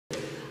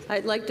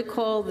I'd like to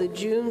call the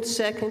June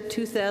 2nd,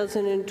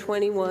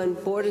 2021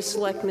 Board of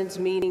Selectmen's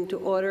meeting to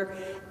order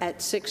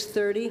at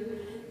 6:30,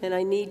 and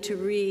I need to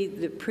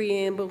read the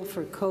preamble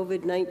for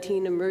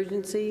COVID-19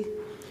 emergency.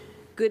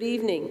 Good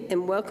evening,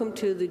 and welcome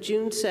to the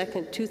June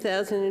 2nd,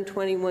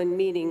 2021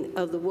 meeting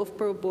of the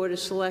Wolfeboro Board of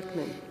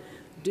Selectmen.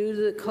 Due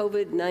to the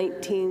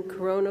COVID-19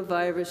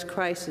 coronavirus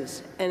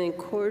crisis, and in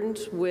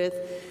accordance with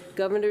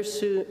Governor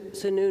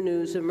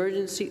Sununu's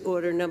Emergency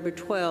Order Number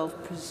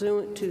 12,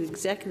 pursuant to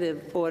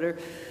Executive Order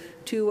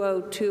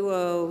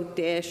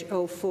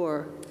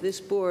 2020-04,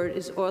 this board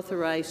is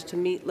authorized to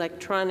meet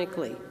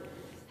electronically.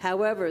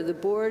 However, the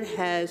board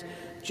has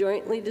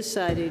jointly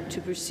decided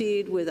to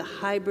proceed with a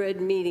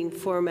hybrid meeting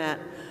format,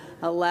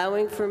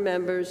 allowing for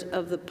members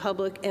of the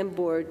public and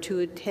board to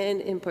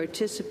attend and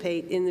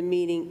participate in the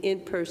meeting in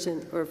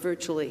person or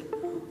virtually.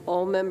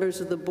 All members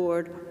of the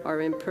board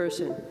are in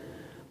person.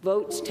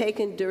 Votes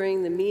taken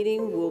during the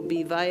meeting will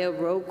be via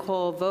roll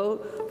call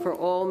vote for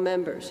all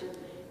members.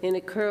 In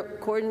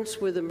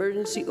accordance with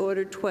Emergency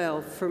Order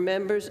 12, for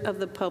members of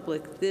the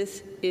public,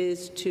 this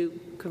is to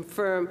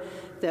confirm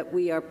that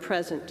we are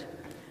present.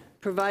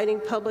 Providing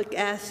public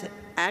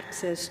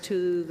access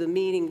to the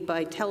meeting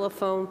by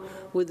telephone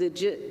with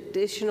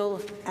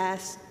additional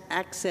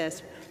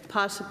access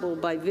possible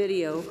by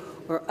video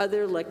or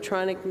other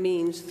electronic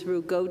means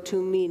through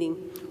GoToMeeting.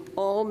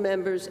 All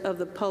members of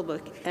the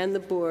public and the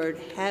board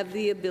have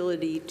the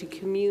ability to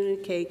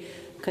communicate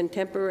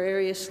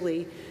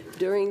contemporaneously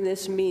during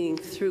this meeting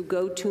through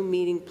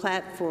GoToMeeting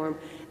platform,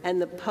 and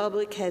the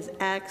public has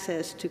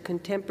access to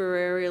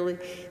contemporarily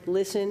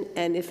listen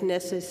and, if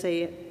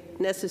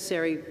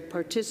necessary,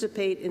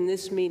 participate in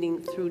this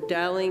meeting through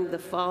dialing the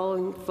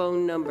following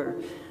phone number: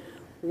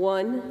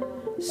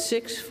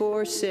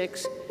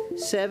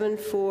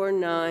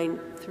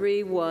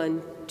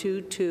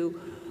 1-646-749-3122,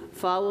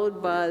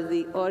 followed by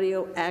the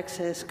audio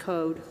access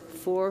code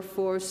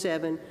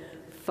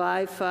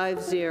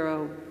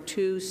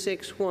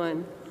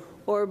 447-550-261,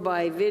 or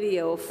by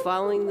video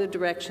following the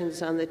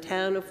directions on the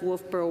Town of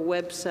Wolfeboro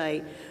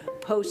website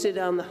posted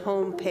on the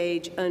home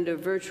page under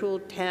Virtual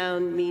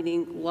Town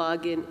Meeting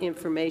Login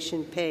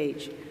Information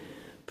page.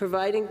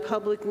 Providing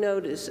public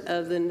notice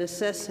of the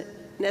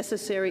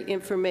necessary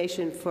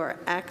information for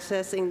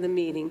accessing the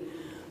meeting,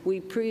 we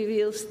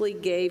previously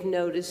gave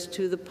notice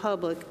to the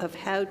public of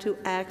how to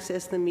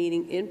access the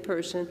meeting in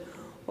person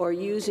or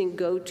using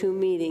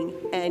GoToMeeting,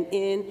 and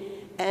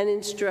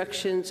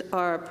instructions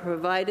are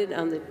provided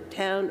on the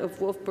Town of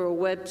Wolfeboro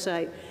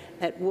website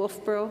at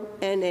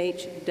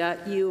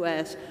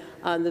wolfeboronh.us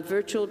on the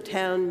Virtual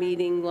Town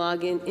Meeting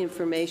Login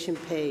Information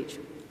page.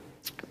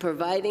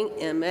 Providing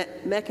a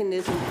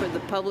mechanism for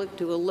the public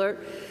to alert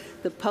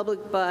the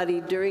public body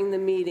during the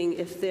meeting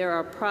if there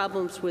are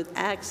problems with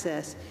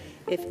access.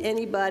 If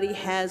anybody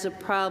has a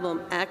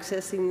problem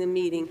accessing the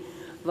meeting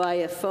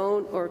via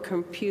phone or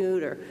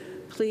computer,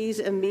 please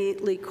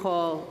immediately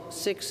call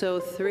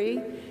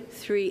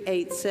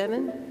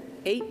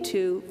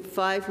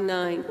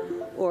 603-387-8259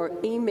 or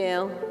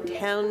email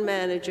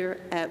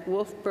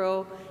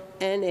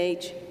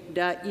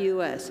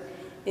townmanager@wolfeboronh.us.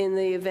 In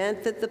the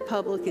event that the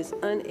public is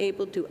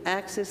unable to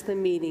access the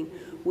meeting,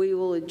 we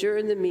will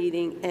adjourn the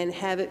meeting and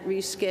have it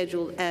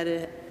rescheduled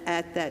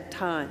at that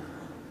time.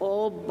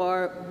 All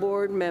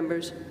board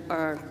members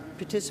are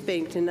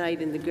participating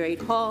tonight in the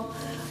Great Hall.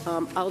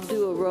 I'll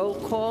do a roll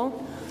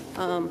call.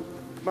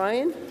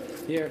 Brian?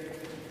 Here.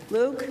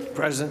 Luke?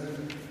 Present.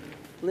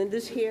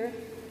 Linda's here.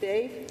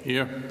 Dave?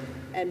 Here.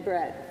 And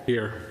Brad?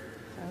 Here.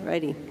 All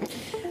righty.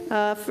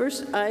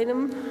 First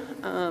item,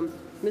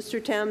 Mr.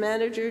 Town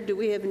Manager, do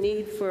we have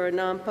need for a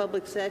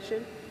non-public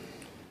session?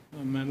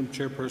 Madam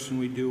Chairperson,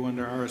 we do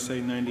under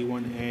RSA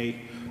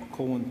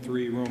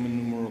 91A:3, Roman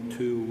numeral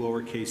 2,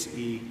 lowercase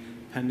e,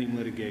 pending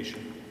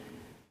litigation.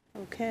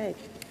 Okay.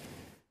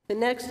 The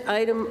next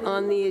item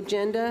on the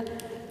agenda,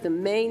 the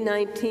May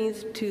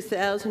 19th,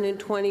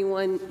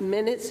 2021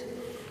 minutes.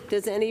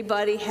 Does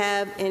anybody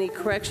have any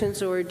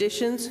corrections or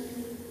additions?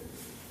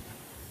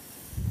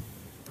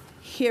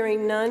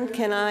 Hearing none,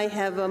 can I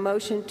have a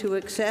motion to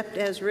accept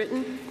as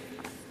written?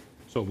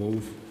 So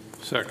move.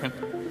 Second.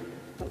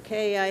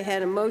 Okay, I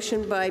had a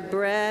motion by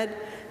Brad,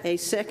 a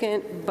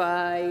second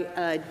by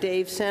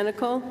Dave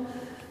Senical.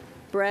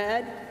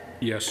 Brad?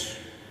 Yes.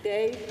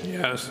 Dave?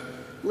 Yes.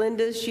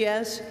 Linda's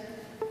yes.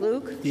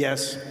 Luke?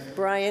 Yes.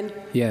 Brian?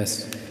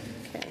 Yes.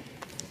 Okay.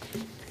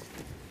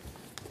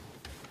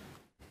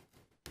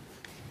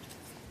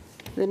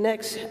 The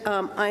next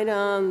item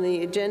on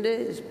the agenda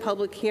is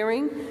public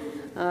hearing.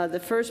 The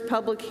first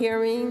public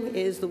hearing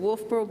is the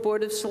Wolfeboro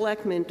Board of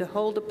Selectmen to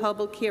hold a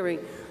public hearing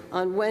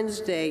on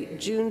Wednesday,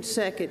 June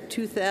 2nd,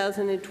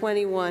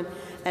 2021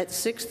 at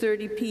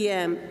 6:30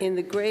 p.m. in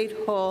the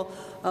Great Hall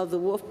of the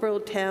Wolfeboro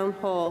Town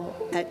Hall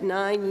at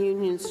 9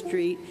 Union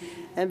Street,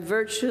 and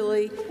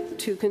virtually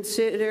to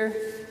consider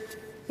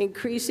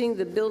increasing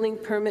the building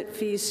permit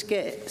fees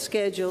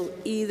schedule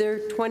either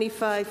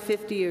 $25,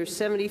 $50, or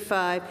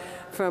 $75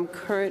 from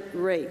current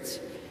rates.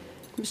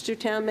 Mr.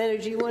 Town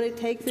Manager, do you want to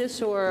take this,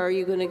 or are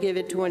you going to give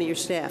it to one of your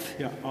staff?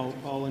 Yeah,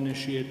 I'll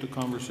initiate the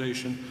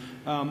conversation.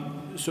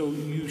 So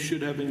you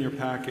should have in your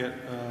packet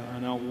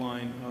an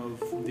outline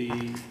of the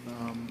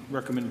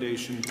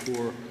recommendation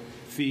for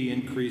fee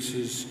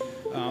increases.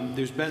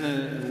 There's been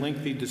a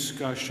lengthy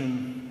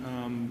discussion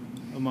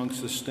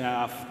amongst the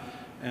staff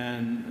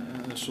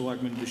and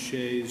Selectman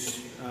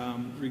Deshays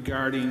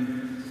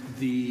regarding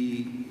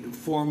the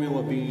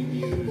formula being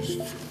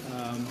used.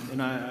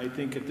 And I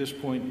think at this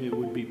point it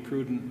would be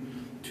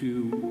prudent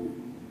to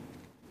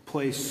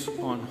place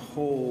on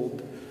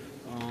hold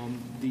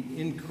the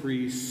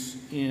increase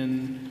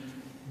in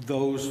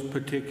those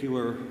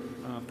particular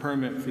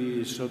permit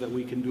fees so that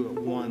we can do it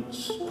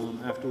once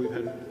after we've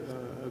had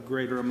a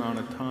greater amount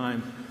of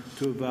time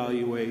to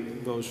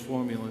evaluate those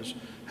formulas.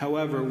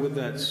 However, with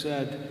that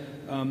said,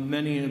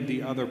 many of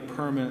the other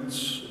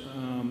permits,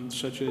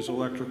 such as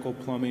electrical,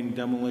 plumbing,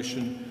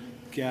 demolition,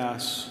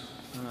 gas,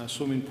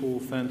 swimming pool,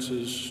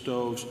 fences,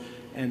 stoves,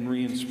 and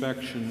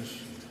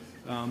re-inspections,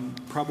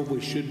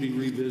 probably should be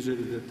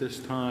revisited at this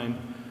time,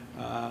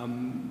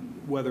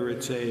 whether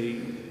it's a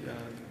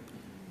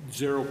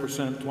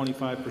 0%,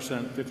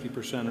 25%,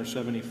 50%,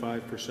 or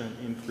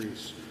 75%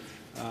 increase.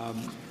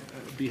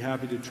 Be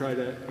happy to try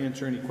to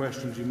answer any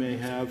questions you may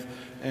have,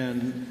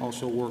 and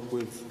also work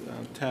with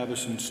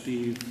Tavis and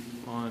Steve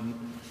on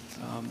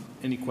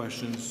any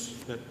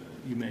questions that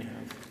you may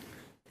have.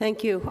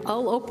 Thank you.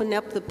 I'll open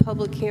up the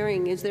public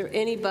hearing. Is there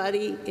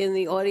anybody in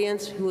the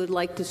audience who would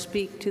like to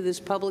speak to this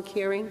public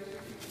hearing?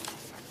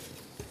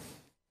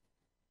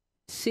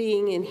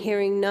 Seeing and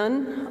hearing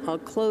none, I'll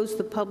close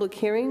the public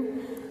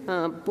hearing.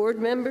 Board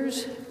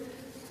members,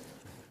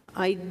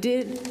 I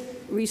did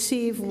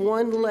receive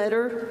one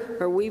letter,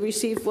 or we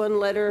received one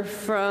letter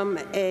from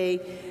a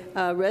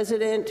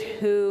resident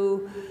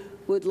who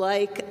would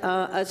like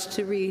us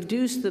to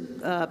reduce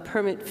the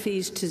permit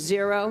fees to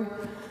zero.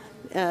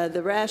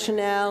 The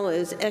rationale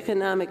is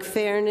economic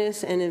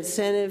fairness and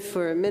incentive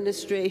for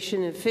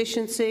administration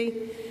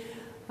efficiency.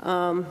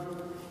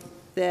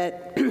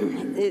 That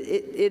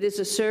it is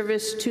a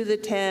service to the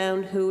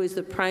town, who is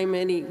the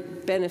primary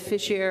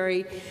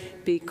beneficiary,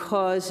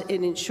 because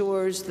it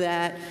ensures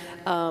that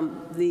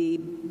the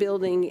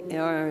building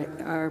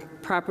are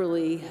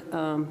properly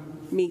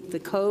meet the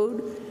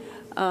code,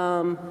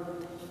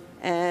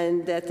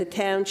 and that the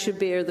town should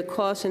bear the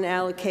cost and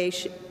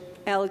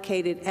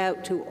allocated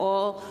out to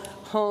all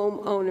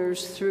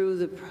homeowners through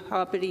the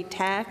property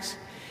tax.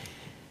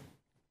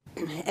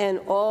 And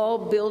all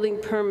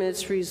building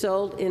permits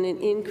result in an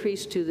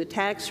increase to the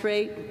tax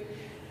rate.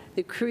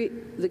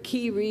 The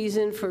key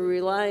reason for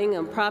relying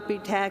on property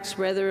tax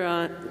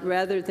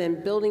rather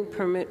than building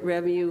permit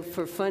revenue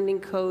for funding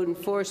code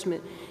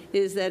enforcement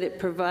is that it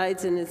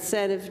provides an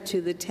incentive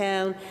to the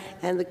town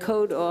and the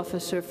code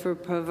officer for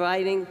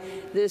providing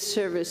this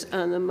service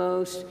on the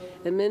most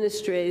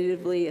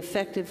administratively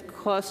effective,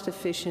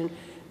 cost-efficient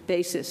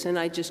basis. And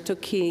I just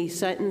took key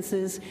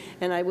sentences,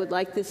 and I would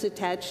like this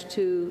attached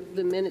to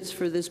the minutes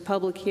for this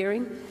public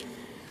hearing.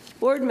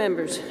 Board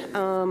members,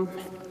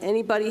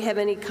 anybody have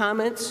any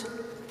comments?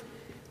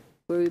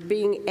 We're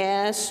being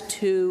asked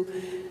to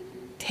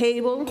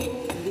table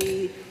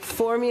the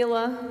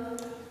formula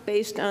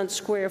based on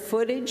square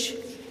footage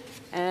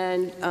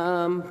and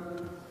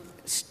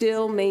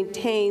still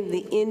maintain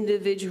the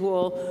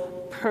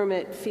individual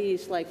permit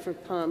fees, like for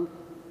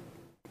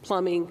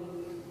plumbing,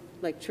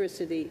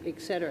 electricity,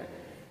 etc.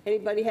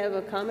 Anybody have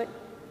a comment?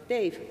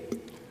 Dave?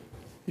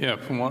 Yeah,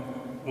 from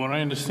what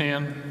I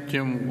understand,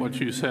 Jim,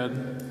 what you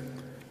said,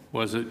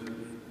 was it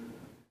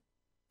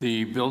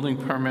the building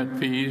permit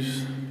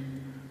fees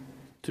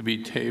to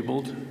be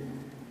tabled,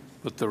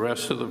 but the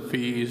rest of the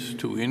fees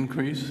to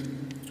increase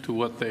to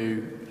what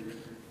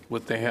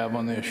they have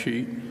on their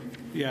sheet?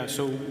 Yeah,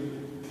 so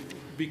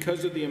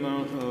because of the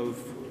amount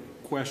of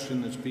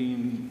question that's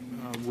being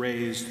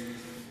raised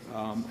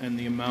and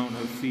the amount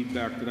of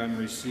feedback that I'm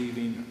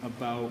receiving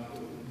about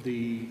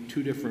the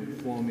two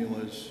different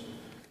formulas,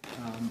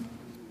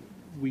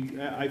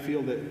 I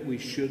feel that we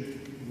should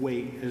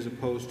wait, as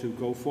opposed to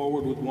go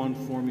forward with one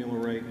formula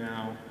right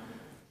now,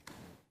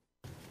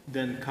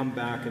 then come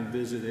back and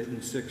visit it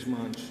in 6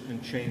 months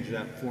and change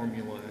that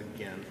formula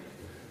again.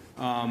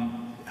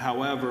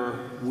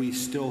 However, we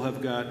still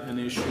have got an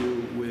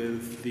issue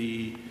with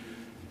the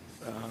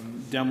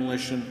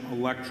demolition,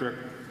 electric,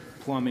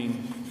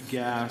 plumbing,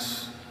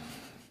 gas,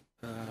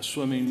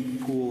 swimming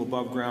pool,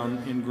 above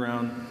ground,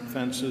 in-ground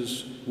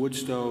fences, wood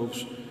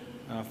stoves,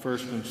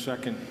 first and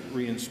second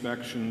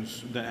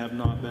re-inspections that have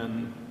not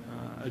been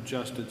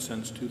adjusted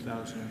since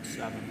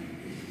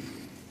 2007.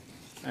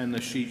 And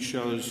the sheet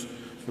shows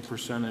the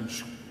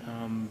percentage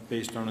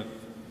based on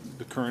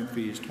the current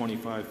fees,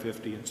 25,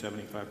 50, and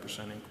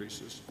 75%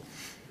 increases.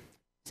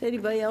 Does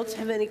anybody else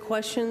have any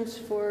questions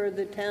for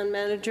the town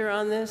manager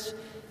on this?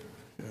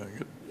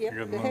 Yeah, I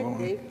got Go ahead,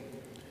 Dave.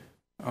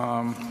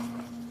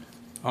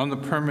 On the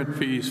permit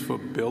fees for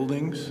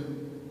buildings,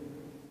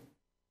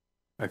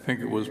 I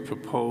think it was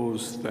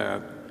proposed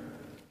that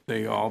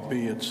they all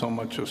be at so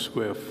much a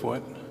square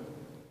foot.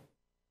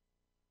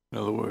 In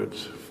other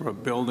words, for a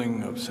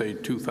building of, say,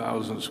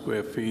 2,000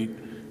 square feet,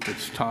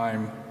 it's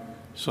time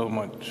so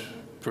much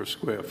per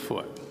square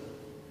foot.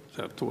 Is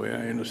that the way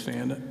I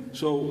understand it?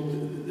 So,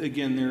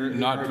 again, there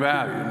Not are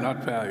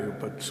value,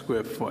 but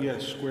square foot.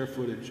 Yes, square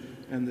footage.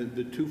 And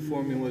the two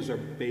formulas are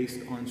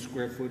based on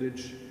square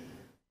footage.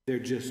 They're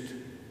just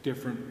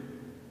different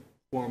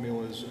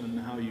formulas on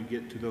how you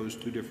get to those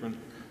two different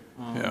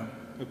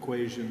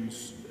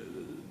equations.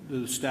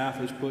 The staff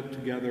has put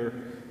together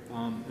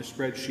a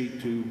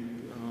spreadsheet to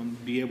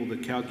be able to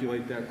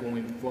calculate that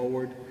going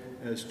forward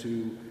as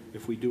to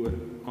if we do it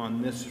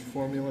on this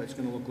formula, it's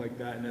going to look like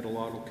that, and it'll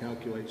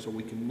auto-calculate, so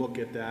we can look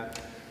at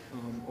that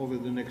over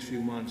the next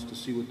few months to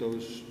see what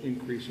those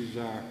increases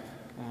are.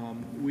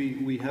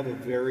 We have a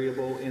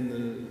variable in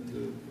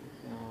the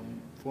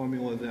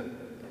formula that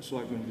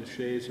Selectman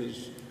Deshays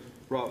has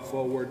brought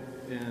forward,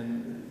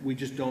 and we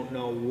just don't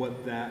know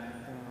what that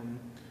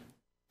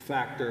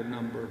factor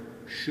number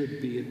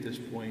should be at this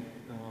point.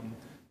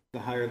 The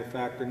higher the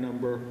factor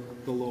number,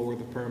 the lower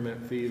the permit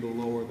fee, the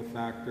lower the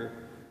factor,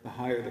 the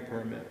higher the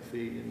permit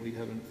fee, and we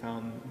haven't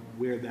found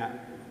where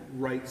that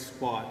right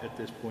spot at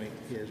this point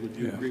is. Would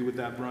you agree with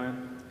that,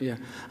 Brian? Yeah,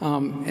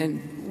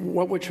 and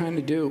what we're trying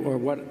to do, or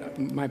what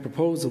my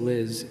proposal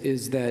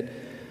is that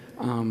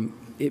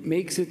it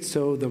makes it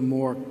so the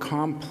more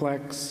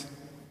complex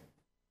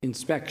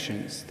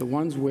inspections, the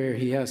ones where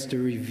he has to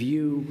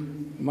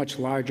review much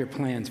larger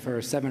plans for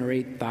a 7,000 or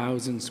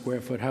 8,000 square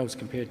foot house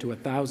compared to a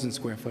 1,000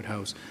 square foot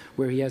house,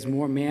 where he has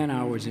more man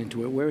hours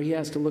into it, where he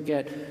has to look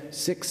at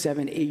 6,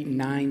 7, 8,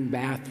 9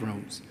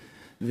 bathrooms,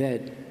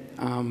 that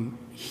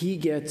he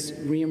gets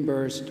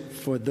reimbursed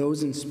for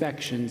those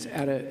inspections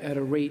at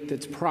a rate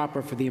that's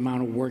proper for the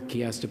amount of work he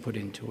has to put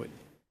into it.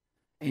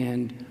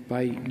 And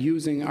by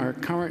using our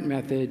current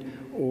method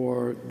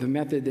or the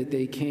method that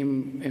they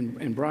came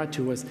and brought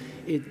to us,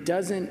 it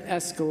doesn't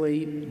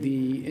escalate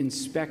the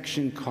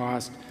inspection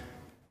cost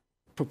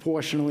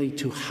proportionally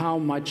to how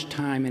much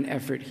time and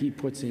effort he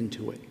puts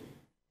into it.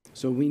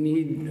 So we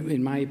need,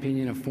 in my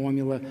opinion, a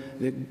formula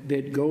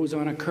that goes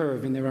on a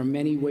curve, and there are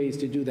many ways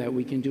to do that.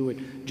 We can do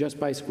it just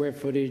by square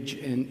footage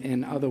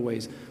and other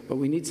ways, but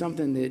we need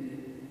something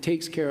that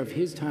takes care of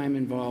his time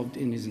involved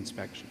in his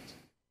inspections.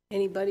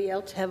 Anybody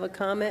else have a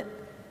comment?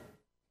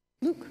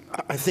 Luke?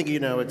 I think,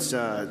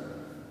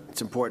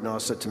 it's important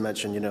also to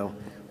mention,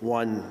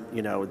 one,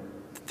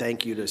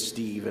 thank you to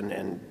Steve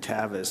and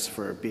Tavis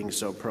for being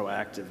so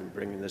proactive in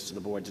bringing this to the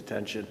board's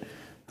attention.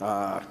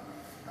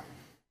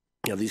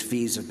 These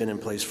fees have been in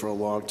place for a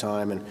long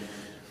time, and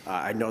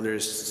I know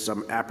there's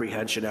some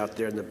apprehension out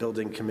there in the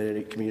building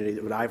community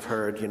that I've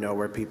heard,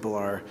 where people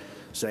are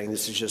saying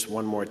this is just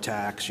one more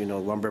tax,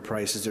 lumber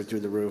prices are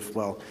through the roof.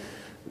 Well,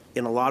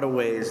 in a lot of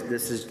ways,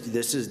 this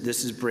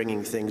is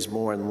bringing things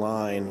more in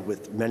line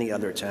with many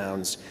other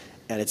towns,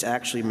 and it's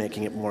actually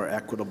making it more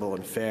equitable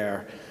and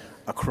fair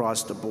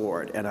across the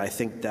board. And I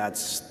think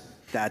that's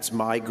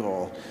my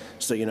goal.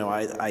 So,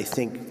 I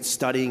think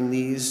studying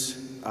these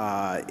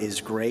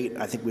is great.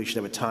 I think we should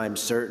have a time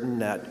certain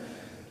that,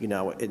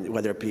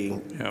 whether it be,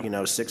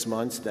 6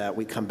 months, that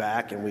we come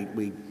back and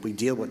we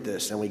deal with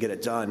this and we get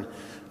it done.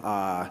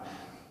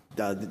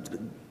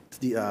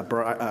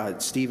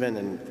 Stephen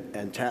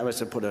and Tavis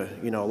have put a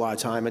lot of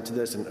time into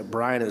this, and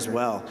Brian as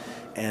well,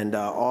 and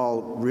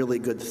all really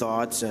good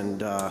thoughts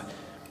and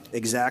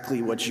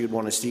exactly what you'd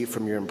want to see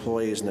from your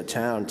employees in the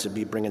town to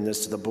be bringing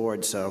this to the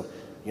board. So,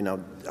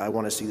 I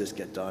want to see this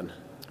get done.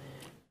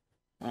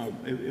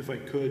 If I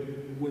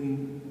could,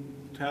 when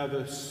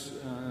Tavis,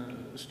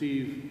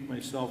 Steve,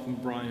 myself,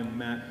 and Brian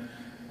met,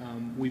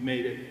 we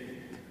made it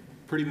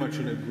pretty much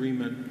an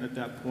agreement at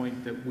that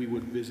point that we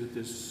would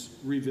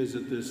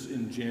revisit this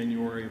in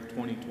January of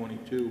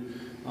 2022.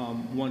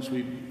 Once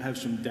we have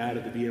some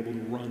data to be able to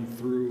run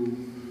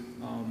through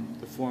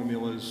the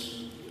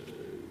formulas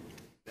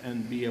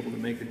and be able to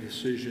make a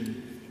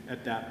decision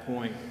at that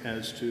point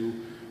as to,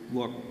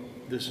 look,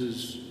 this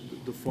is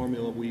the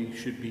formula we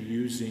should be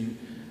using,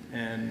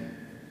 and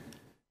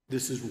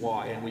this is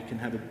why, and we can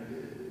have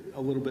a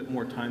little bit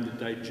more time to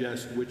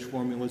digest which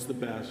formula is the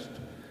best.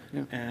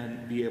 Yeah.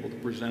 And be able to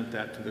present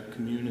that to the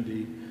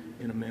community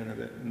in a manner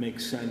that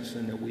makes sense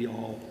and that we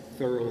all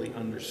thoroughly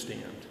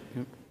understand.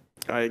 Yep.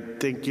 I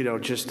think,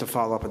 just to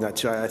follow up on that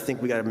too, I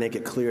think we got to make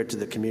it clear to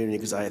the community,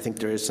 because I think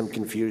there is some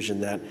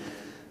confusion that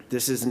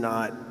this is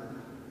not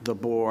the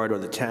board or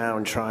the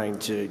town trying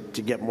to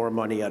get more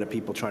money out of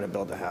people trying to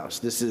build a house.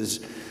 This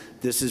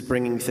is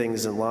bringing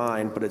things in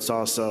line, but it's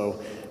also,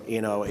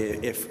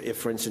 if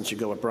for instance you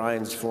go with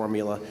Brian's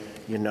formula,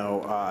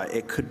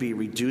 it could be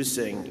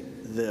reducing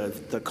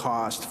the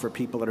cost for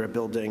people that are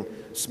building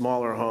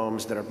smaller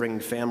homes that are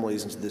bringing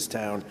families into this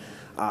town.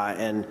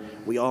 And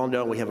we all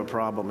know we have a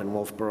problem in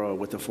Wolfeboro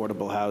with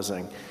affordable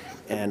housing.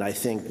 And I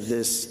think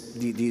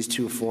these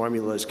two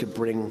formulas could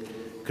bring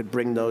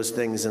those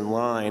things in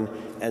line,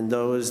 and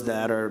those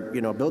that are,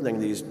 building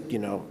these,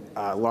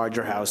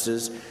 larger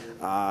houses,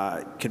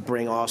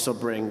 could also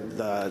bring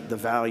the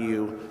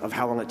value of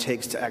how long it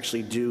takes to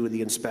actually do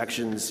the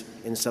inspections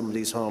in some of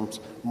these homes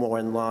more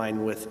in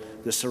line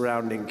with the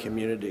surrounding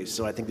communities.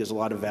 So I think there's a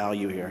lot of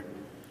value here.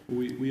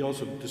 We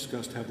also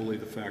discussed heavily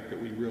the fact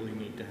that we really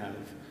need to have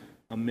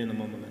a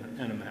minimum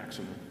and a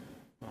maximum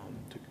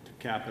to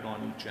cap it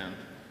on each end.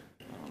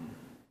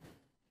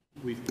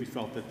 We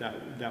felt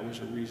that was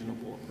a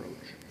reasonable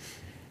approach.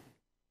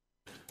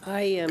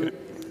 I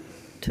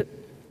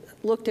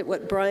looked at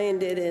what Brian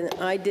did, and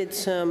I did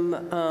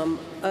some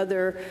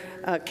other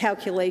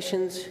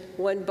calculations,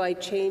 one by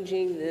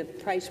changing the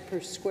price per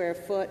square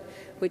foot,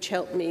 which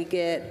helped me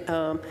get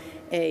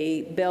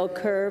a bell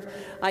curve.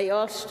 I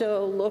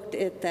also looked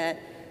at that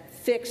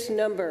fixed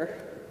number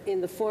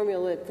in the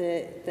formula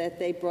that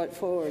they brought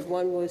forward.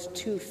 One was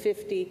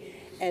 250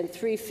 and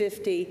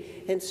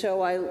 350, and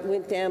so I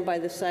went down by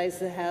the size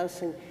of the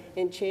house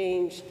and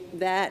changed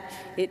that.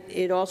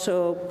 It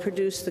also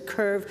produced the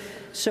curve.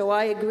 So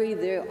I agree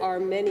there are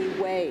many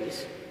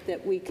ways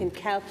that we can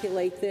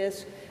calculate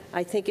this.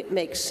 I think it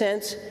makes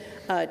sense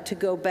to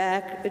go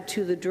back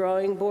to the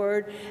drawing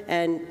board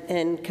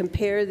and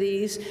compare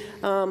these.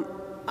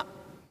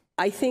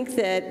 I think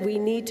that we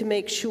need to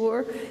make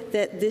sure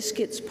that this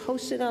gets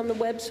posted on the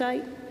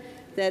website,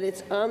 that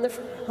it's on the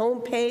home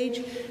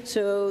page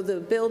so the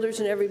builders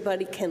and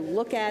everybody can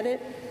look at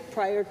it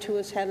prior to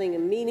us having a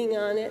meeting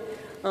on it.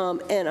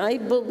 And I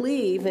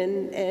believe,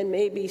 and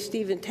maybe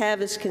Stephen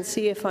Tavis can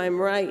see if I'm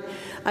right,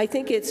 I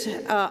think it's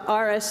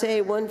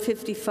RSA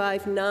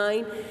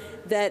 155.9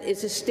 that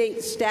is a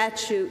state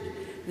statute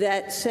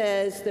that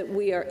says that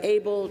we are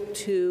able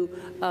to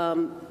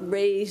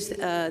raise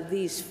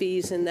these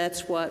fees, and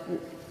that's what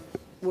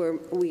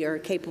we are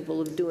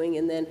capable of doing,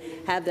 and then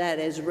have that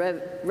as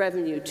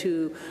revenue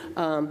to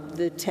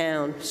the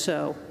town.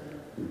 So,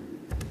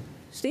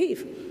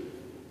 Steve.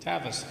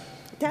 Tavis.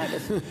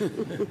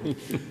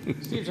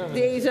 Steve's over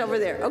there. He's over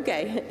there.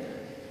 Okay.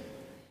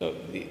 So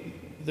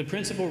the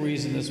principal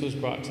reason this was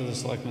brought to the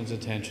Selectmen's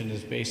attention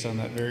is based on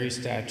that very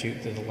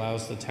statute that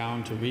allows the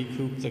town to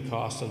recoup the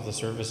cost of the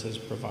services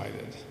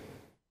provided.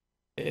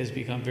 It has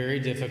become very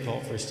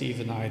difficult for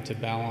Steve and I to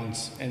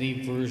balance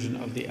any version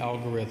of the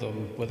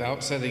algorithm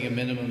without setting a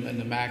minimum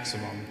and a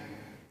maximum.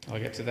 I'll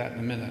get to that in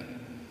a minute.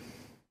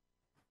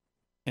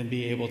 And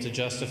be able to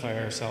justify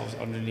ourselves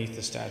underneath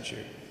the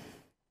statute.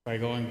 By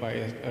going by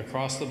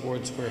across the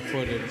board square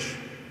footage,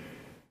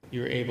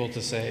 you're able to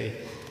say,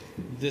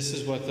 this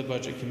is what the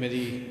budget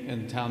committee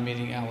and town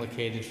meeting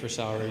allocated for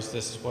salaries,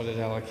 this is what it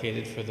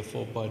allocated for the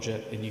full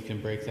budget, and you can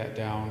break that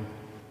down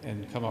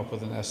and come up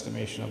with an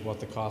estimation of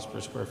what the cost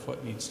per square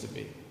foot needs to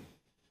be.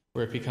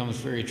 Where it becomes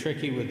very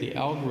tricky with the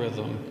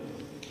algorithm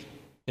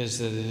is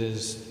that it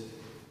is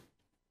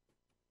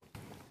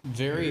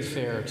very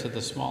fair to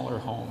the smaller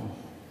home,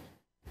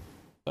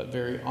 but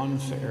very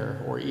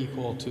unfair or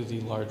equal to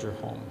the larger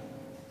home.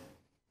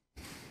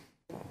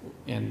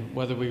 And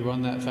whether we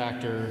run that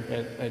factor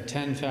at a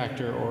 10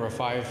 factor or a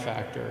 5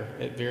 factor,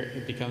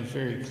 it becomes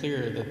very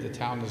clear that the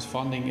town is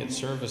funding its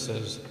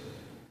services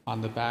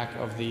on the back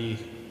of the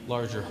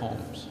larger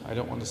homes. I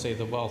don't want to say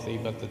the wealthy,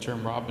 but the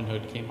term Robin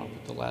Hood came up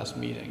at the last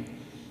meeting.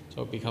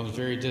 So it becomes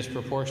very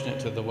disproportionate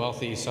to the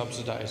wealthy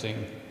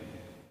subsidizing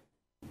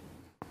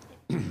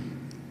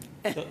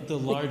the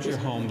larger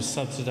homes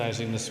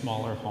subsidizing the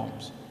smaller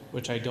homes,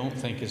 which I don't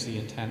think is the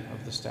intent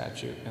of the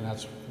statute, and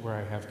that's where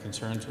I have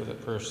concerns with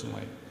it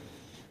personally.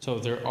 So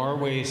there are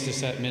ways to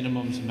set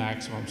minimums and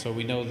maximums. So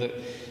we know that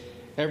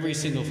every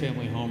single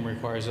family home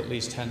requires at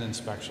least 10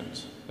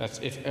 inspections. That's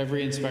if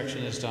every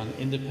inspection is done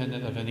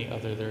independent of any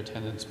other, there are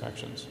 10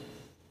 inspections.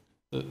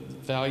 The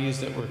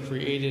values that were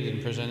created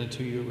and presented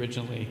to you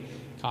originally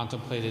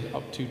contemplated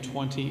up to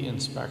 20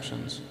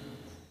 inspections.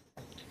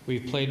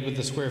 We've played with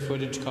the square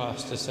footage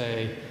cost to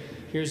say,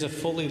 here's a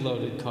fully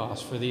loaded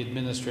cost for the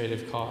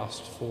administrative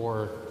cost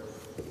for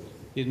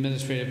the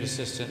administrative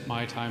assistant,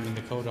 my time, and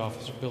the code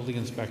officer, building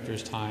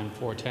inspector's time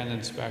for 10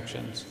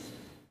 inspections,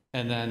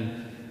 and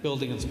then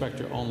building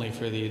inspector only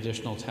for the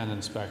additional 10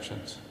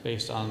 inspections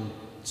based on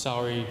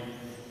salary,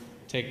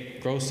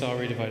 take gross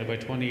salary divided by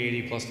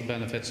 2080 plus the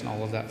benefits and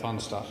all of that fun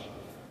stuff.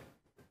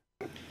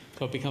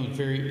 So it becomes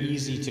very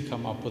easy to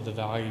come up with the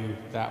value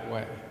that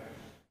way.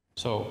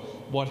 So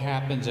what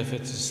happens if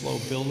it's a slow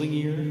building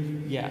year?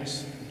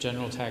 Yes,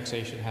 general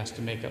taxation has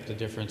to make up the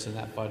difference in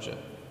that budget.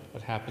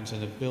 What happens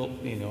in a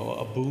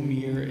boom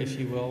year, if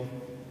you will,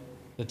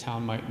 the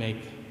town might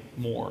make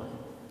more.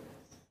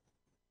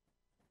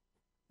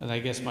 And I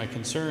guess my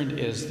concern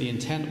is the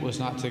intent was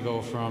not to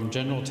go from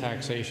general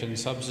taxation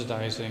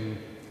subsidizing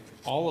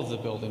all of the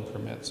building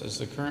permits as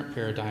the current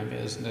paradigm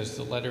is and as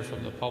the letter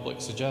from the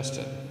public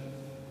suggested,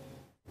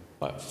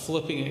 but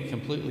flipping it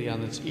completely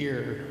on its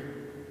ear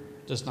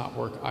does not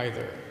work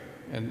either.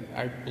 And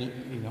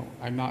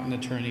I'm not an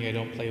attorney, I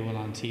don't play one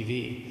on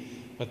TV,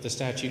 but the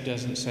statute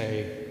doesn't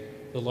say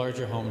the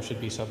larger homes should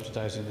be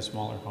subsidizing the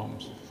smaller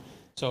homes.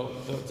 So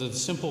the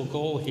simple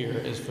goal here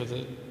is for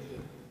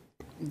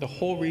the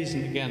whole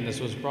reason, again,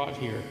 this was brought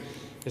here,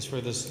 is for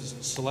the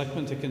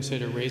selectmen to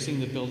consider raising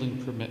the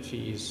building permit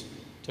fees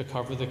to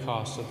cover the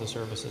cost of the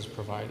services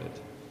provided.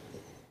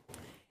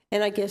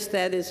 And I guess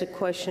that is a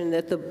question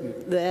that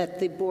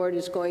the board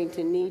is going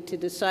to need to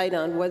decide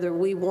on, whether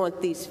we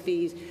want these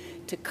fees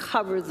to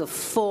cover the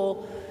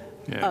full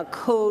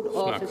code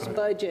office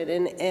budget.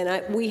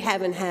 And we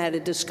haven't had a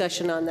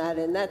discussion on that,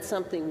 and that's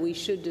something we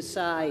should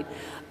decide.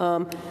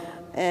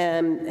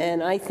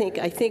 And I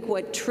think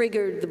what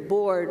triggered the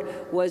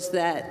board was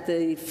that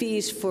the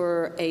fees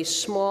for a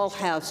small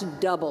house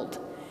doubled,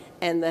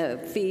 and the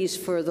fees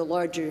for the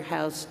larger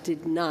house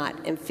did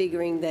not, and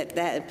figuring that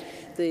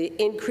the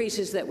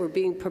increases that were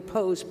being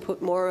proposed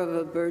put more of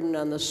a burden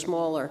on the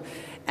smaller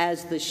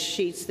as the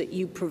sheets that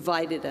you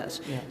provided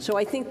us. Yeah. So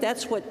I think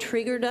that's what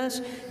triggered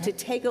us to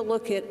take a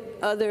look at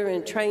other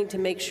and trying to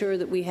make sure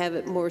that we have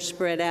it more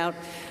spread out.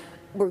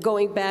 We're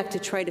going back to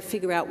try to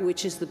figure out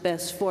which is the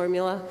best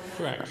formula.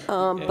 Correct.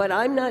 But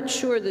I'm not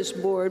sure this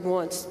board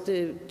wants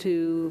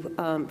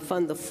to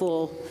fund the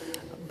full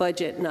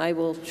budget, and I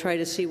will try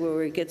to see where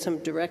we get some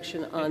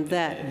direction on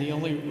that. And the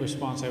only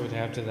response I would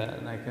have to that,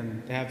 and I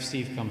can have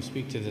Steve come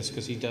speak to this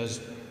because he does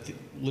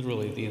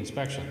literally the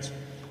inspections.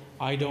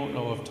 I don't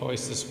know if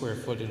twice the square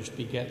footage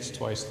begets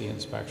twice the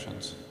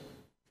inspections.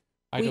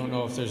 I don't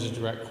know if there's a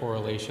direct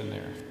correlation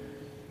there.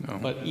 No.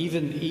 But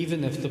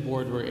even if the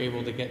board were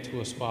able to get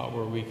to a spot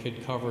where we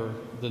could cover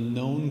the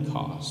known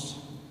costs,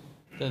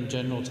 then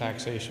general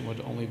taxation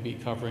would only be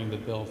covering the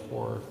bill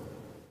for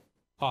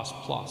cost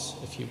plus,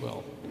 if you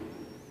will.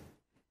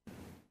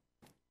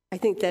 I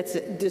think that's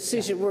a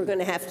decision we're going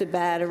to have to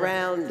bat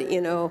around,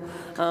 you know.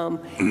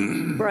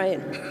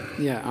 Brian?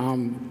 Yeah,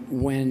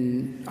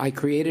 when I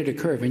created a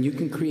curve, and you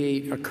can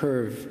create a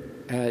curve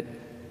at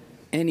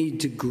any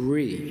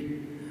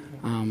degree,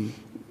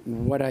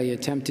 what I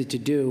attempted to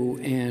do,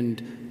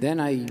 and then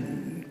I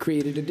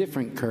created a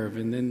different curve,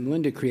 and then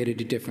Linda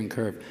created a different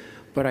curve.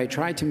 But I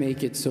tried to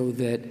make it so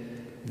that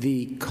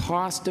the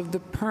cost of the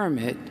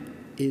permit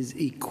is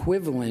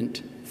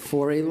equivalent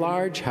for a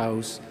large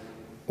house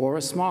or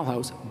a small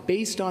house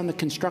based on the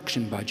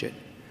construction budget,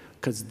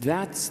 because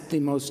that's the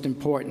most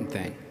important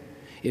thing.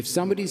 If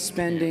somebody's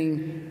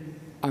spending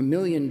 $1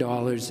 million,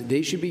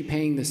 they should be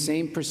paying the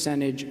same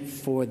percentage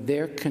for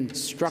their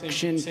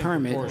construction Same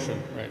permit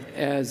proportion, right,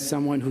 as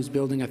someone who's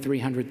building a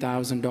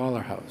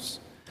 $300,000 house.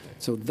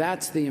 So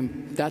that's the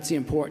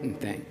important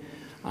thing.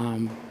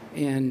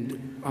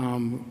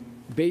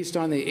 Based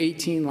on the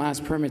 18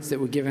 last permits that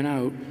were given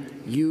out,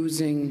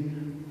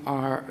 using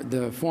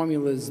the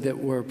formulas that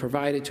were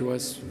provided to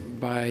us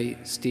by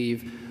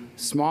Steve,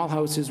 small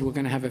houses were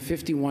going to have a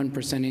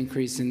 51%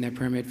 increase in their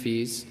permit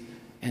fees,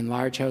 and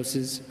large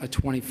houses a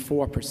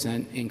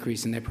 24%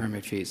 increase in their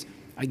permit fees.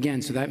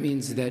 Again, so that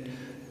means that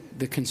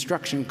the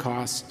construction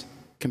cost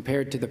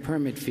compared to the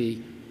permit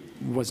fee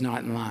was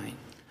not in line.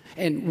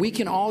 And we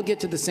can all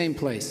get to the same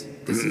place.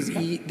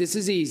 This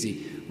is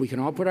easy. We can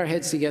all put our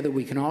heads together.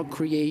 We can all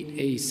create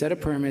a set of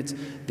permits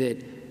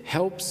that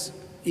helps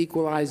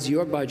equalize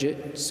your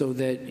budget so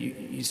that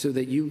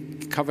you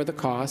cover the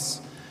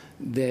costs,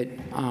 that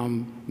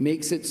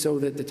makes it so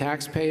that the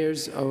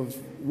taxpayers of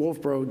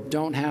Wolfeboro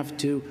don't have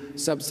to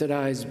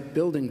subsidize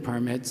building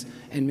permits,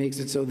 and makes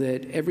it so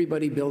that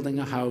everybody building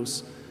a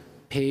house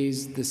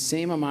pays the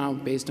same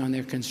amount based on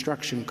their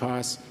construction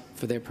costs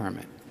for their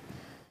permit.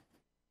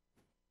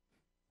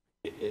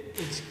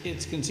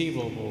 It's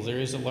conceivable. There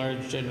is a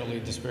large generally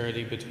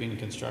disparity between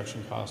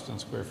construction cost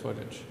and square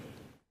footage.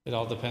 It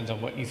all depends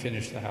on what you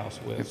finish the house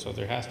with, so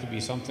there has to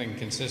be something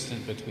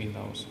consistent between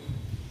those.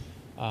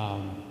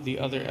 The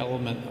other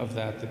element of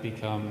that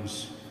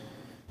becomes,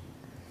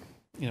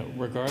 you know,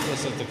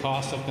 regardless of the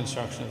cost of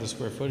construction, of the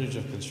square footage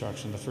of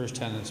construction, the first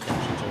 10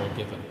 inspections are a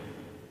given.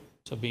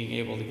 So being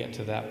able to get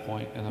to that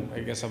point, and I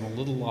guess I'm a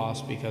little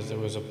lost because there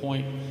was a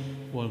point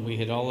when we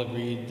had all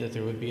agreed that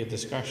there would be a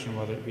discussion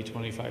whether it be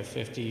 25,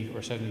 50,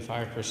 or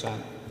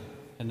 75%,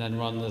 and then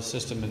run the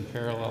system in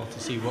parallel to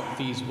see what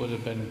fees would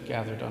have been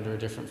gathered under a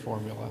different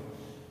formula,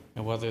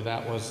 and whether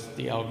that was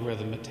the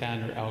algorithm at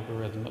 10 or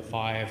algorithm at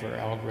 5 or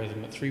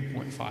algorithm at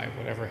 3.5,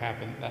 whatever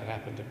that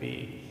happened to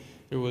be.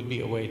 There would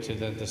be a way to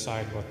then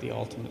decide what the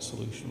ultimate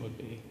solution would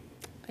be.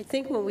 I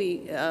think when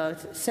we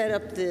set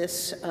up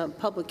this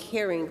public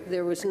hearing,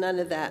 there was none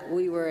of that.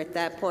 We were at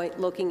that point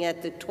looking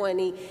at the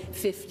 20,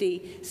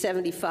 50,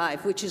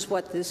 75, which is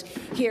what this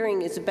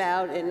hearing is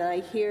about. And I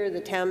hear the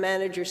town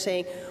manager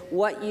saying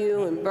what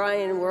you and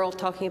Brian were all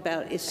talking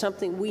about is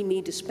something we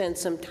need to spend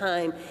some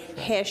time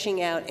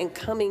hashing out and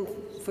coming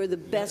for the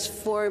best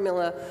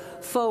formula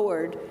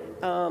forward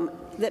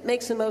that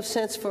makes the most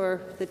sense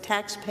for the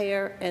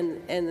taxpayer and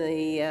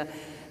the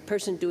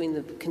person doing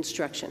the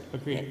construction.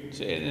 Agreed.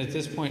 And at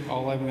this point,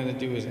 all I'm going to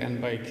do is end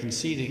by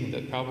conceding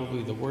that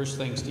probably the worst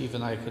thing Steve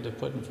and I could have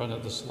put in front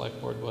of the select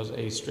board was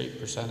a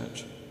straight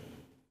percentage,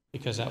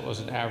 because that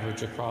was an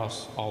average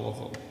across all of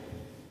them.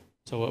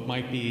 So it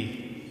might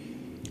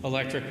be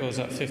electric goes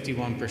up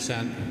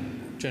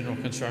 51%, general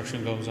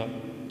construction goes up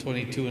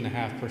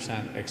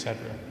 22.5%, etc.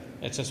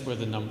 It's just where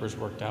the numbers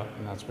worked out,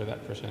 and that's where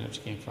that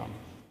percentage came from.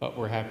 But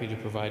we're happy to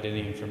provide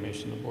any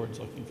information the board's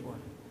looking for.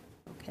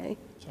 Okay.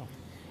 So.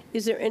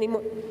 Is there any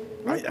more?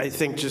 I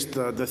think just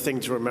the thing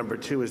to remember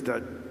too is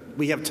that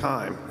we have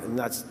time, and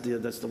that's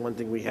the one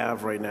thing we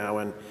have right now,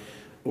 and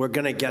we're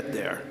going to get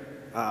there.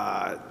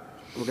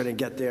 We're going to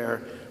get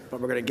there, but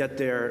we're going to get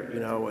there,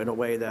 in a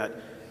way that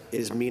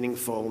is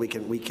meaningful. We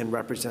can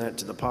represent it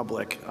to the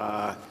public,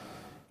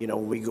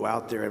 when we go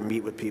out there and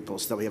meet with people,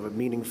 so that we have a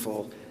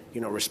meaningful,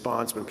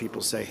 response when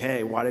people say,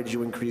 hey, why did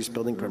you increase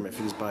building permit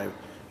fees by,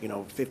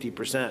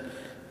 50%?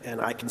 And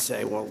I can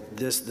say, well,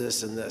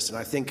 this, and this. And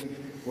I think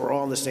we're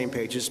all on the same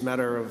page. It's a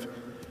matter of,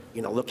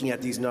 looking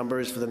at these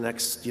numbers for the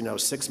next,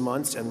 6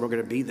 months, and we're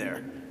going to be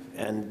there.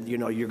 And,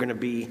 you're going to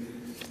be,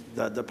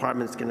 the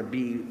department's going to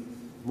be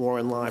more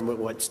in line with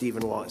what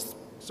Stephen wants,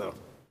 so.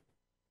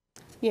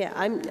 Yeah,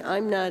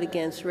 I'm not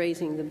against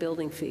raising the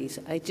building fees.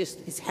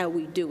 It's how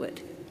we do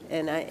it.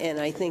 And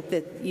I think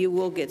that you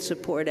will get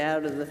support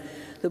out of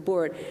the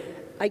board.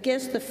 I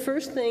guess the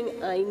first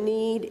thing I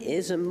need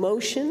is a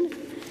motion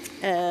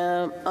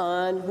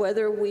on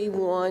whether we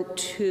want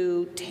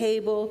to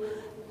table,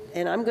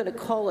 and I'm going to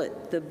call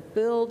it the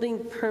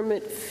building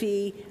permit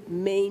fee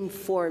main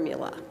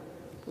formula,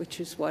 which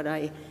is what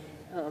I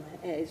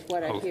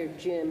hear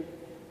Jim.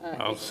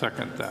 I'll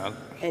second that.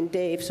 And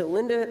Dave. So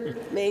Linda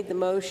made the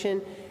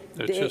motion.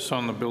 It's just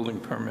on the building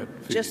permit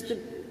fees.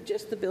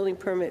 Just the building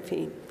permit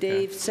fee.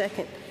 Dave,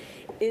 second.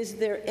 Is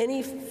there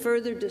any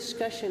further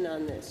discussion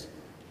on this?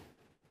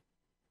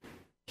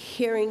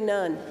 Hearing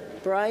none.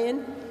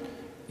 Brian?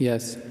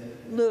 Yes.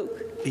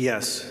 Luke?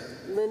 Yes.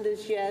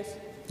 Linda's yes?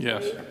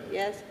 Yes. Dave,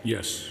 yes?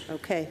 Yes.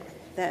 Okay,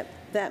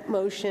 that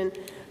motion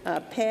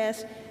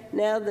passed.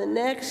 Now the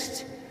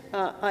next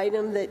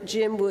item that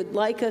Jim would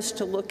like us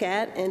to look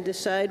at and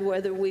decide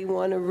whether we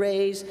want to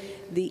raise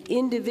the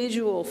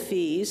individual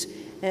fees,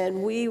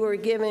 and we were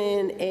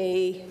given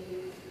a...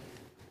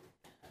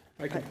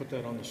 I can put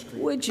that on the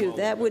screen. Would you?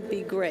 That would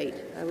be great.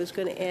 I was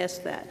going to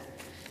ask that.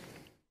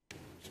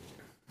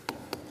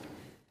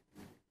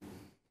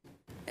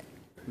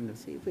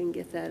 Let's see if we can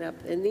get that up.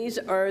 And these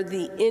are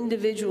the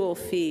individual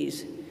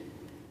fees.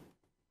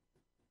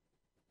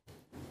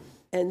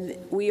 And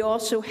we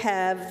also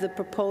have the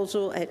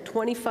proposal at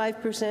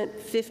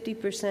 25%,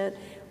 50%,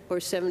 or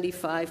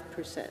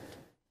 75%.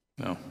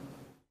 No.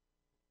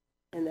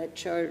 And that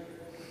chart,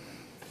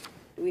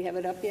 do we have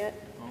it up yet?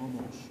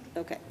 Almost.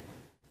 Okay.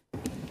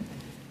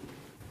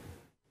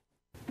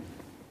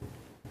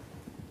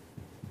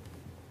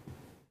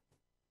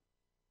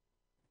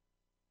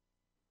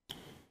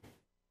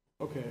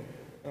 Okay.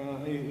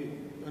 I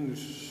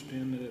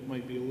understand that it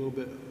might be a little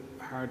bit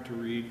hard to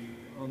read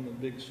on the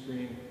big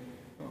screen.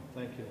 Oh,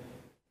 thank you.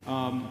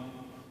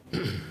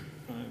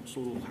 It's a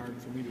little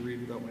hard for me to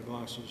read without my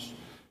glasses.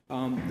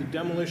 The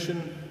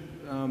demolition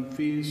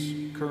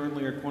fees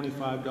currently are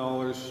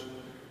 $25.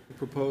 The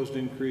proposed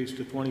increase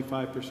to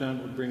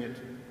 25% would bring it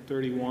to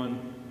 $31.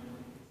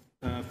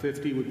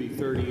 50 would be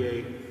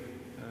 $38.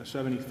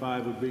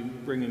 75 would be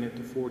bringing it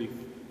to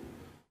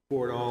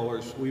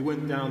 $44. We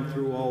went down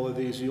through all of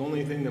these. The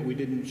only thing that we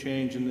didn't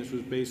change, and this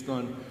was based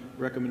on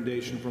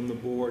recommendation from the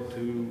board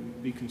to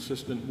be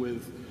consistent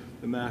with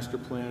the master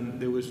plan,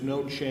 there was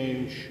no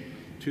change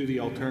to the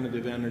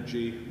alternative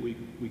energy.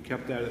 We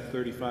kept that at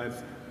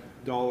 $35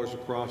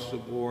 across the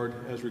board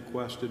as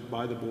requested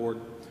by the board.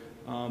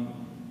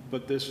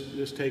 But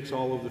this takes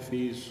all of the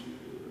fees,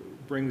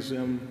 brings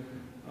them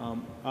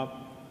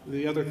up.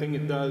 The other thing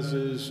it does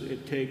is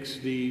it takes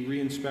the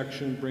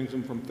reinspection, brings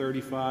them from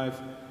 35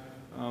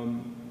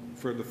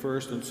 for the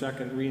first and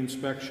second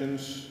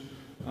re-inspections.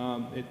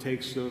 It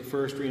takes the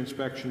first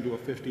re-inspection to a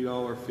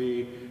 $50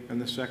 fee and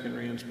the second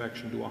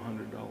re-inspection to a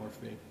 $100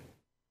 fee.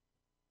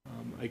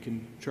 I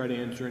can try to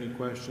answer any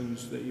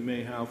questions that you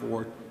may have,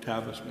 or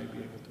Tavis may be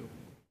able to.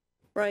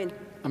 Brian?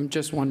 I'm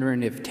just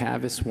wondering if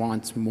Tavis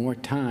wants more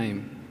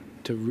time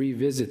to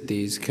revisit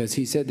these, because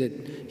he said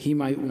that he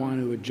might want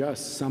to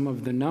adjust some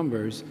of the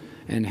numbers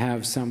and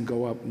have some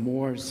go up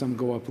more, some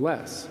go up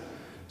less.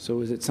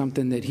 So is it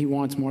something that he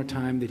wants more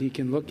time that he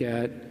can look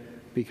at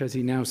because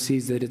he now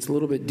sees that it's a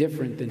little bit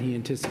different than he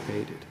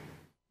anticipated?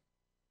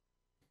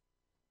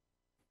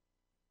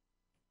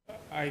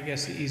 I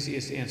guess the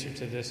easiest answer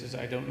to this is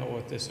I don't know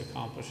what this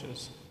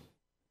accomplishes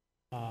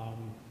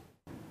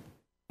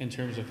in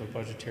terms of a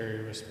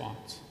budgetary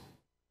response.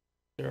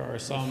 There are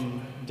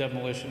some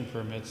demolition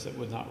permits that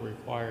would not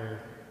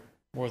require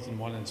more than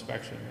one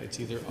inspection. It's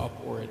either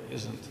up or it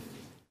isn't.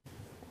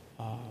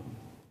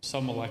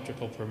 Some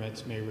electrical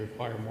permits may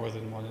require more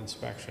than one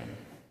inspection.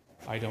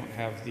 I don't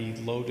have the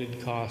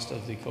loaded cost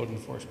of the code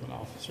enforcement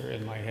officer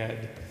in my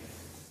head,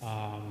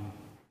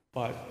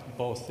 but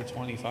both the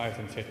 25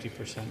 and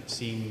 50%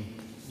 seem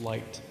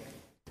light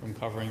from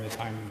covering the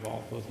time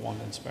involved with one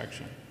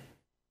inspection.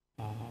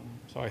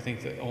 So I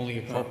think the only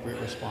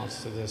appropriate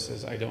response to this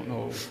is I don't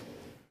know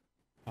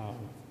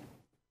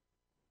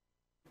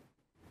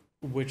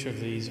which of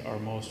these are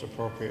most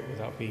appropriate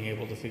without being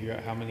able to figure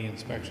out how many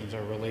inspections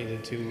are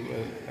related to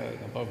an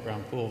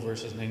above-ground pool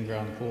versus an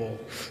in-ground pool.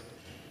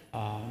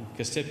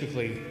 Because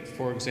typically,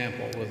 for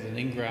example, with an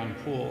in-ground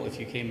pool, if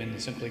you came in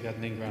and simply got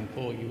an in-ground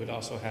pool, you would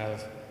also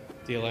have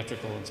the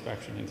electrical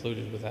inspection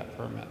included with that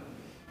permit.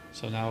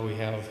 So now we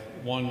have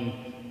one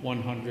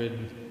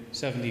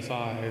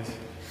 $175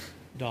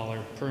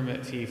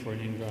 permit fee for an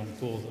in-ground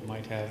pool that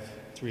might have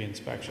 3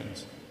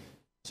 inspections.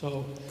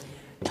 So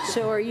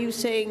are you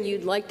saying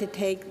you'd like to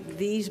take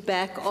these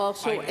back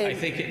also? I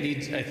think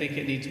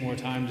it needs more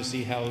time to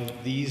see how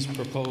these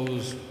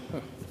proposed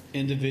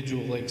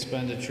individual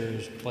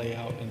expenditures play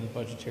out in the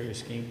budgetary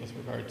scheme with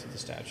regard to the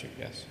statute,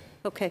 yes.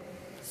 Okay,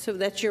 so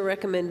that's your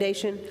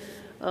recommendation.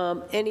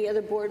 Any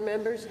other board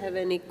members have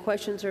any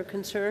questions or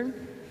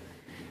concern?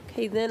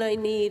 Okay, then I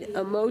need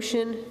a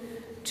motion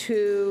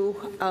to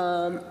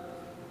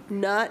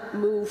not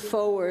move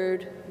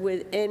forward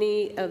with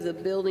any of the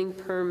building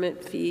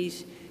permit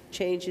fees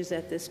changes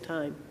at this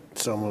time.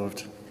 So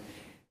moved.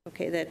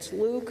 Okay, that's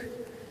Luke.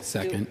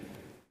 Second.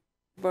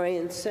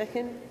 Brian,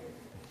 second.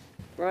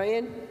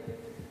 Brian?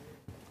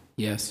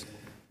 Yes.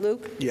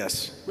 Luke?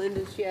 Yes.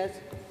 Linda's yes.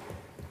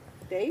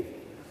 Dave?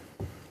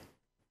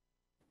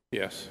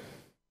 Yes.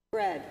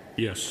 Brad?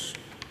 Yes.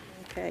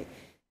 Okay.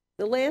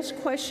 The last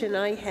question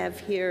I have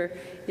here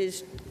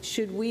is,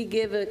 should we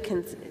give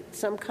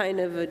some kind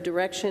of a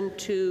direction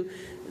to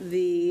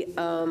the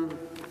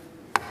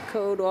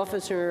code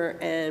officer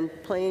and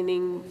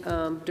planning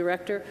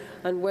director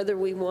on whether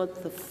we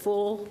want the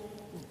full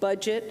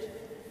budget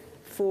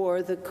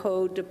for the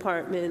code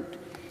department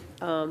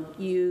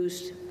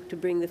used to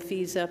bring the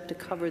fees up to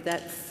cover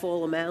that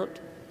full amount?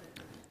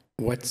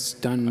 What's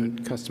done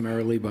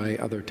customarily by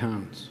other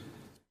towns?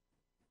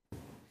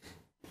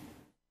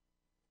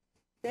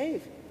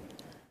 Dave?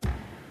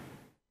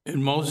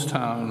 In most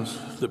towns,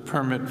 the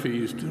permit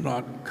fees do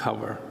not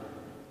cover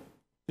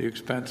the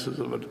expenses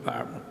of a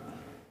department.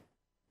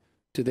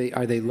 Are they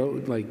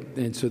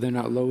and so they're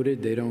not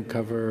loaded? They don't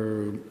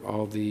cover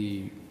all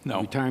the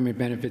No. retirement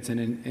benefits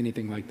and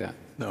anything like that?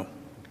 No,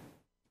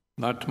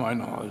 not to my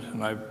knowledge,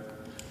 and I've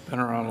been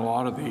around a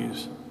lot of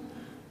these.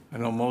 I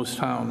know most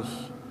towns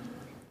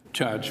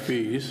charge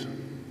fees.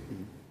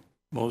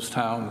 Most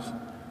towns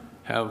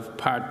have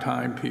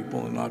part-time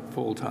people and not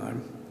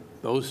full-time.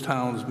 Those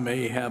towns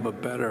may have a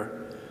better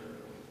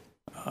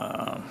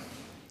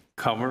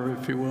cover,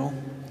 if you will,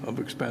 of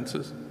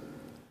expenses.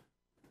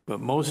 But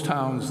most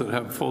towns that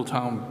have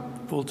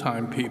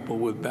full-time people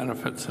with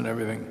benefits and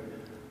everything,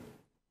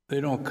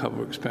 they don't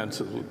cover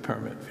expenses with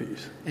permit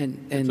fees.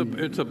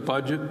 It's a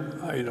budget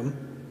item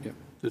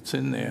that's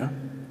in there.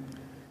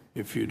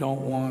 If you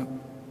don't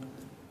want,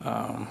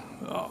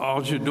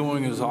 all you're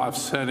doing is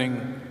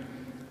offsetting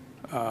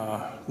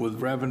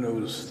with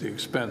revenues the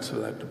expense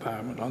of that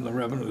department on the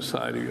revenue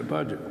side of your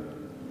budget.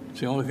 It's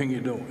the only thing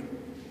you're doing.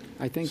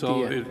 I think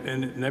so.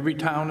 And every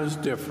town is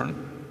different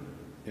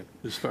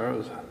as far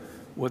as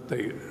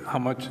how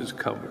much is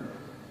covered.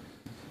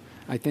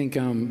 I think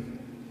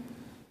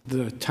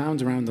the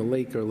towns around the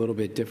lake are a little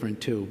bit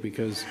different too,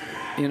 because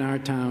in our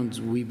towns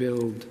we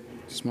build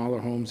smaller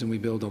homes and we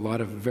build a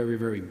lot of very,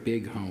 very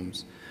big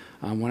homes.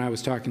 When I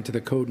was talking to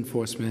the code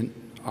enforcement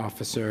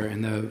officer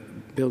and the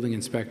building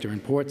inspector in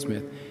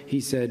Portsmouth,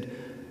 he said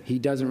he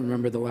doesn't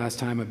remember the last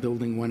time a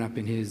building went up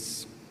in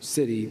his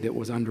city that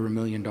was under $1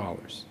 million.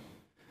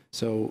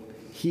 So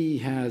he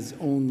has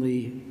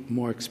only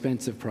more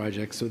expensive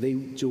projects, so they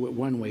do it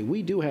one way.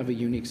 We do have a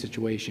unique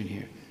situation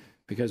here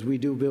because we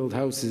do build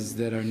houses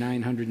that are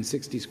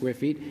 960 square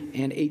feet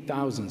and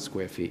 8,000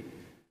 square feet.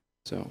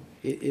 So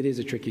it is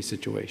a tricky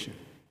situation.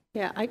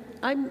 Yeah,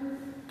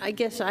 I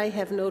guess I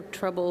have no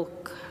trouble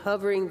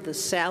covering the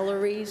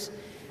salaries.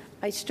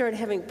 I start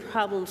having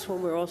problems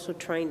when we're also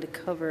trying to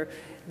cover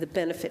the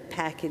benefit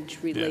package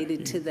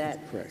related to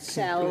that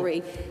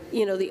salary.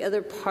 You know, the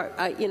other part,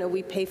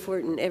 we pay for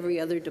it in every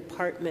other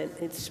department.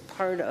 It's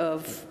part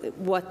of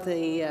what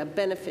the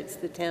benefits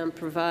the town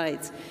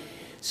provides.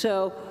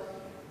 So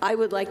I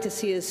would like to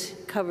see us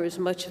cover as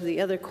much of the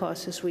other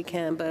costs as we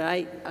can, but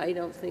I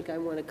don't think I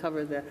want to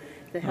cover the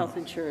health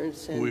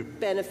insurance and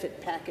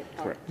benefit packet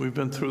part. We've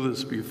been through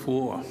this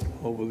before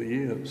over the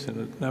years,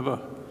 and it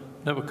never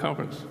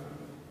covers.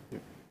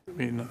 I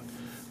mean,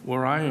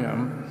 where I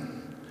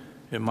am,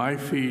 in my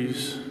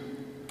fees,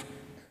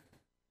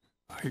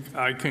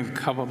 I can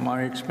cover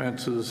my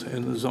expenses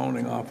in the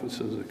zoning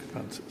office's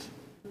expenses.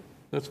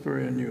 That's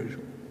very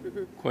unusual,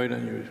 quite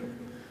unusual.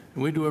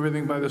 And we do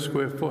everything by the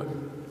square foot.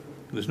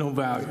 There's no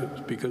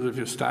values, because if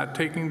you start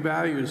taking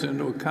values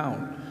into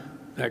account,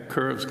 that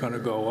curve's going to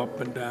go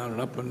up and down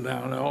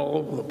and all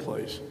over the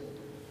place.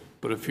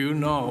 But if you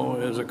know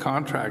as a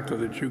contractor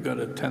that you've got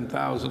a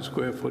 10,000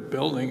 square foot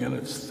building and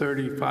it's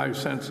 35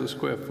 cents a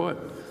square foot,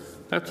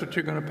 that's what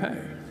you're going to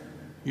pay.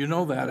 You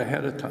know that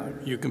ahead of time.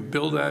 You can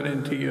build that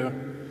into your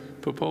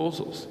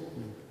proposals.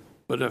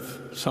 But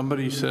if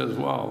somebody says,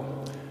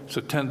 well, it's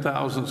a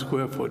 10,000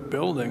 square foot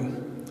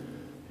building,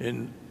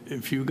 and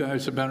if you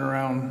guys have been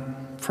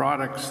around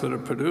products that are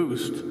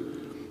produced,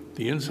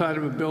 the inside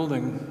of a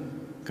building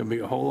can be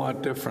a whole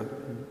lot different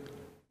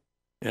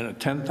in a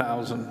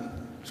 10,000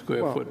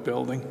 square foot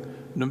building.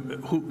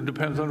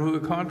 Depends on who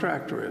the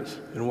contractor is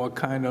and what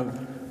kind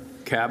of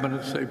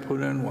cabinets they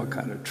put in, what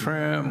kind of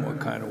trim, what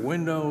kind of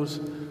windows.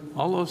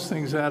 all those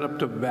things add up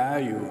to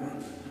value.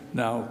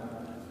 Now,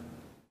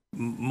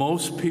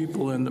 most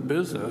people in the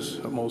business,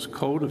 most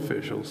code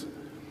officials,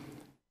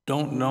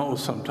 don't know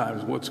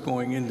sometimes what's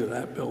going into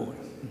that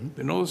building.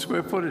 They know the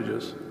square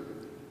footages.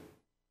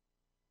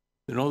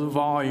 They know the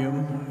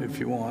volume, if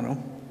you want to.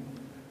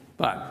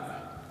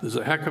 But there's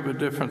a heck of a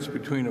difference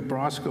between a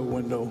Brosco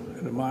window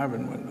and a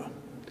Marvin window.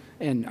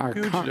 And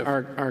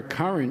our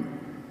current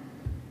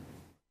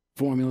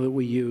formula that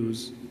we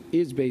use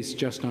is based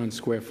just on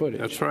square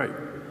footage. That's right.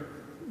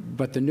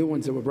 But the new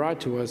ones that were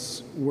brought to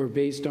us were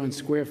based on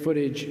square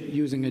footage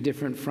using a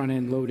different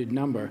front-end loaded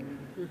number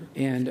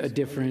and a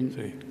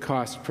different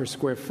cost per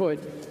square foot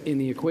in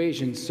the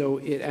equation. So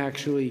it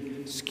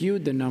actually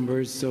skewed the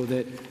numbers so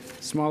that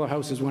smaller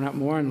houses went up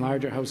more and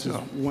larger houses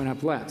went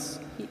up less.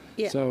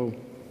 Yeah. So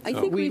I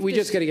think we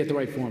just got to get the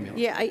right formula.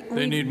 Yeah,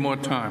 They need more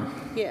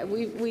time. Yeah,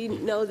 we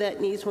know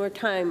that needs more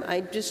time.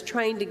 I'm just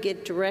trying to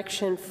get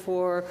direction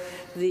for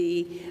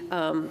the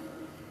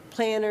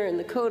planner and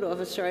the code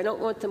officer. I don't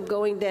want them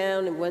going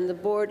down, and when the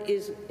board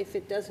is, if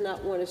it does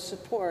not want to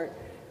support,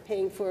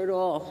 paying for it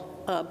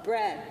all.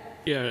 Brad?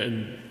 Yeah,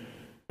 and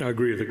I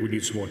agree. I think we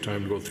need some more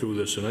time to go through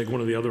this. And I think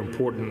one of the other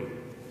important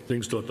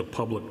things to let the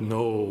public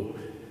know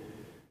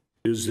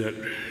is that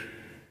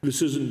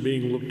this isn't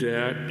being looked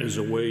at as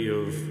a way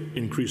of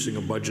increasing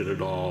a budget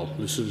at all.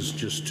 This is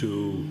just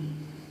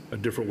a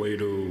different way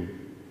to,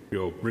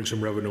 bring some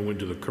revenue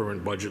into the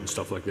current budget and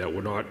stuff like that.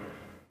 We're not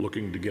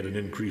looking to get an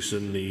increase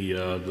in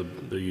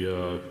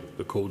the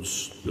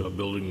codes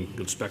building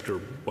inspector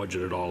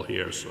budget at all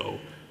here. So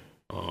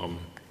I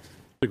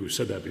think we've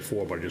said that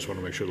before, but I just want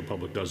to make sure the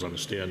public does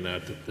understand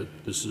that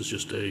this is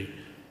just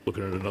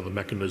looking at another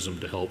mechanism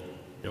to help,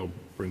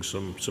 bring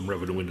some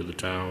revenue into the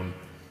town,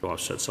 to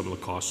offset some of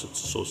the costs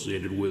that's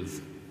associated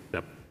with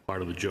that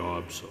part of the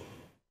job.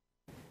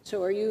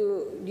 So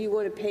do you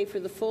want to pay for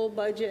the full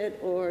budget,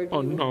 or?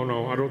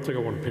 No, I don't think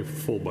I want to pay for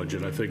full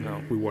budget. I think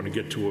we want to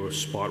get to a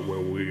spot where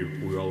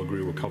we all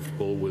agree we're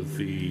comfortable with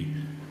the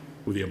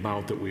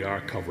amount that we are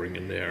covering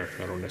in there.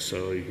 I don't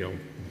necessarily,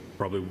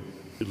 probably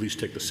at least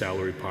take the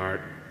salary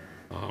part.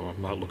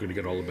 I'm not looking to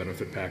get all the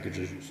benefit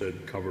packages you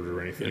said covered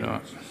or anything. You're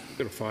not. I'm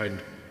going to find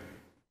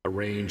a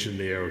range in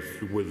there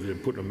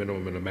with putting a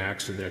minimum and a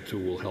max in there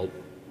too will help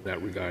in that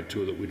regard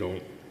too, that we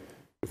don't,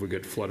 if we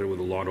get flooded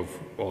with a lot of,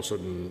 all of a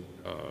sudden,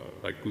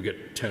 like we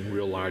get 10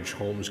 real large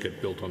homes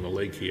get built on the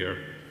lake here,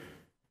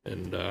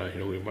 and,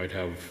 we might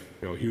have,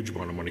 a huge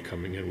amount of money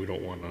coming in. We're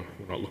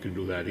not looking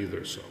to do that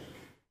either, so.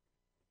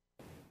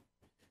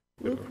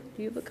 Luke,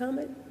 do you have a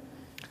comment?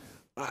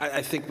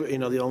 I think,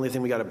 the only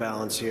thing we got to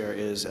balance here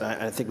is,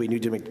 I think we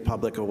need to make the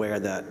public aware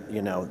that,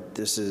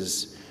 this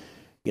is,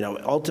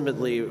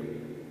 ultimately,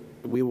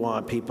 we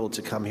want people to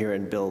come here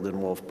and build in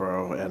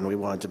Wolfeboro, and we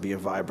want it to be a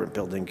vibrant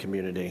building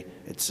community.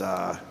 It's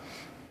a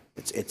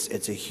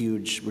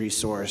huge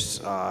resource,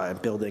 and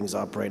buildings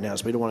up right now,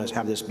 so we don't want to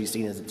have this be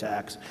seen as a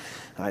tax.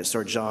 I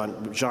saw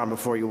John,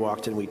 before you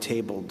walked in, we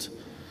tabled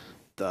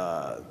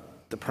the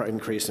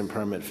increase in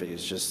permit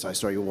fees. I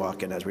saw you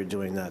walk in as we're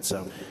doing that,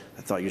 so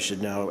I thought you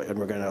should know, and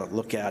we're going to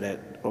look at it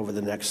over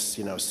the next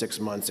 6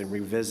 months and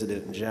revisit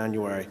it in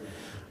January.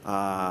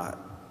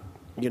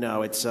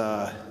 It's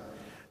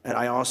and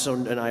I also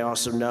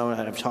know,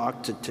 and I've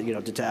talked to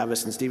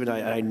Tavis and Stephen.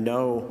 I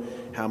know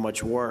how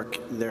much work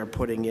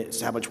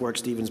how much work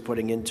Stephen's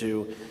putting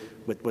into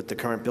with the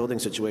current building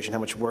situation, how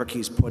much work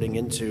he's putting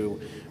into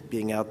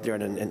being out there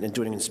and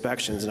doing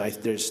inspections. And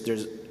there's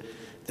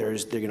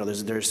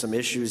some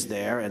issues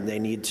there, and they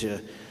need to,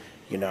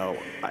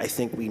 I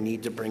think we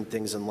need to bring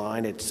things in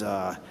line.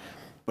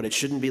 But it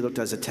shouldn't be looked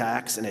as a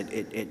tax, and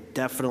it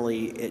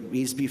definitely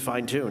needs to be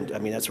fine-tuned. I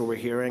mean, that's what we're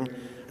hearing.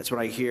 That's what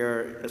I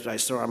hear. That's what I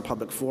saw on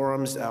public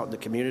forums out in the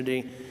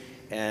community,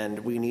 and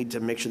we need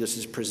to make sure this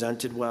is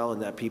presented well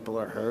and that people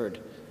are heard.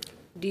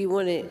 Do you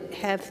want to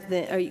have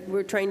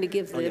we're trying to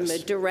give them a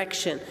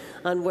direction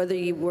on whether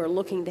you were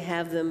looking to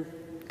have them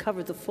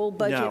cover the full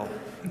budget?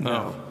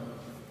 No.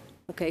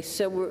 Okay,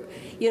 so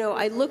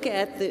I look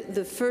at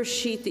the first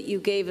sheet that you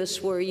gave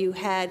us where you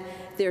had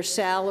their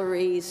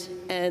salaries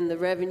and the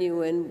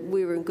revenue, and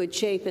we were in good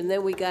shape, and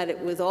then we got it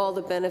with all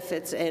the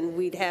benefits, and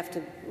we'd have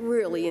to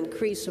really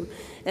increase them,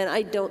 and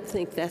I don't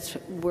think that's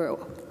where,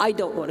 I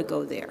don't want to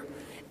go there.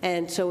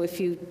 And so if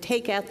you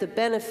take out the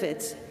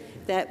benefits,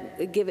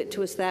 give it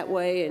to us that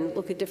way and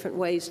look at different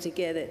ways to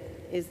get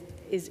it.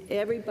 Is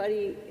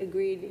everybody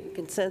agreed,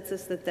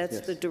 consensus, that that's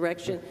the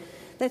direction?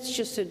 That's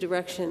just a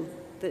direction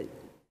that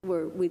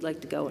we'd like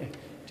to go in.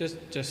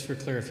 Just for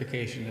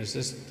clarification, is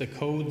this the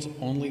codes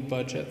only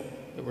budget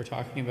that we're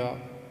talking about?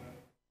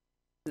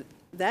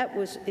 That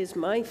is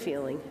my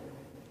feeling.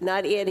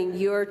 Not adding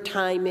your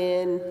time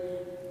in.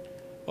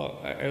 Well,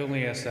 I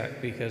only ask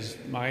that because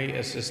my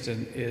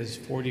assistant is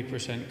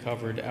 40%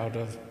 covered out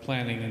of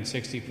planning and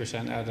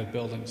 60% out of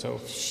building. So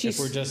if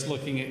we're just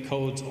looking at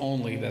codes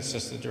only, that's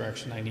just the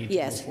direction I need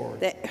to move forward.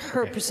 Yes,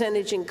 her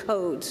percentage in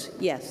codes,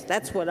 yes,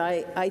 that's what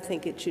I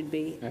think it should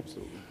be.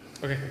 Absolutely.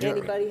 Okay.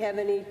 Anybody have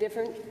any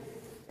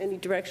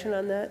direction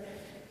on that?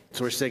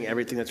 So we're saying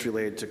everything that's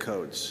related to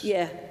codes.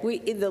 Yeah,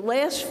 the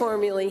last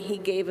formula he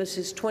gave us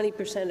is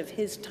 20% of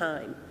his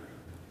time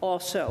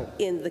also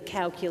in the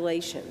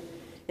calculation.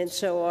 And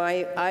so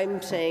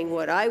I'm saying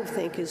what I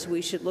think is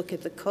we should look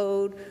at the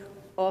code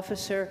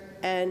officer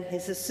and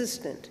his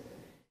assistant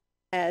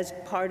as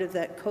part of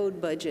that code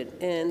budget,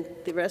 and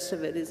the rest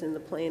of it is in the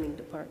planning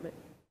department.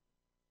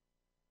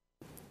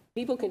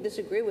 People can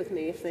disagree with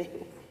me if they...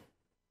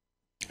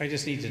 I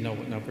just need to know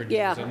what number it is.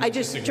 Yeah, I'm not I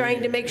just disagreeing.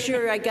 trying to make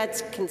sure I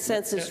got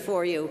consensus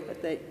for you,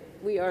 that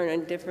we aren't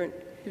on different...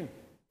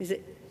 Is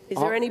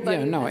there anybody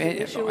Yeah, who no, has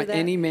an issue with that?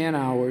 any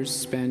man-hours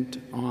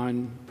spent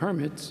on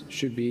permits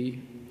should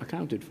be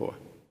accounted for.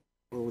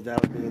 Well,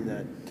 that would mean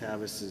that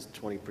Tavis's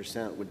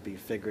 20% would be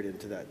figured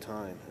into that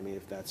time. I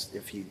mean,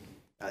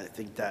 I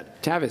think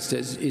that, Tavis,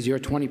 is your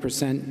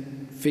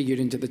 20% figured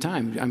into the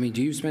time? I mean,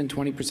 do you spend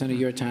 20% of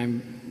your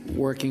time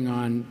working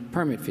on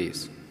permit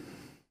fees?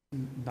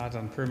 Not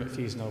on permit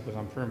fees, no, but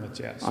on permits,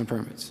 yes. On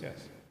permits? Yes.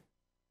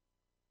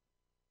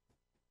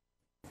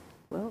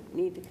 Well,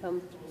 need to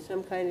come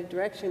some kind of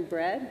direction.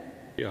 Brad?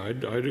 Yeah,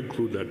 I'd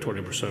include that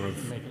 20%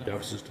 of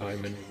Davis's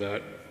time into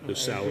that, the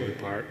salary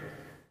part.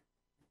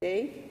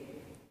 Dave?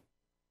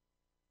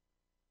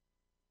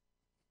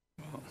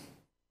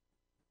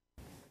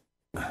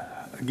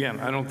 Again,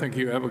 I don't think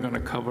you're ever going to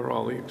cover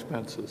all the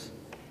expenses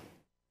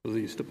for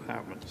these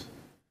departments.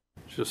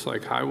 It's just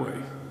like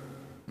highway.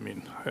 I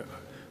mean, how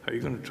are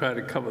you going to try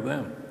to cover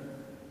them?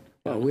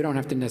 Well, we don't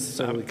have to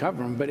necessarily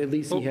cover them, but at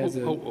least he has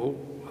a...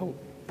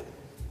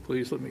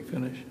 Please let me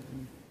finish.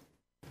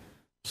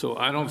 So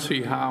I don't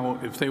see how,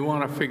 if they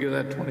want to figure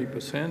that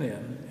 20%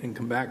 in and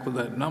come back with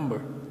that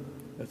number,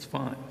 that's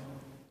fine.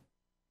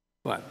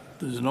 But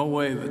there's no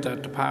way that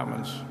that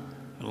department's,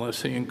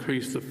 unless they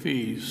increase the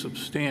fees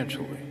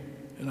substantially,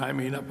 and I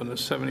mean up in the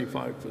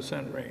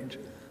 75% range,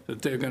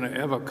 that they're going to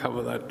ever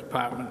cover that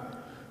department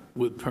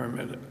with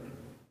permitted.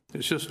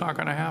 It's just not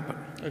going to happen.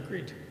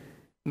 Agreed.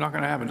 Not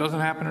going to happen. It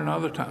doesn't happen in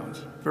other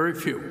towns. Very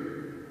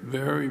few.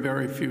 Very,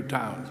 very few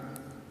towns.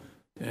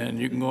 And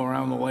you can go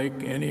around the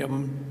lake, any of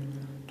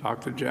them,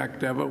 talk to Jack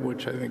Devitt,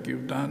 which I think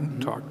you've done,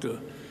 talk to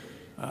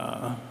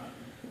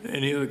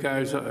any of the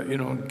guys,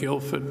 in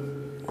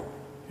Guilford,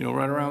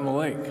 right around the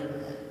lake.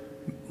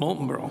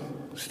 Moltenboro.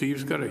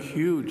 Steve's got a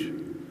huge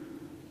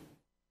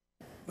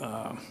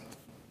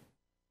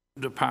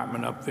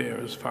department up there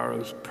as far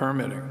as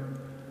permitting,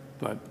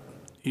 but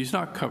he's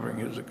not covering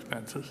his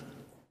expenses.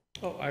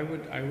 Oh, I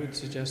would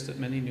suggest that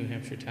many New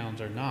Hampshire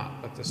towns are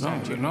not, but the No,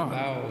 they're statute not.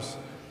 allows...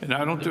 And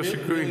I don't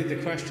disagree. Really,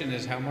 the question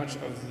is how much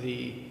of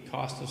the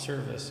cost of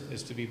service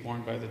is to be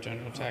borne by the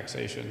general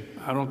taxation.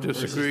 I don't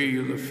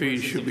disagree. The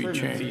fees should be permit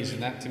changed. fees,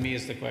 and that, to me,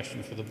 is the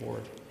question for the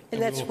board.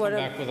 And that's we will what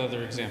come I'm- back with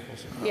other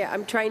examples. Yeah,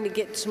 I'm trying to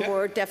get some Yeah,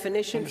 more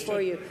definition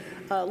for you.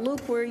 Luke,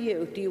 where are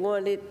you? Do you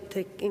want it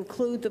to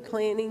include the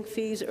planning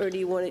fees, or do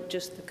you want it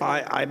just the...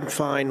 I'm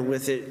fine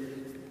with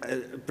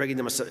it,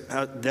 bringing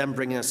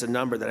us a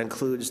number that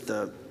includes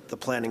the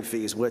planning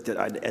fees with it,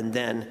 and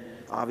then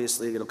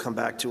obviously it'll come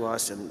back to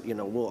us, and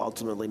we'll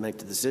ultimately make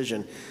the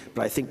decision.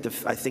 But I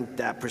think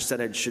that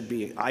percentage should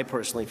be. I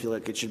personally feel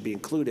like it should be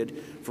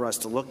included for us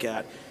to look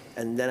at,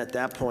 and then at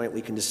that point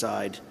we can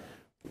decide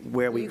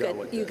where we go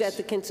with this. You got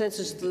the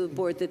consensus of the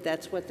board that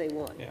that's what they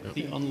want. Yeah,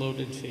 the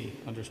unloaded fee,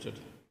 understood.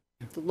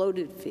 The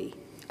loaded fee.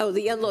 Oh,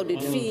 the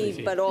unloaded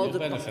fee, but all No the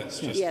benefits,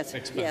 just yes,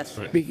 expense.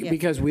 yes.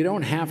 Because we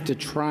don't have to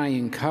try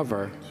and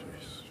cover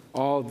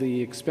all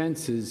the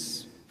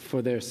expenses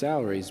for their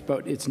salaries,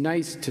 but it's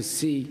nice to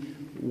see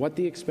what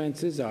the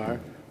expenses are,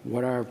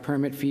 what our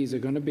permit fees are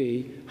going to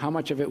be, how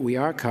much of it we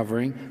are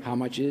covering, how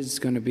much is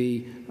going to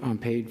be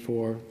paid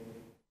for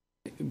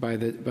by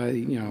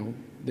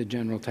the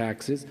general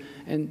taxes,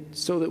 and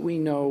so that we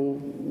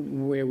know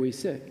where we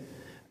sit.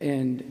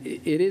 And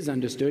it is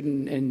understood,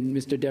 and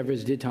Mr.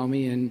 Devers did tell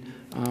me,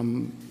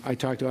 and I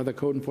talked to other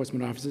code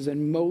enforcement officers,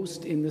 and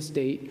most in the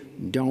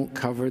state don't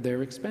cover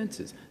their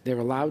expenses. They're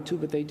allowed to,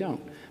 but they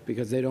don't,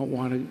 because they don't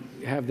want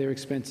to have their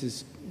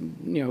expenses,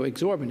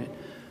 exorbitant.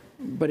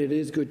 But it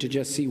is good to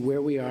just see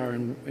where we are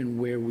and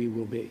where we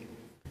will be.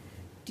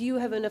 Do you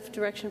have enough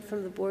direction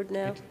from the board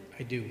now?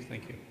 I do,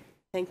 thank you.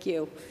 Thank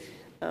you.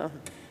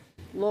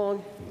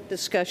 Long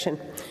discussion.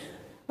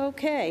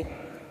 Okay.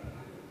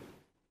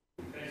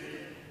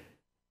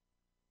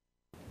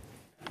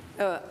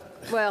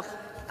 Well,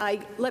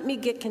 let me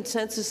get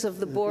consensus of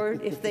the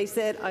board. If they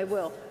said, I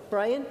will.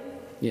 Brian?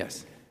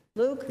 Yes.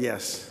 Luke?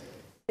 Yes.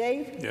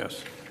 Dave?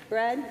 Yes.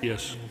 Brad?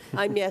 Yes.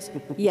 I'm yes.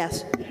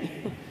 Yes.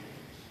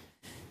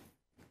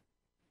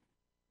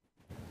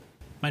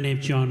 My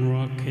name's John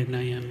Rock, and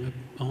I am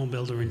a home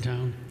builder in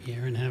town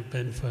here and have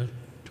been for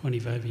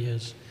 25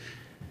 years.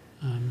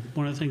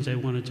 One of the things I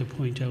wanted to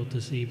point out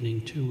this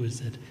evening, too, is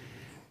that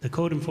the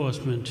code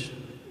enforcement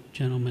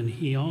gentleman,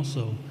 he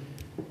also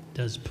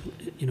does,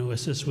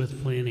 assist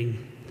with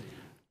planning,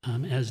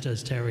 as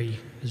does Terry,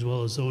 as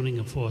well as zoning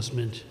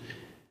enforcement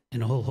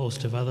and a whole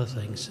host of other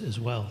things as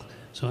well.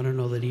 So I don't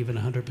know that even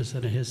 100%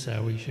 of his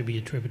salary should be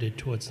attributed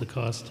towards the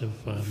cost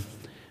of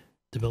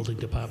the building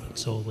department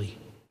solely.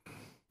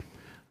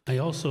 I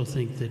also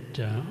think that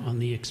on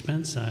the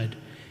expense side,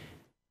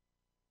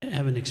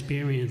 having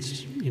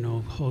experienced,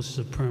 hosts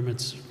of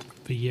permits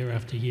for year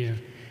after year,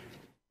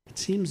 it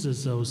seems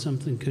as though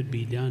something could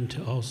be done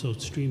to also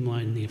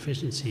streamline the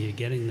efficiency of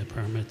getting the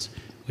permits,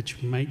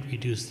 which might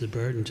reduce the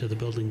burden to the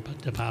building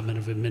department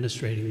of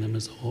administrating them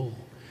as a whole.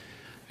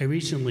 I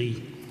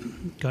recently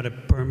got a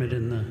permit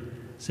in the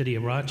city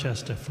of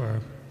Rochester for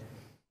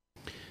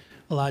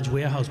a large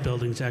warehouse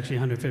building. It's actually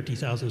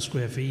 150,000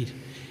 square feet.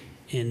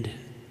 And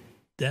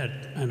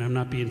I'm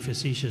not being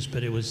facetious,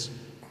 but it was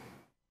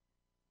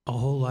a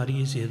whole lot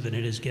easier than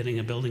it is getting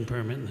a building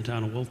permit in the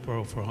town of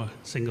Wolfeboro for a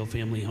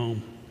single-family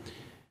home.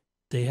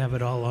 They have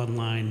it all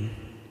online.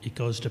 It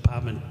goes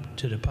department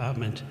to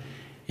department.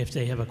 If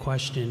they have a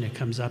question, it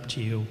comes up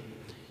to you.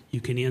 You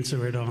can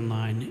answer it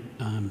online.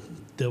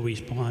 They'll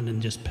respond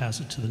and just pass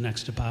it to the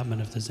next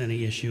department if there's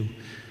any issue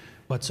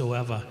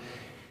whatsoever.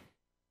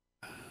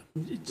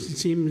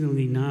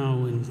 Seemingly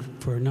now, and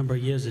for a number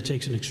of years, it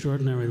takes an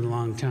extraordinarily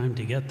long time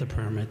to get the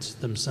permits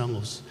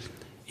themselves.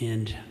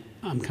 And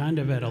I'm kind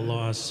of at a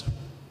loss,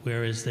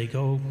 whereas they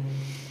go,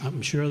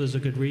 I'm sure there's a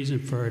good reason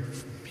for it,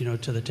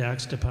 to the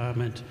tax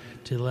department,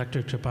 to the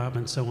electric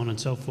department, so on and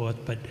so forth,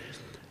 but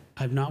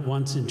I've not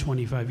once in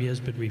 25 years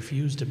been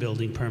refused a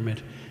building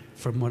permit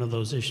from one of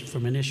those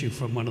from an issue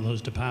from one of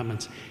those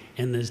departments.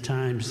 And there's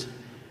times,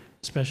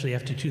 especially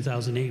after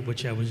 2008,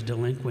 which I was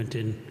delinquent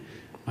in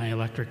my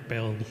electric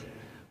bill,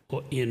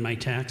 in my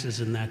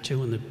taxes and that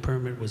too, and the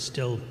permit was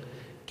still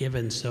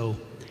given. So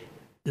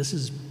this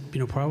is,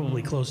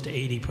 probably close to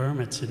 80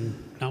 permits, and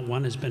not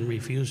one has been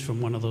refused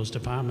from one of those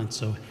departments.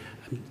 So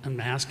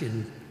I'm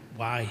asking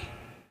why,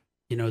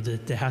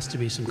 that there has to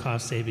be some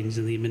cost savings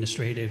in the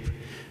administrative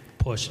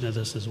portion of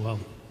this as well.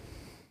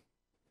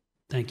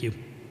 Thank you.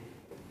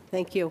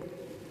 Thank you.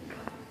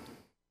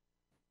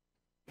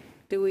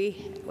 Do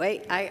we,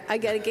 wait, I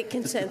got to get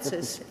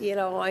consensus.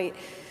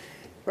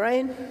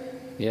 Brian?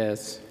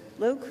 Yes.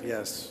 Luke?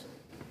 Yes.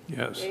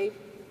 Yes. Dave?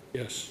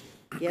 Yes.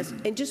 Yes,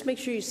 and just make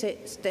sure you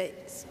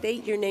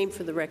state your name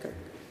for the record.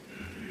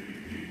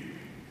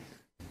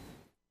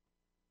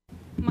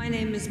 My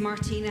name is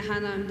Martina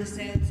Hanna. I'm the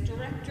Sales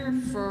Director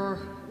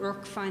for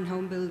Rourke Fine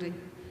Home Building.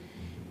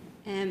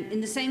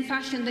 In the same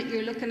fashion that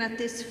you're looking at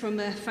this from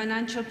a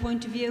financial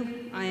point of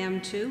view, I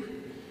am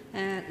too.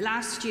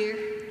 Last year,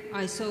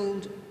 I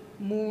sold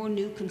more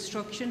new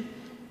construction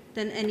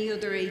than any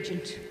other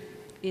agent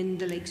in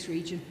the Lakes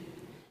region,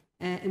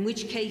 in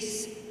which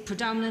case,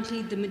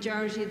 predominantly, the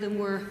majority of them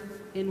were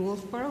in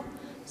Wolfeboro.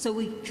 So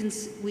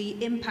we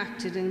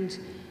impacted and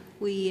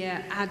we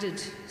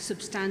added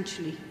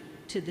substantially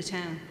to the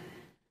town.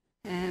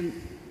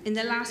 In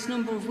the last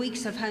number of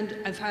weeks, I've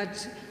had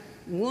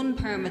one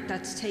permit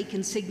that's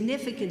taken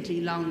significantly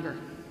longer,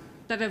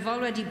 that I've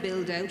already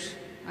billed out,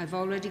 I've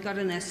already got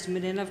an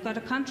estimate in, I've got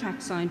a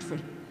contract signed for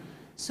it.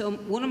 So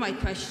one of my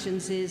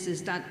questions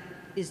is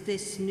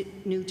this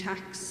new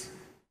tax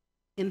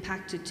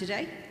impacted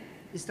today?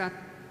 Is that,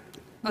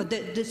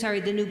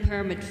 the new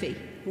permit fee?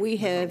 We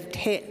have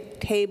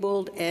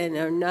tabled and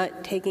are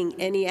not taking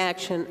any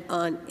action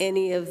on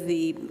any of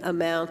the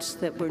amounts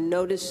that were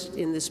noticed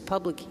in this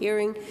public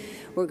hearing.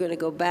 We're going to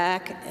go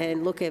back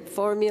and look at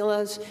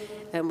formulas,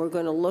 and we're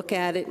going to look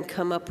at it and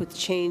come up with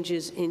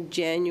changes in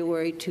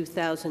January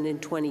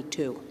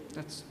 2022.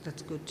 That's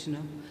good to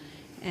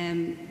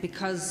know.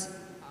 Because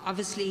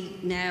obviously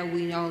now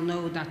we all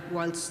know that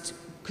whilst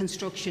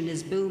construction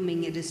is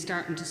booming, it is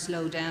starting to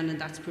slow down, and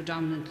that's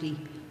predominantly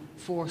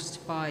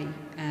forced by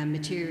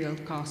material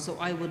costs. So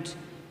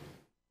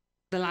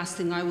the last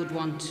thing I would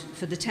want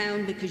for the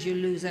town, because you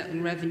lose out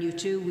in revenue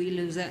too, we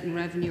lose out in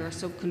revenue, our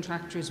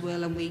subcontractors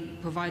will, and we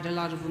provide a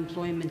lot of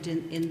employment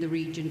in the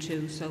region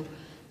too. So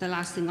the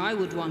last thing I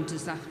would want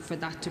is for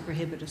that to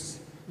prohibit us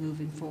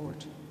moving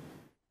forward.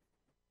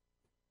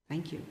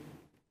 Thank you.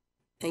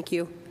 Thank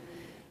you.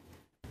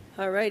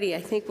 All righty,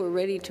 I think we're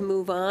ready to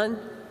move on.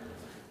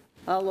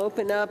 I'll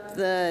open up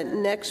the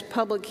next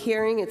public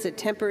hearing. It's a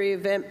temporary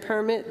event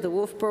permit. The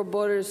Wolfeboro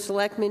Board of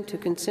Selectmen to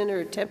consider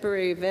a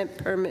temporary event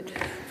permit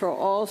for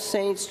All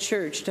Saints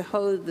Church to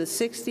hold the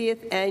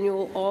 60th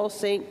annual All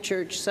Saints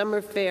Church Summer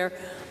Fair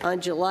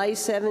on July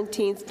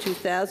 17th,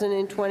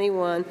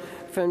 2021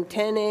 from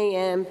 10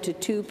 a.m. to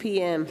 2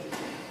 p.m.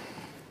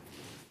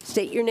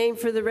 State your name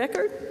for the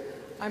record.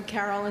 I'm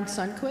Carolyn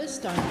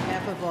Sundquist on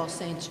behalf of All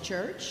Saints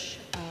Church.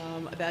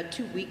 About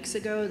 2 weeks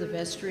ago, the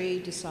vestry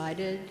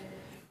decided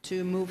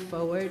to move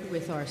forward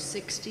with our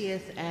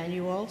 60th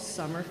annual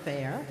summer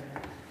fair,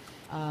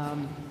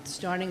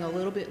 starting a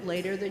little bit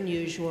later than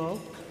usual.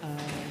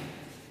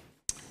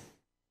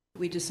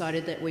 We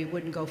decided that we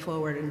wouldn't go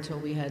forward until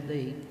we had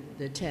the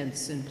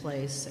tents in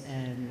place,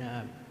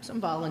 and some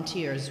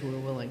volunteers who were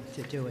willing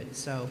to do it.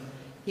 So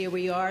here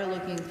we are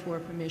looking for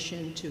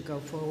permission to go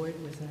forward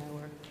with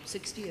our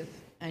 60th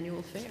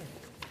annual fair.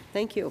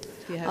 Thank you.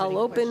 Do you have I'll any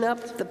open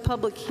questions? up the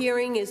public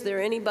hearing. Is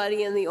there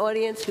anybody in the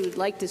audience who would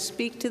like to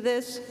speak to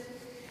this?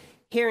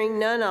 Hearing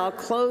none, I'll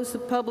close the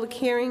public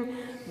hearing.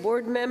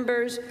 Board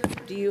members,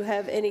 do you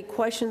have any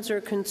questions or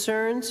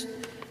concerns?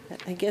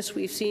 I guess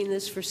we've seen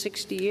this for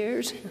 60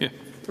 years. Yeah.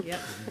 Yep,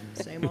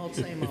 same old,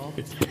 same old.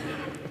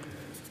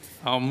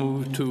 I'll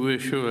move to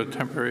issue a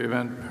temporary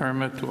event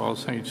permit to All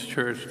Saints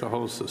Church to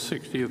host the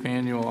 60th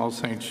Annual All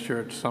Saints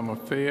Church Summer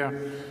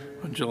Fair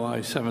on July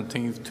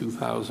 17th,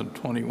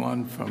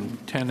 2021, from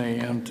 10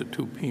 a.m. to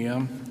 2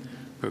 p.m.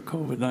 for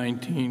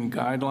COVID-19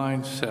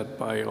 guidelines set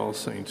by All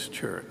Saints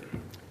Church.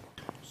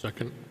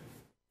 Second?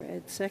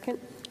 Brad, second.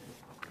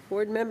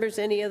 Board members,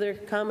 any other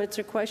comments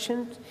or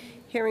questions?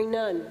 Hearing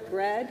none.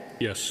 Brad?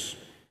 Yes.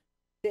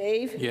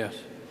 Dave? Yes.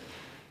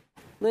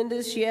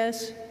 Linda's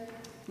yes.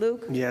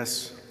 Luke?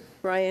 Yes.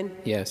 Brian?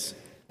 Yes.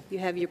 You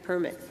have your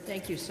permit.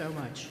 Thank you so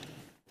much.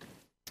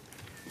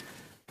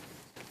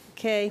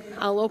 Okay,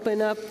 I'll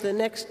open up the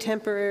next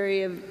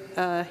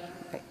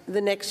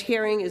the next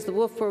hearing is the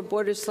Wolfeboro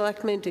Board of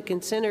Selectmen to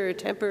consider a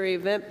temporary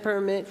event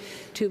permit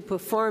to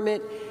Perform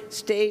It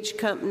Stage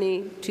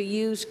Company to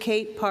use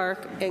Kate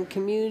Park and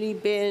Community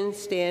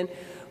Bandstand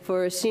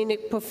for a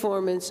scenic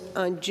performance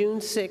on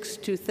June 6,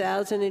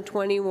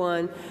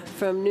 2021,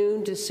 from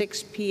noon to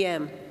 6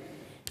 p.m.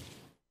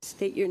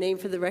 State your name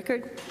for the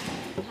record.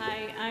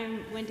 Hi,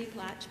 I'm Wendy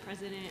Platch,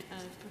 president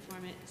of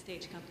Perform It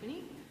Stage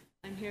Company.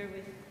 I'm here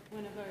with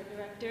one of our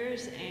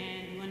directors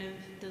and one of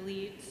the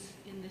leads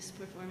in this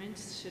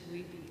performance, should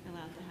we be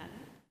allowed to have it.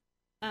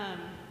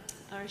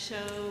 Our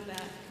show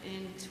back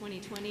in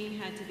 2020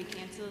 had to be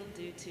canceled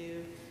due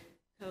to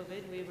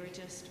COVID. We were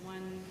just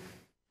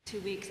 2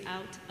 weeks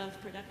out of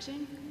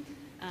production.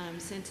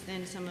 Since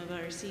then, some of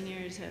our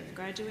seniors have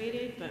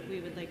graduated, but we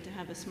would like to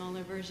have a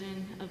smaller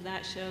version of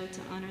that show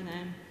to honor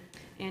them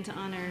and to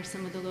honor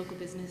some of the local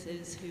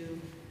businesses who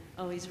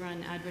always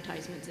run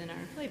advertisements in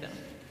our playbill.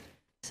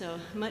 So,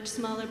 much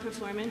smaller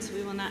performance.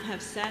 We will not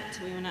have set,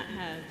 we will not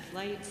have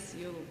lights.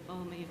 You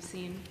all may have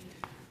seen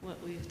what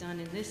we've done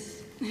in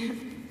this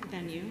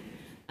venue.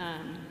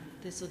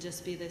 This will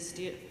just be the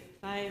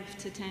 5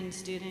 to 10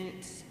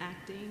 students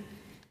acting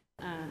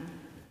on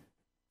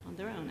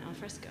their own, al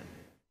fresco.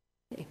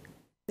 Okay.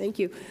 Thank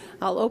you.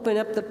 I'll open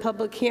up the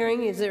public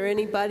hearing. Is there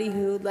anybody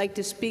who would like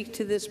to speak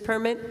to this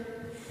permit?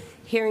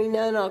 Hearing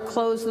none, I'll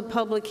close the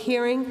public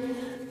hearing.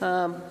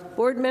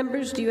 Board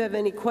members, do you have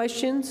any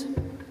questions?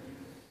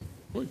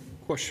 One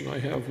question I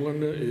have,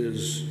 Linda,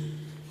 is,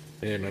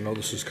 and I know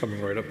this is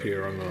coming right up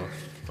here on the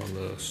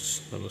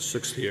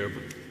 6th here,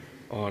 but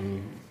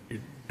on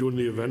doing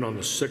the event on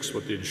the 6th,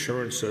 what the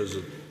insurance says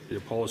that the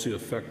policy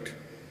effect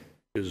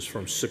is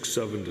from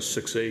 6/7 to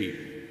 6/8.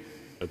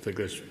 I think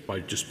that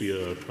might just be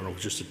I don't know,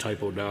 just a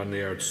typo down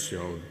there. It's,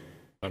 and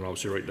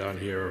obviously right down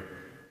here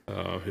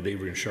at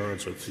Avery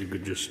Insurance, if you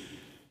could just,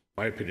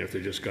 my opinion, if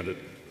they just got a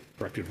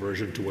corrected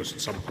version to us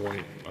at some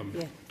point, I'm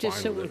just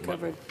fine so with we're it, but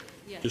covered.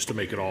 Yes. just to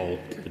make it all,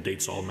 the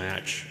dates all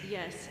match.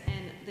 Yes,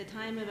 and the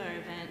time of our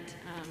event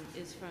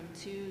is from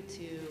 2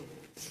 to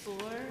 4,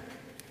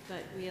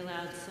 but we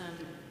allowed some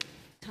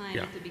time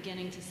at the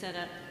beginning to set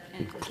up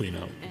and Clean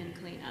up.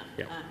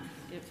 Yeah.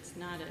 It's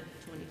not a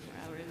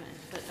 24-hour event,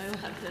 but I will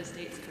have those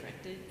dates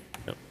corrected.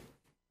 Yep.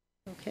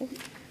 Okay.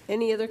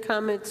 Any other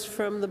comments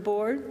from the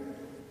board?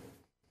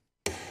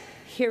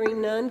 Hearing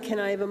none, can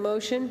I have a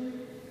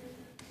motion?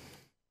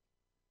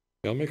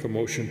 I'll make a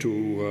motion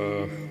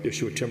to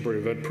issue a temporary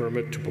event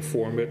permit to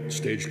Perform It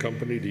Stage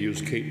Company to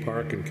use Kate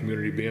Park and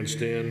Community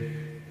Bandstand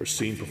for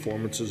scene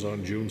performances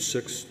on June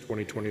 6,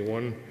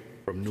 2021,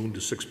 from noon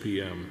to 6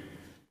 p.m.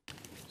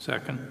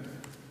 Second?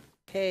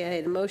 Okay, I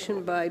had a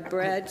motion by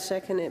Brad,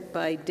 seconded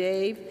by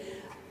Dave.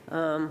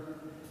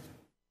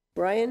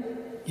 Brian?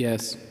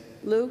 Yes.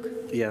 Luke?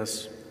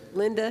 Yes.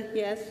 Linda?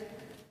 Yes.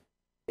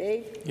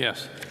 Dave?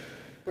 Yes.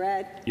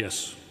 Brad?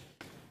 Yes.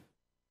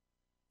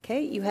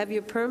 Okay, you have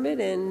your permit,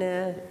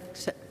 and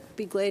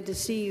be glad to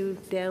see you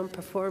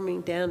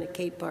performing down at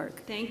Kate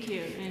Park. Thank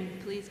you, and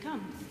please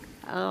come.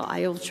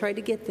 I'll try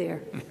to get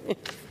there.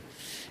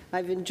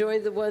 I've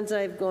enjoyed the ones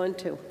I've gone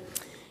to.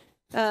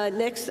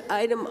 Next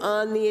item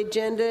on the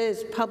agenda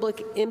is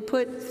public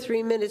input,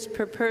 3 minutes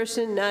per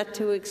person, not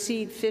to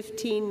exceed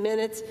 15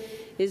 minutes.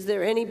 Is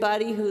there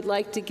anybody who'd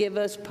like to give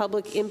us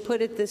public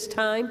input at this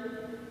time?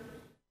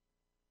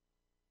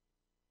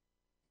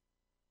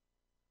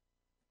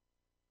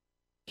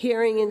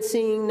 Hearing and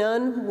seeing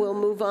none, we'll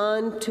move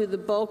on to the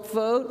bulk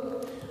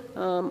vote.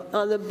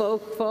 On the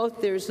bulk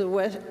vote, there's the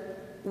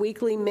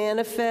weekly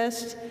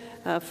manifest.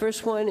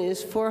 First one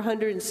is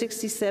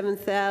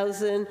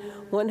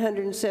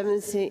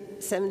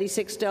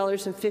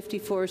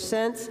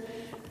 $467,176.54.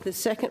 The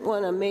second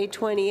one on May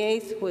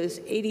 28th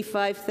was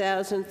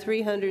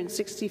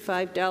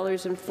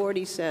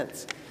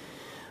 $85,365.40.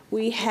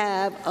 We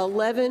have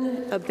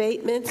 11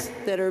 abatements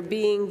that are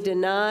being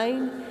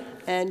denied,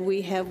 and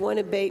we have one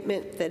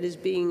abatement that is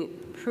being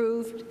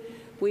approved.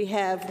 We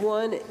have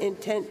one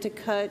intent to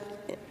cut,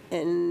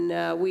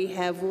 and we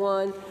have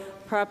one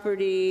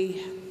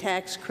property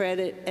tax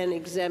credit and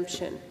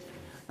exemption.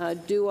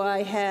 Do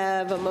I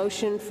have a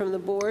motion from the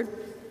board?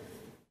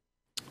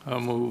 I'll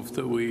move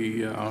that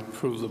we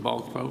approve the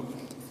bulk vote.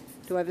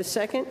 Do I have a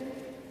second?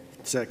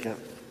 Second.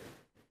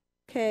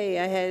 Okay,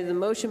 I had the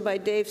motion by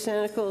Dave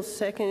Senical,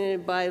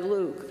 seconded by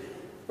Luke.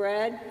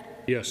 Brad?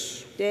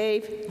 Yes.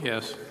 Dave?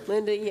 Yes.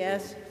 Linda,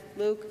 yes.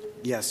 Luke?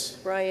 Yes.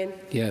 Brian?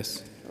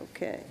 Yes.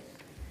 Okay.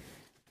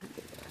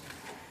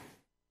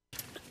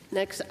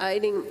 Next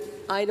item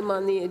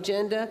on the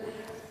agenda,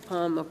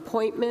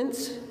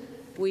 appointments.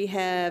 We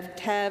have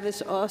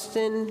Tavis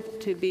Austin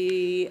to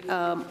be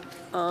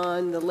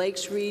on the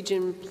Lakes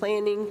Region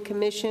Planning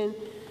Commission.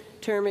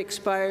 Term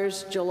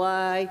expires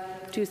July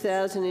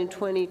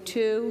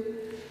 2022.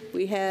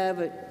 We have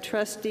a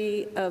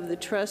trustee of the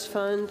trust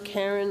fund,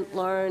 Karen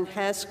Lauren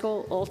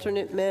Haskell,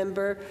 alternate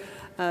member,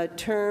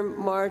 term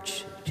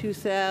March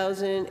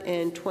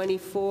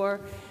 2024,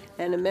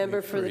 and a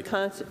member for the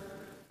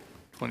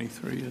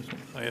 23, isn't it?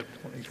 I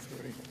have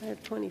 23. I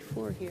have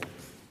 24 here.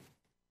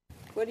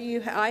 What do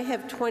you, I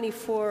have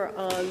 24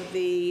 on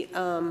the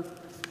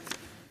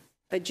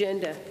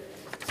agenda.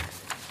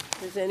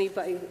 Does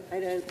anybody,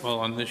 I don't,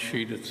 Well, on this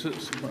sheet, it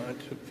says March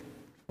of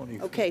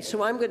 24. okay,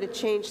 so I'm going to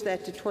change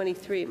that to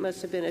 23. It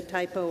must have been a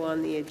typo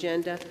on the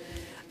agenda.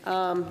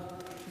 And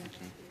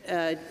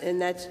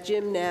that's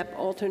Jim Knapp,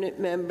 alternate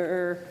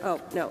member, oh,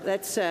 no,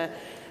 that's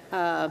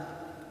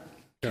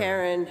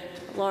Karen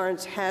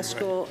Lawrence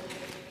Haskell,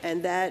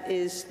 and that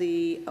is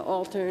the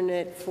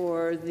alternate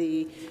for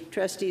the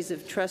trustees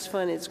of trust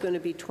fund. It's going to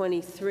be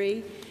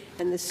 23.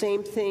 And the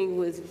same thing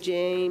with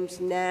James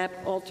Knapp,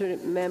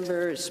 alternate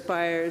member,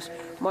 expires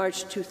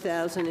March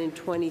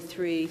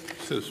 2023. It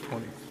says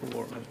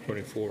 24.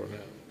 24 on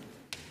that.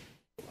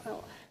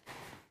 Well,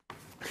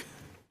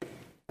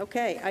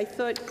 okay, I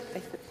thought,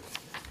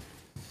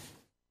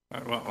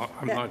 Well,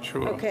 I'm not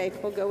sure. okay,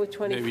 we'll go with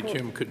 24. Maybe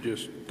Jim could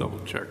just double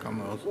check on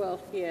those.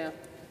 Well, yeah.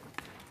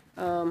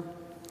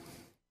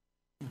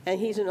 And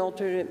he's an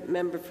alternate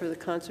member for the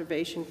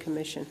Conservation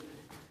Commission.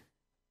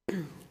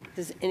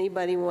 Does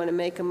anybody want to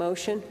make a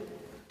motion?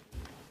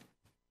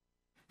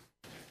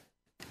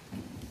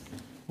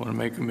 Want to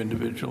make them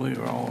individually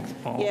or all?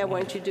 Yeah, why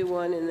don't you do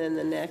one and then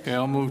the next? Okay,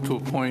 I'll move to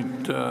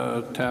appoint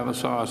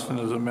Tavis Austin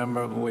as a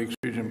member of the Lakes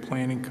Region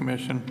Planning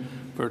Commission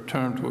for a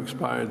term to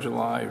expire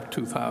July of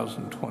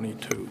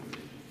 2022.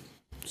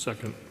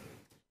 Second.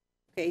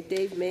 Okay,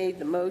 Dave made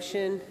the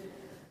motion.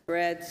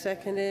 Brad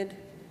seconded.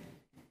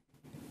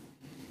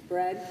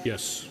 Brad?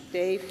 Yes.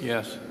 Dave?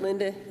 Yes.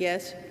 Linda?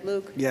 Yes.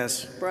 Luke?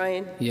 Yes.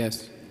 Brian?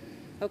 Yes.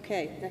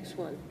 Okay, next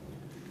one.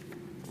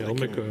 I'll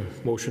make a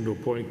motion to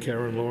appoint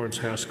Karen Lawrence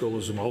Haskell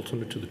as an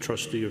alternate to the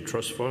trustee of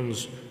trust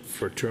funds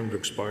for a term to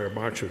expire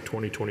March of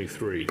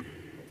 2023.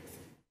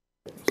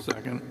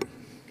 Second.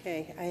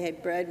 Okay, I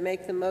had Brad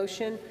make the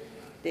motion.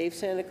 Dave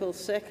Santical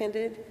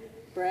seconded.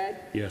 Brad?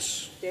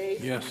 Yes.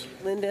 Dave? Yes.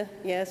 Linda?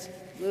 Yes.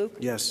 Luke?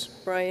 Yes.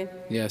 Brian?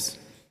 Yes.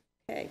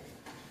 Okay.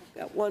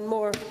 Got one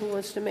more. Who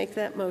wants to make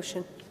that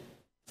motion?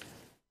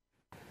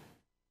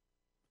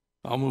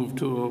 I'll move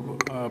to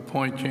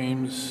appoint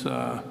James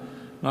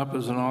Knapp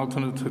as an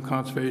alternate to the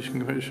Conservation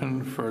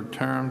Commission for a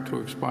term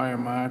to expire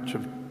March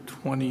of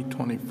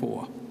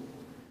 2024.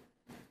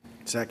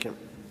 Second.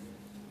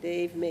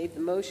 Dave made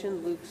the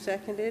motion. Luke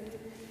seconded.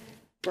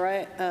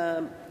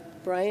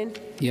 Brian?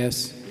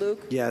 Yes.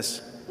 Luke?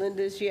 Yes.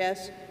 Linda's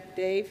yes.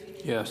 Dave?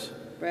 Yes.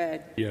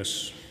 Brad?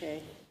 Yes.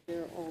 Okay,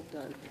 they're all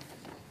done.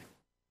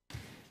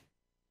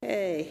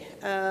 Okay,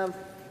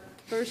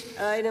 first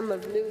item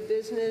of new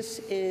business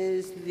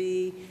is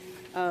the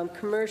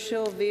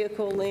commercial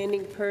vehicle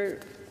landing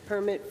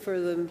permit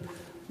for the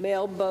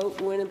mail boat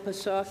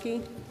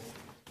Winnipesaukee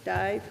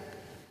Dive.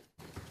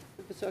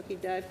 Winnipesaukee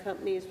Dive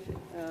Company is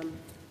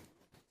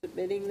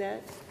submitting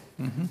that.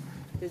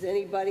 Does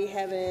anybody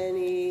have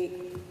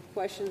any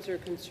questions or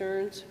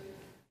concerns?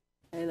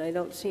 And I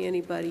don't see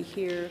anybody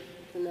here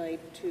tonight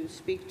to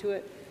speak to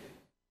it.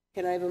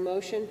 Can I have a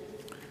motion?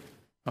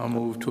 I'll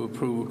move to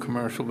approve a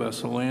commercial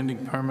vessel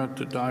landing permit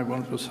to dive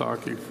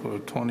Winnipesaukee for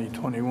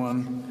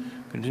 2021,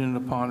 contingent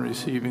upon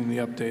receiving the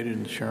updated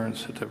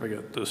insurance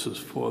certificate. This is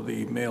for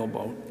the mail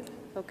boat.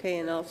 Okay,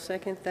 and I'll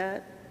second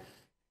that.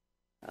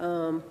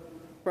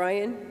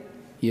 Brian?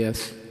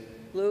 Yes.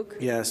 Luke?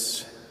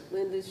 Yes.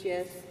 Linda's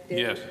yes. Dave?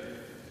 Yes.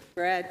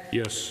 Brad?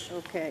 Yes.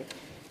 Okay.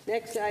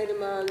 Next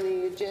item on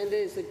the agenda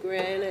is the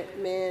Granite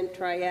Man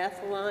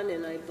Triathlon,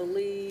 and I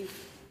believe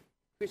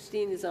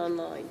Christine is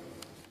online.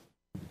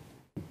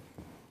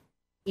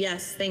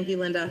 Yes, thank you,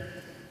 Linda.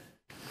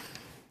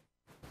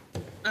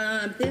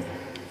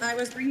 I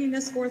was bringing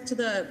this forth to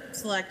the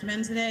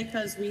Selectmen today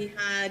because we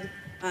had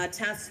a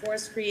task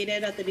force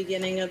created at the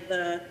beginning of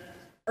the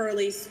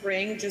early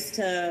spring just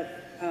to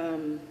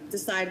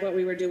decide what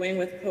we were doing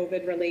with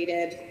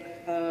COVID-related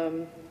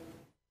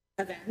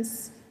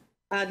events.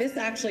 This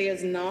actually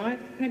is not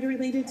kind of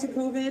related to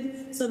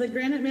COVID. So the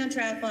Granite Man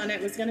Triathlon, it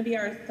was going to be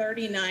our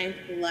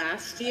 39th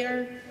last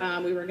year.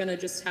 We were going to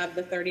just have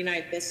the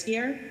 39th this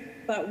year.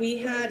 But we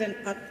had an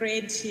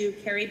upgrade to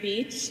Cary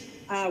Beach,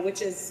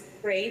 which is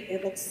great.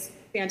 It looks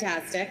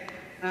fantastic.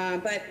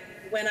 But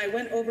when I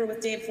went over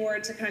with Dave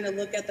Ford to kind of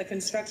look at the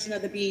construction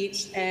of the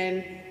beach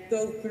and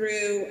go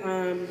through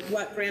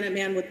what Granite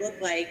Man would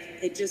look like,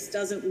 it just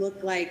doesn't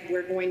look like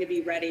we're going to be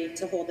ready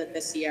to hold it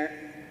this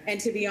year. And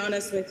to be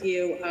honest with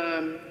you,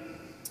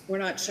 we're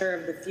not sure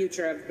of the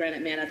future of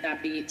Granite Man at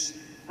that beach.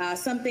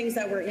 Some things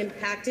that were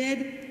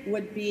impacted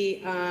would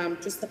be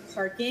just the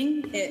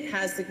parking. It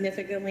has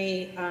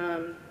significantly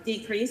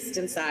decreased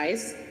in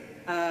size.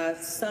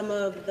 Some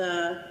of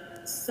the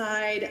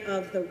side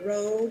of the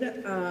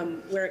road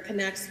where it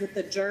connects with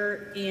the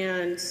dirt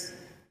and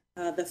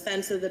the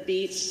fence of the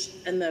beach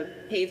and the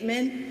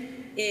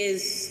pavement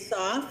is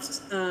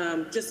soft,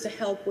 just to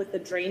help with the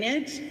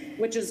drainage,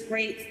 which is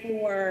great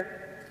for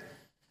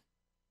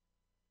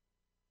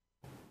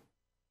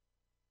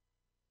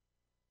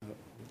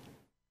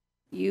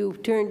You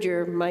turned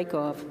your mic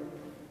off.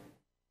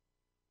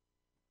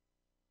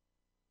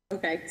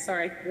 Okay,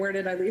 sorry. Where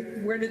did I leave?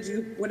 What did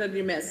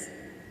you miss?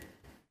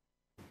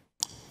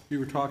 You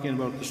were talking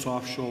about the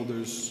soft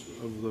shoulders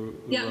of the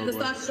Yeah, roadway. the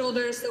soft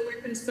shoulders, so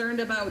we're concerned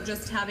about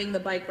just having the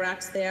bike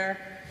racks there.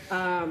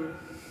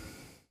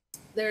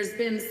 There's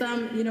been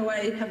some,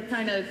 I have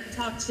kind of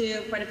talked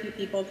to quite a few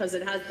people because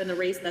it has been a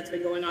race that's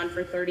been going on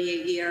for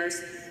 38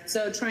 years.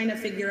 So trying to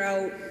figure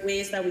out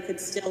ways that we could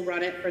still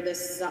run it for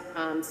this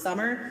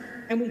summer.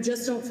 And we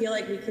just don't feel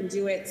like we can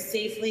do it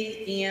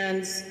safely,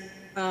 and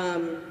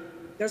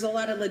there's a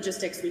lot of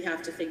logistics we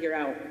have to figure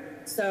out.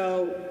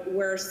 So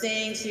we're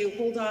saying to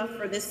hold off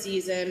for this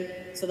season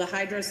so the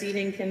hydro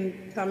seeding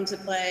can come to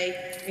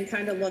play and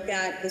kind of look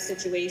at the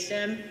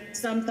situation.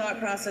 Some thought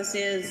process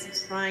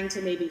is trying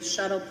to maybe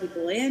shuttle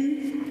people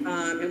in,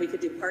 and we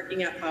could do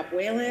parking at Pop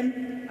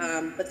Whalen.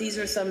 But these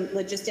are some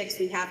logistics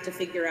we have to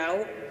figure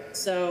out.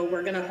 So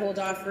we're going to hold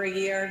off for a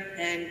year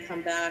and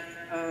come back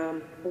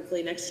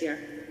hopefully next year.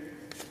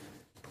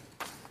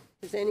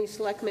 Does any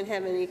selectman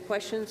have any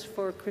questions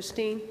for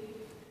Christine?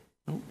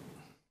 Nope.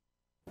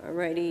 All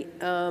righty.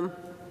 Does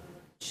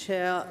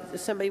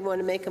somebody want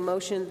to make a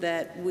motion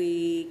that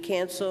we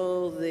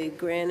cancel the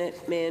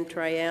Granite Man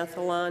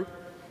Triathlon?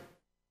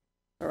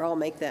 Or I'll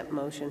make that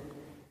motion.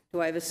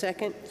 Do I have a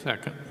second?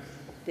 Second.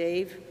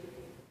 Dave?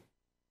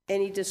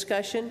 Any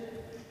discussion?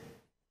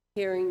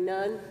 Hearing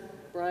none.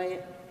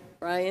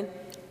 Brian?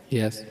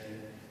 Yes.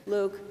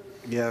 Luke?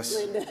 Yes.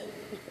 Linda?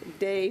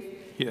 Dave?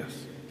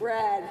 Yes.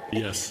 Brad?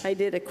 Yes. I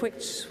did a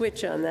quick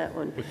switch on that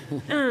one.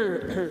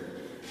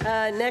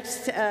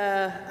 Next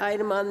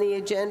item on the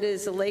agenda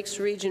is the Lakes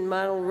Region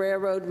Model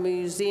Railroad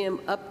Museum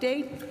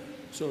update.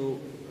 So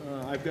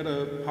I've got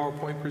a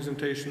PowerPoint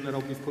presentation that I'll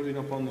be putting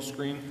up on the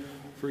screen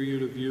for you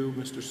to view.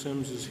 Mr.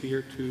 Sims is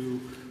here to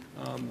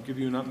give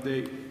you an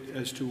update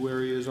as to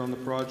where he is on the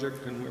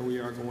project and where we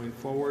are going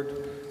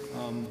forward.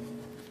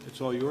 It's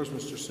all yours,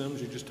 Mr.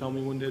 Sims. You just tell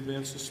me when to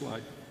advance the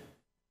slide.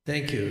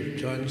 Thank you,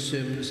 John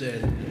Sims,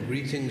 and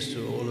greetings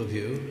to all of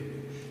you.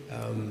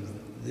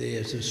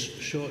 There's a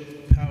short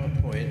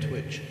PowerPoint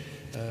which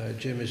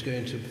Jim is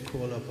going to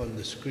call up on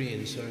the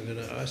screen, so I'm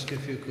going to ask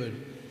if you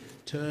could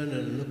turn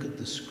and look at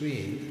the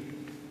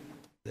screen.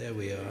 There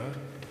we are.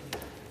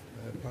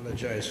 I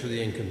apologize for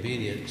the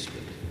inconvenience,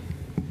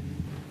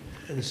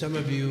 and some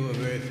of you are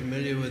very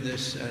familiar with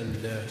this, and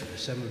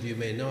some of you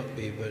may not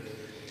be, but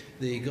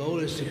the goal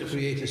is to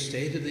create a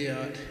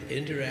state-of-the-art,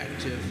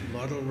 interactive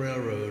model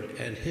railroad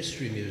and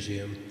history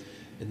museum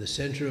in the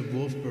center of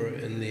Wolfeboro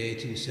in the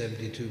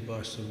 1872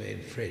 Boston,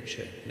 Maine freight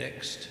shed.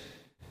 Next.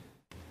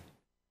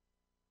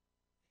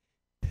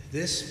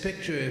 This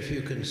picture, if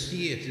you can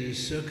see it, is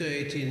circa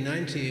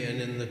 1890,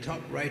 and in the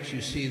top right you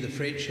see the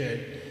freight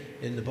shed.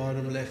 In the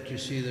bottom left you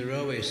see the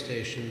railway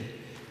station,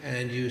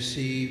 and you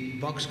see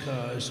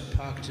boxcars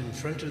parked in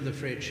front of the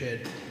freight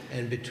shed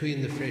and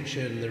between the freight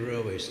shed and the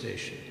railway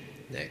station.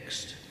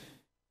 Next.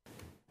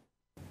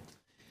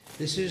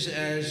 This is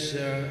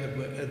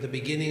at the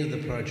beginning of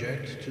the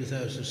project,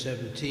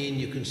 2017.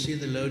 You can see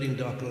the loading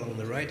dock along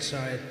the right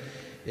side.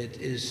 It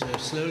is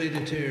slowly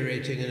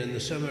deteriorating, and in the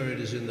summer it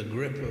is in the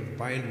grip of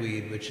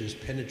bindweed, which is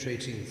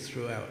penetrating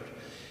throughout.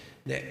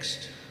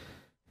 Next.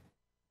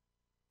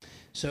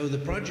 So the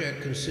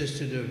project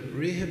consisted of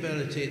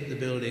rehabilitate the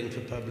building for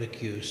public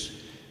use,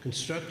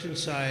 construct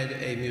inside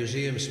a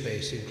museum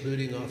space,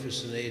 including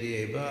office and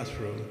ADA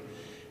bathroom,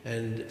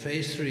 and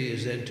phase 3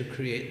 is then to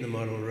create the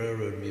Model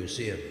Railroad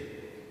Museum.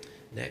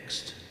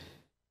 Next.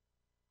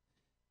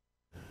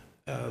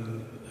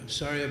 I'm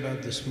sorry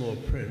about the small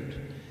print.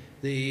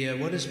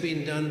 What has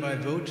been done by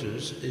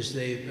voters is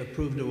they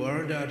approved a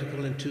warrant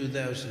article in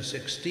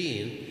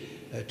 2016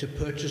 to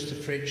purchase the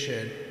freight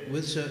shed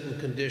with certain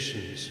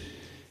conditions.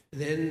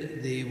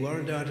 Then the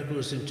warrant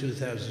articles in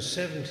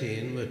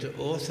 2017 were to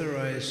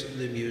authorize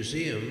the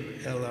museum,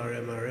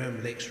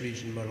 LRMRM, Lakes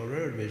Region Model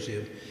Railroad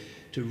Museum,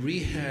 to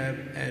rehab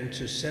and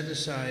to set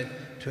aside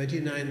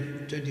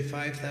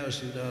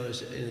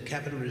 $25,000 in the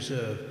capital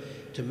reserve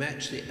to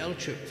match the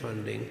LCHIP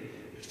funding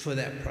for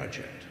that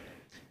project.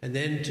 And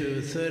then to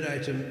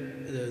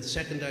the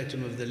second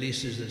item of the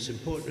leases that's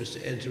important is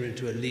to enter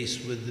into a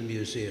lease with the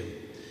museum.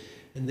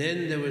 And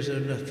then there was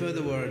a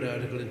further warrant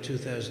article in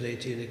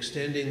 2018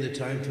 extending the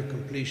time for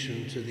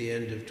completion to the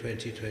end of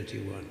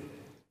 2021.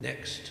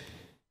 Next.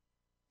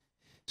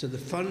 So the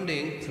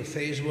funding for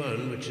phase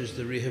 1, which is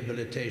the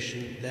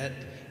rehabilitation, that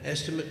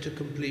estimate to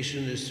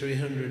completion is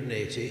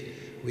 $380.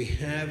 We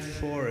have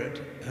for it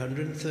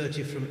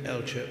 130 from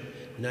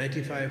LCHIP,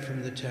 95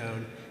 from the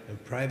town,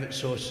 and private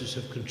sources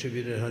have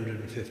contributed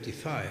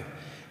 155.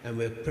 And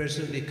we're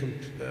presently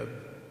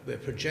we're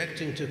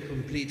projecting to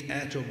complete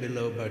at or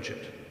below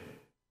budget.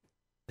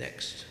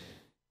 Next.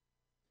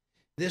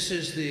 This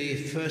is the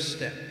first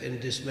step in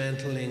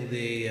dismantling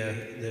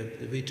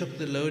we took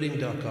the loading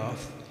dock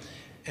off,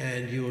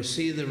 and you will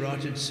see the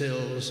rotted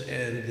sills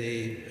and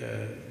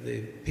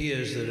the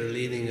piers that are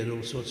leaning at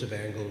all sorts of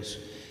angles.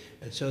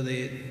 And so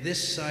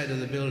this side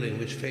of the building,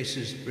 which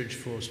faces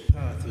Bridgeforce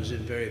Path, was in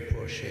very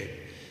poor shape.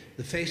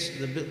 The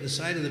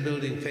side of the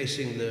building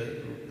facing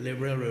the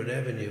Railroad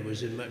Avenue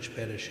was in much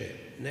better shape.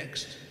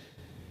 Next.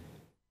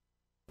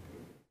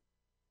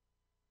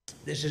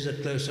 This is a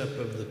close-up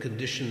of the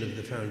condition of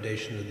the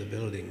foundation of the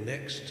building.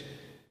 Next.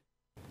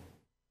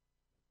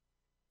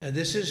 And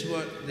this is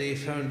what the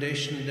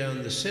foundation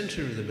down the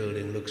center of the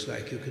building looks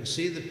like. You can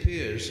see the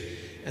piers,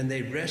 and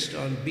they rest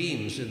on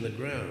beams in the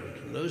ground.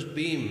 And those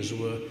beams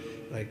were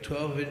like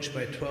 12-inch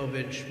by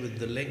 12-inch with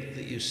the length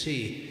that you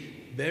see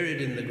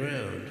buried in the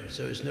ground.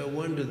 So it's no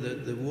wonder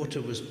that the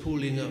water was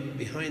pooling up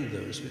behind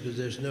those, because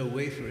there's no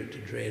way for it to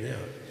drain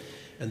out.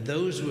 And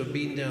those were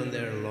been down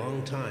there a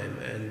long time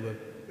and were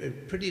in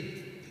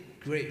pretty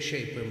great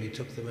shape when we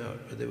took them out,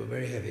 but they were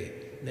very heavy.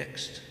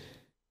 Next.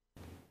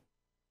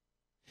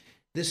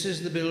 This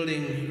is the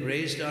building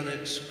raised on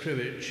its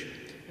cribbage.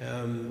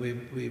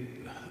 We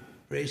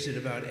raised it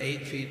about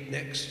 8 feet.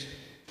 Next.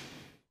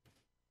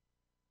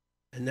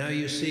 And now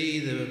you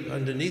see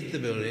underneath the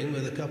building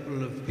with a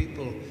couple of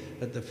people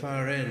at the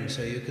far end.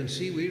 So you can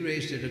see we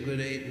raised it a good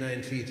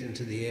 8-9 feet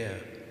into the air.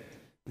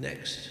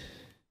 Next.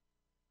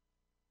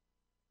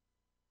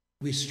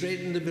 We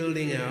straightened the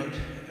building out.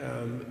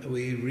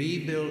 We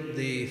rebuilt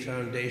the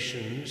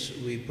foundations.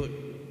 We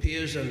put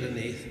piers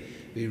underneath.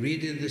 We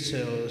redid the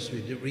cells. We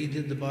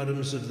redid the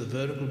bottoms of the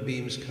vertical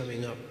beams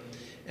coming up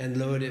and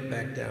lowered it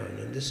back down.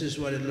 And this is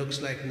what it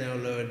looks like now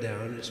lowered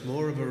down. It's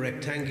more of a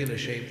rectangular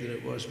shape than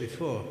it was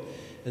before.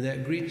 And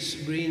that green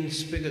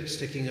spigot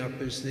sticking up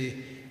is the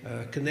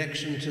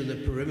connection to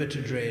the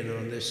perimeter drain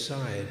on this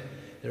side.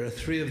 There are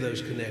 3 of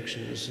those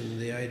connections, and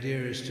the idea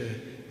is to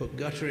put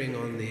guttering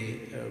on the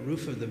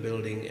roof of the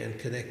building and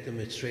connect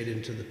them straight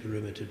into the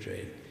perimeter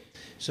drain.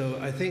 So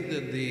I think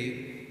that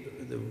the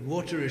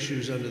water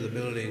issues under the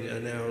building are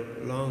now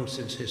long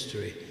since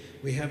history.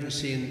 We haven't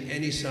seen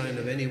any sign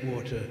of any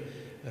water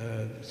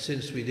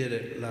since we did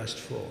it last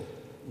fall.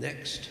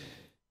 Next.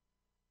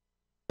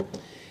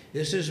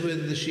 This is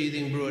with the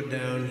sheathing brought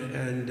down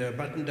and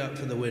buttoned up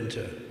for the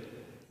winter.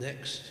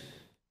 Next.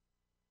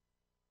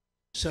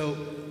 So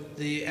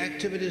the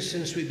activities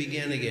since we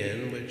began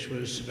again, which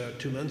was about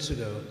 2 months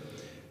ago,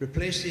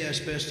 replace the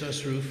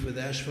asbestos roof with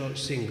asphalt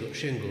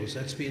shingles.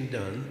 That's been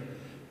done.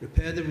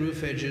 Repair the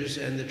roof edges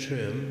and the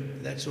trim.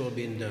 That's all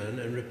been done.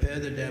 And repair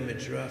the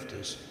damaged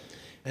rafters.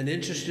 And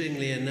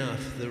interestingly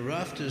enough, the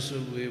rafters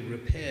that we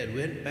repaired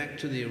went back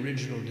to the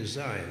original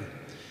design.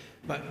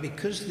 But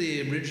because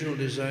the original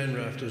design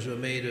rafters were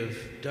made of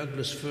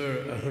Douglas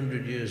fir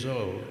 100 years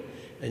old,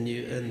 and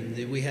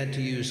we had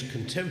to use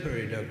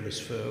contemporary Douglas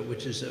fir,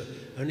 which is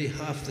only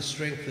half the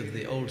strength of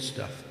the old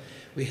stuff,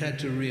 we had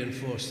to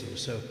reinforce them.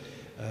 So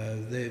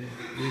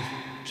we've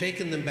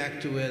taken them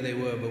back to where they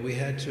were, but we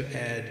had to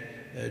add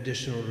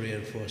additional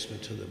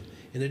reinforcement to them.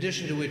 In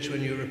addition to which,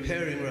 when you're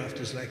repairing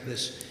rafters like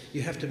this,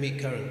 you have to meet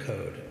current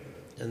code,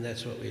 and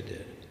that's what we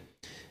did.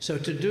 So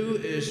to do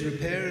is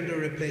repair and or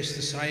replace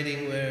the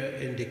siding where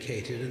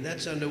indicated, and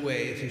that's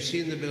underway. If you've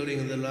seen the building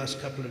in the last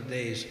couple of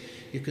days,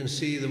 you can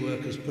see the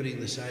workers putting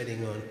the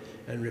siding on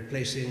and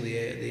replacing the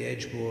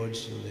edge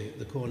boards and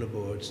the corner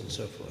boards and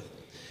so forth.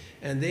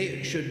 And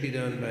they should be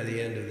done by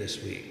the end of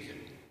this week.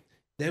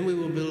 Then we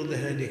will build the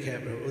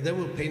handicap, or then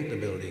we'll paint the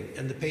building,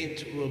 and the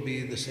paint will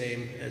be the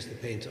same as the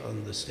paint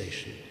on the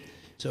station.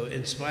 So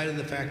in spite of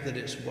the fact that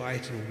it's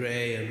white and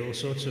gray and all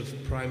sorts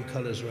of prime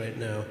colors right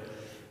now,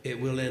 it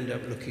will end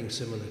up looking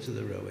similar to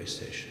the railway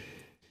station.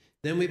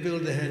 Then we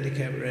build the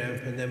handicap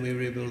ramp, and then we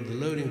rebuild the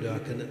loading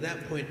dock, and at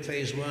that point,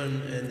 phase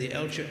 1 and the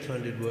LCHIP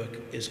funded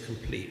work is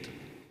complete.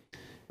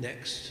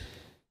 Next.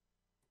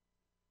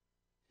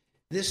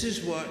 This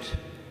is what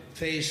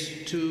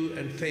phase 2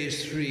 and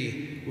phase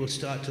 3 will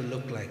start to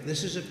look like.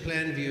 This is a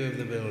plan view of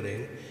the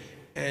building,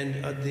 and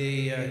at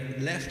the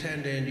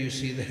left-hand end you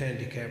see the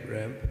handicap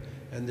ramp,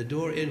 and the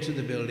door into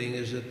the building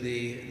is at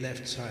the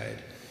left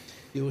side.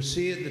 You will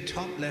see at the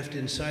top left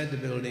inside the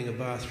building a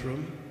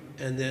bathroom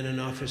and then an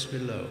office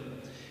below.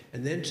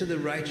 And then to the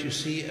right you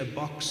see a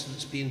box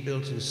that's been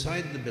built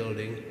inside the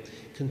building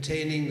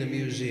containing the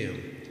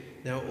museum.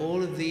 Now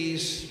all of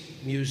these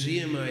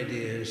museum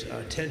ideas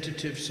are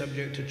tentative,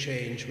 subject to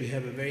change. We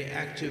have a very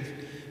active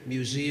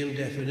museum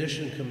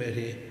definition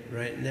committee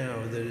right now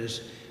that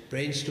is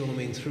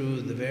brainstorming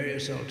through the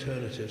various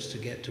alternatives to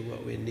get to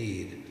what we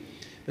need.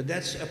 But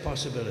that's a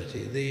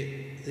possibility.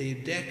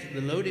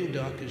 The loading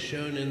dock is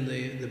shown in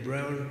the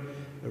brown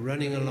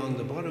running along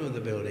the bottom of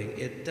the building.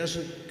 It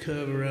doesn't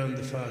curve around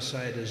the far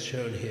side as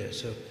shown here,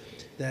 so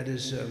that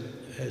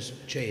has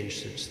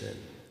changed since then.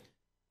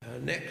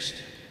 Next.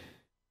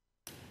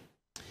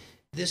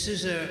 This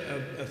is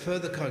a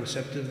further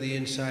concept of the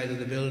inside of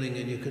the building,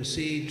 and you can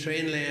see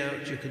train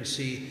layout, you can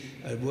see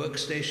a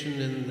workstation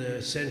in the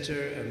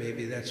center, and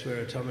maybe that's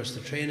where Thomas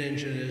the train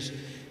engine is.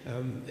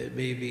 It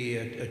may be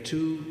a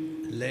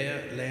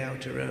two-layer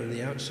layout around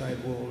the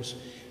outside walls,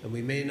 and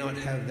we may not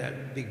have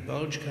that big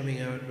bulge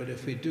coming out, but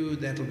if we do,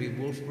 that'll be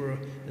Wolfeboro,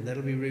 and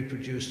that'll be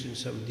reproduced in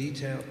some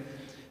detail.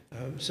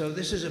 So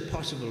this is a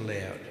possible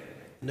layout.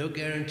 No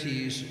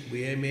guarantees.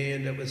 We may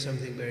end up with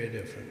something very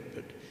different,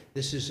 but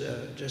this is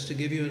just to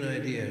give you an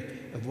idea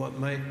of what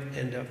might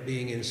end up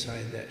being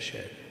inside that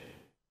shed.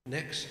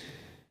 Next.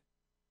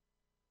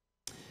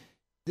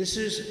 This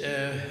is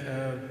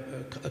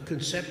a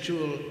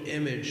conceptual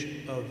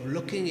image of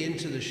looking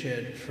into the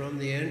shed from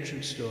the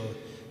entrance door.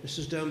 This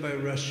is done by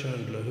Russ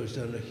Chandler, who's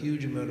done a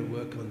huge amount of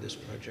work on this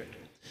project.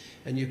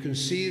 And you can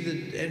see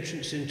the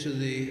entrance into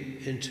the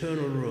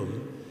internal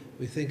room.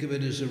 We think of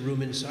it as a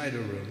room inside a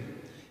room.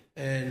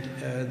 And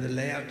the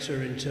layouts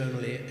are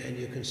internally, and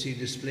you can see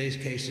display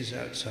cases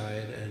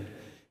outside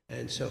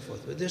and so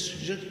forth. But this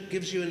just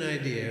gives you an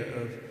idea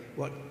of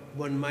what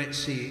one might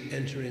see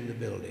entering the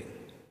building.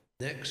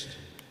 Next.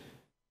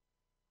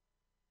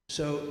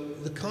 So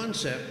the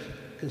concept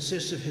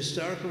consists of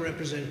historical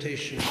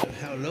representation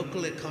of how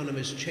local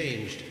economies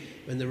changed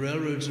when the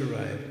railroads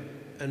arrived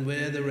and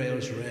where the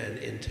rails ran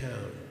in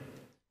town.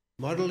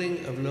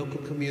 Modeling of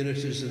local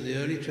communities in the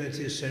early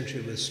 20th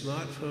century with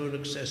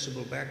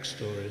smartphone-accessible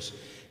backstories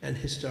and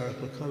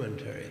historical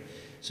commentary.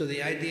 So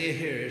the idea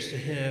here is to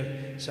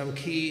have some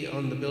key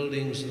on the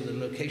buildings and the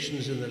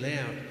locations in the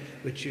layout,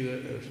 which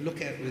you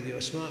look at with your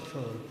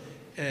smartphone.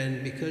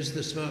 And because the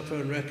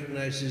smartphone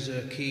recognizes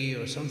a key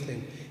or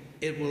something,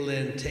 it will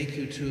then take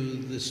you to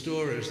the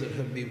stories that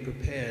have been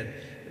prepared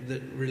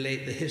that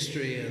relate the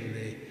history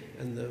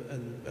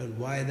and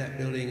why that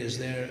building is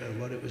there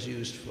and what it was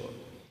used for.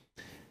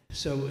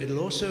 So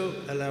it'll also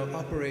allow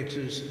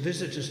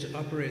visitors to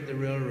operate the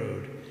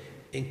railroad,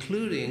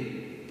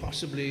 including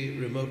possibly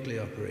remotely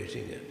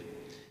operating it.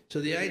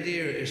 So the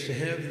idea is to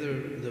have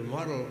the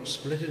model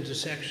split into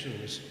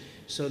sections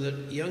so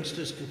that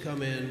youngsters can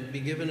come in, be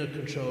given a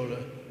controller,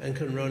 and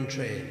can run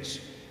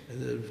trains.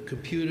 And the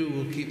computer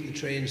will keep the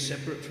trains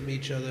separate from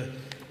each other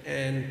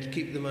and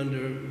keep them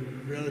under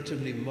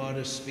relatively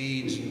modest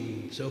speeds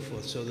and so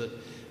forth, so that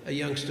a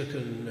youngster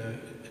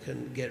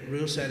can get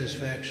real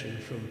satisfaction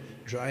from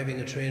driving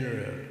a train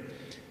around.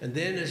 And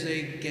then as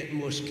they get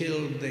more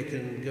skilled, they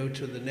can go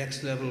to the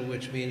next level,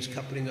 which means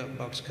coupling up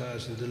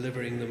boxcars and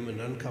delivering them and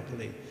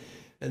uncoupling.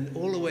 And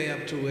all the way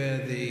up to where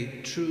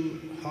the true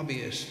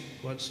hobbyist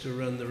wants to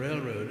run the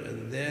railroad,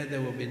 and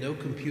there will be no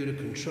computer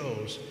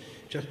controls,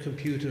 just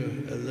computer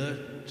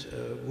alert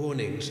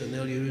warnings, and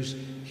they'll use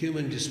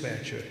human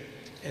dispatcher,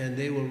 and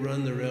they will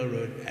run the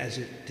railroad as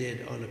it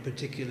did on a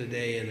particular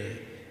day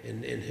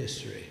in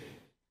history.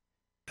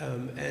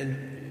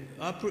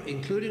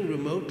 Including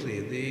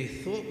remotely, the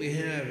thought we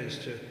have is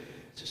to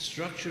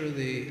structure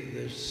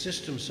the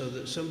system so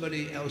that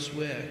somebody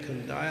elsewhere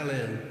can dial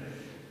in,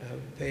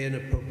 pay an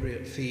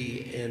appropriate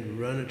fee, and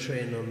run a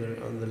train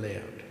on the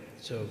layout.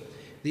 So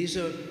these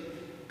are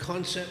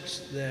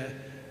concepts that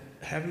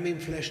haven't been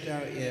fleshed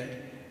out yet,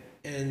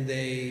 and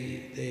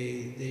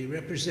they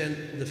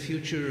represent the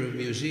future of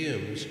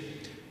museums.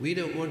 We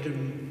don't want to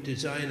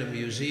design a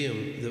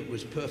museum that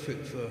was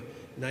perfect for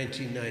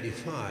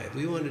 1995.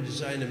 We want to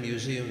design a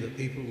museum that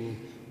people will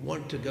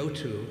want to go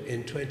to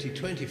in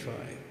 2025.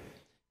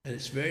 And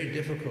it's very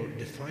difficult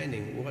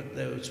defining what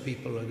those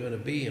people are going to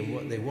be and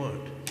what they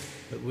want,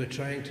 but we're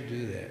trying to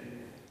do that.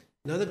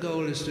 Another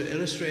goal is to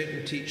illustrate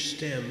and teach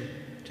STEM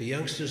to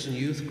youngsters and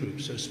youth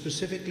groups, so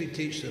specifically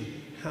teach them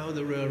how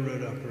the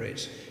railroad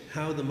operates,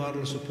 how the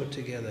models are put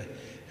together,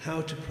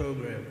 how to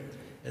program,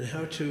 and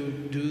how to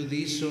do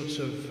these sorts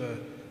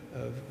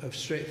of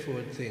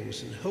straightforward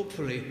things. And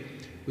hopefully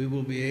we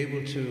will be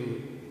able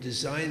to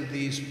design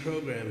these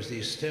programs,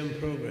 these STEM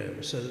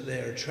programs, so that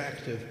they're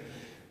attractive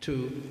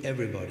to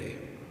everybody.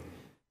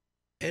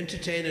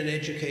 Entertain and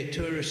educate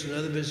tourists and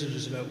other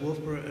visitors about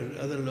Wolfeboro and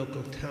other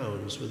local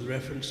towns with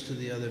reference to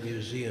the other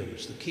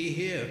museums. The key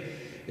here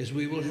is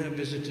we will have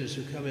visitors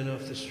who come in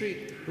off the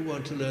street who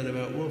want to learn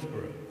about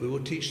Wolfeboro. We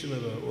will teach them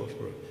about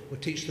Wolfeboro. We'll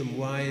teach them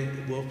why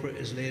Wolfeboro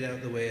is laid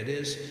out the way it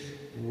is,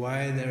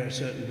 why there are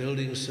certain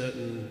buildings,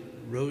 certain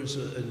roads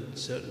in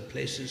certain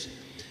places.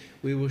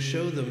 We will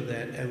show them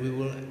that, and we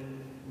will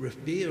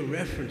be a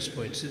reference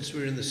point. Since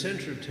we're in the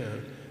center of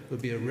town, we'll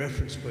be a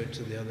reference point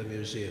to the other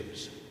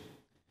museums.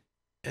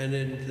 And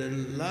then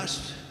the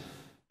last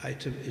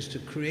item is to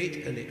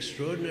create an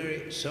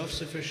extraordinary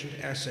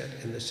self-sufficient asset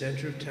in the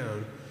center of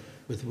town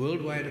with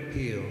worldwide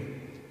appeal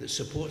that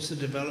supports the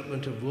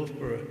development of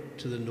Wolfeboro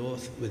to the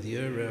north with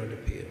year-round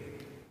appeal.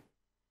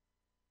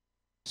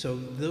 So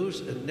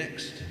those are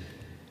next.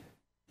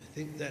 I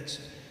think that's,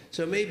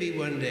 so maybe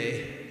one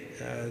day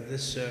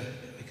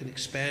we can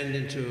expand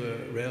into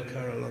a rail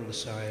car along the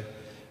side,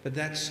 but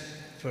that's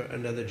for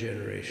another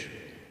generation.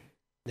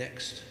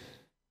 Next.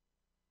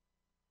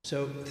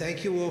 So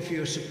thank you all for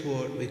your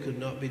support. We could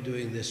not be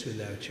doing this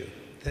without you.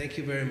 Thank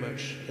you very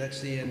much. That's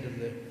the end of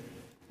the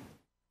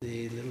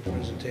the little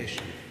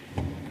presentation.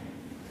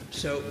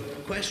 So,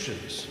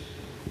 questions?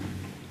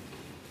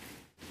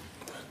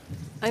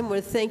 I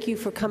want to thank you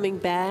for coming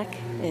back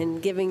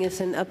and giving us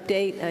an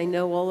update. I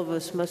know all of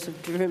us must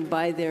have driven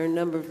by there a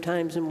number of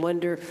times and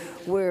wonder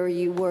where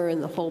you were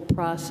in the whole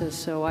process,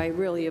 so I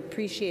really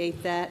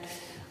appreciate that.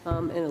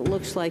 And it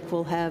looks like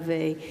we'll have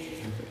a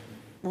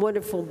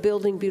wonderful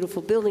building,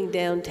 beautiful building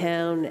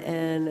downtown,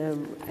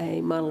 and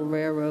a model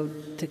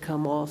railroad to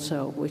come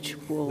also, which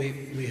will...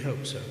 We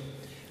hope so.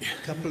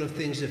 A couple of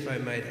things, if I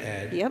might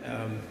add. Yep.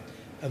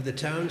 Of the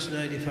town's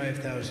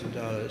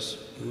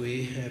 $95,000,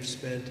 we have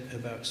spent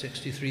about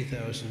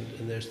 $63,000,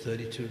 and there's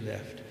 32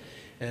 left.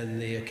 And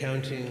the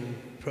accounting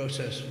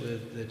process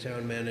with the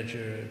town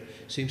manager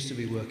seems to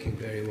be working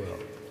very well.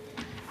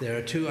 There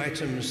are two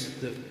items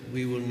that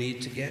we will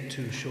need to get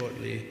to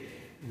shortly.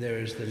 There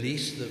is the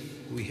lease that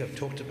we have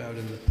talked about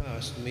in the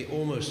past, and we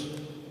almost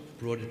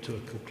brought it to a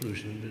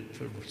conclusion,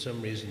 but for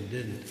some reason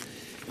didn't.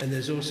 And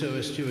there's also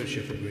a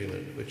stewardship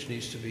agreement, which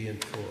needs to be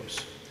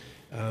enforced.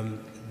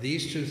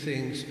 These two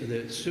things,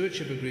 the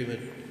stewardship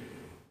agreement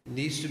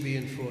needs to be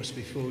enforced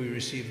before we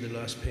receive the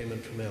last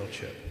payment from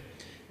LCHIP.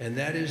 And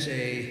that is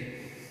a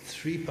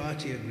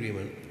three-party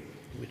agreement,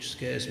 which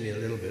scares me a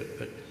little bit,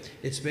 but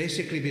it's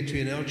basically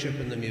between LCHIP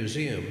and the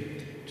museum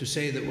to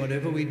say that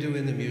whatever we do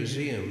in the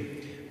museum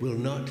will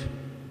not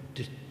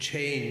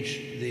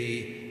change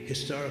the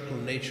historical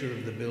nature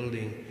of the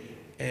building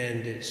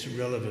and its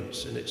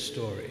relevance and its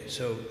story.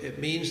 So it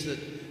means that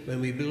when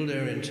we build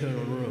our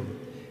internal room,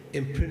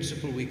 in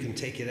principle, we can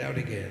take it out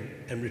again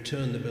and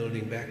return the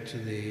building back to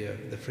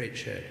the freight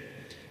shed.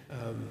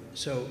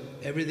 So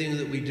everything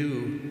that we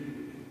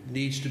do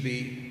needs to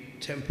be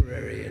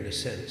temporary in a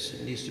sense.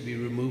 It needs to be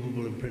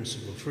removable in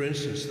principle. For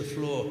instance, the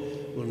floor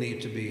will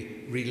need to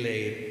be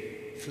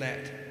relaid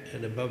flat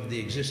and above the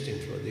existing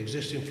floor. The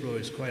existing floor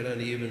is quite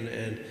uneven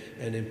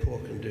and in poor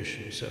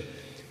condition. So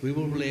we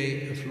will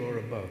lay a floor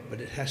above, but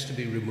it has to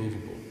be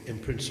removable in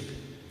principle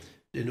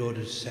in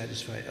order to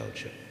satisfy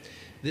LCHIP.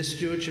 This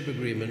stewardship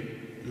agreement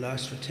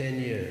lasts for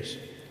 10 years.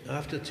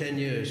 After 10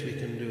 years, we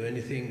can do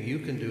anything, you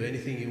can do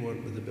anything you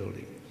want with the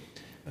building.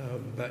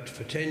 But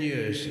for 10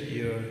 years,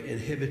 you're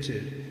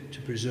inhibited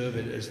to preserve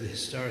it as the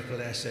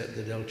historical asset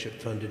that LCHIP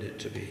funded it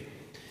to be.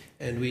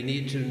 And we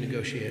need to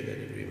negotiate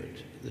that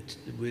agreement.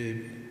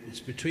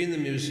 It's between the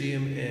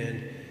museum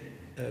and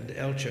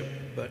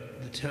LCHIP,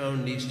 but the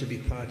town needs to be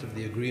part of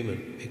the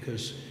agreement,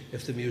 because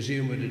if the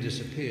museum were to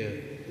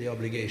disappear, the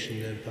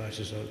obligation then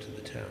passes on to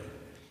the town.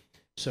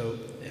 So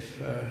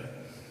if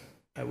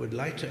I would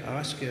like to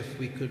ask if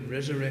we could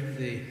resurrect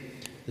the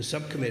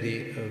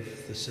subcommittee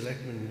of the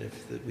Selectmen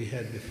that we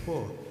had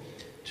before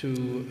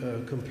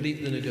to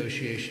complete the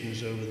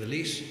negotiations over the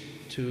lease,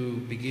 to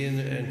begin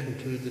and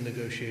conclude the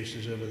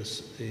negotiations over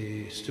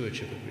the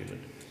stewardship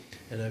agreement.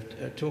 And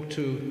I've talked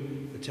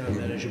to the town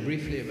manager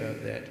briefly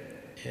about that,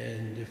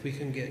 and if we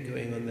can get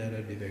going on that,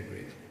 I'd be very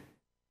grateful.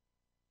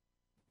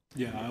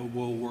 Yeah, I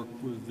will work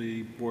with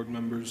the board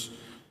members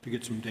to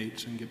get some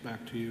dates and get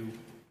back to you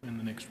in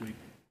the next week.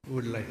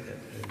 Would like that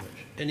very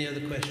much. Any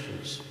other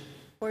questions?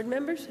 Board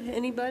members,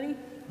 anybody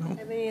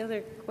have any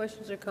other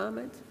questions or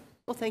comments?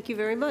 Well, thank you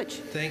very much.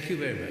 Thank you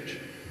very much.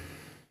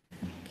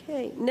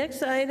 Okay,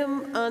 next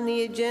item on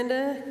the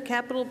agenda,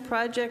 capital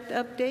project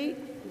update.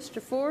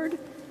 Mr. Ford.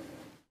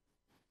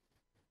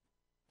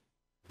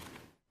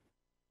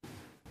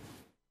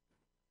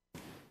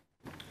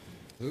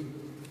 Hello,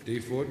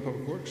 Dave Ford,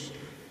 Public Works.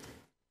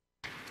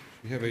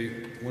 We have a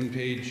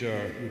one-page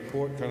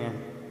report, kind of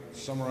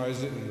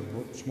summarize it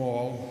in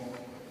small.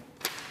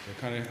 We'll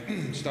kind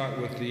of start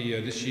with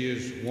this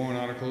year's warrant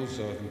articles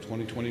from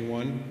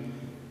 2021.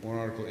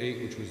 Warrant Article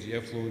 8, which was the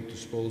effluent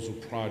disposal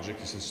project.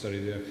 This is a study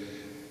there.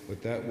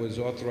 But that was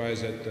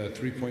authorized at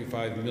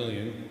 $3.5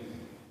 million.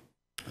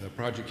 The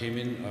project came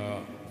in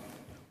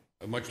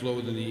much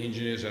lower than the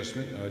engineer's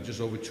estimate,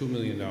 just over $2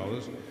 million.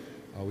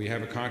 We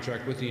have a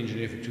contract with the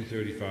engineer for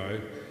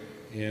 $235,000,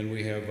 and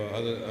we have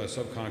other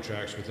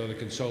subcontracts with other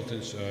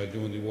consultants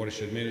doing the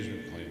watershed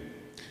management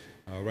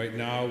plan. Right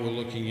now, we're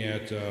looking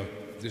at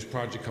this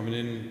project coming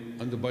in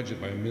under budget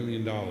by $1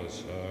 million.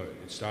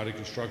 It started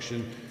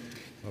construction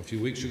a few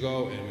weeks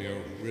ago, and we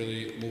are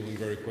really moving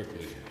very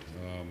quickly.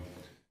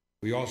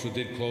 We also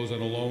did close on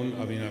a loan.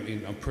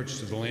 On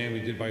purchase of the land,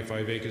 we did buy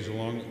 5 acres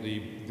along the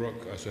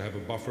brook, so have a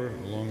buffer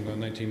along the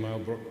 19-mile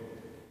brook.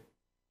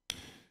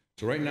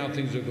 So right now,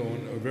 things are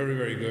going very,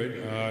 very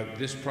good.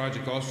 This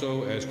project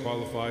also has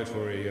qualified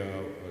for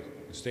a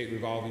state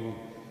revolving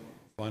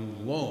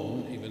fund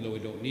loan, even though we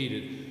don't need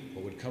it.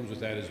 But what comes with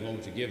that is loan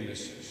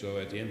forgiveness. So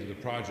at the end of the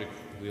project,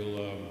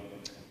 we'll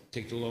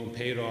take the loan,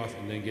 pay it off,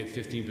 and then get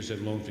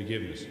 15% loan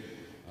forgiveness.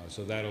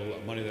 So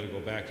money that'll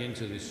go back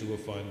into the sewer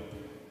fund.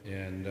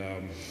 And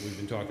we've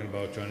been talking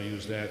about trying to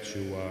use that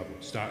to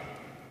start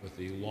with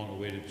the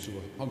long-awaited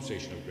sewer pump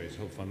station upgrades,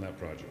 help fund that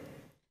project.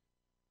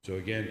 So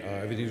again,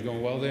 everything's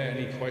going well there.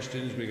 Any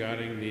questions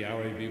regarding the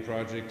RAB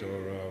project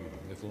or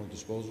effluent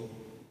disposal?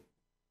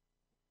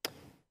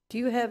 Do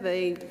you have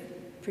a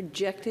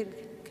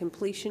projected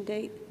completion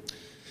date?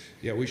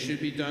 Yeah, we should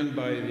be done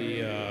by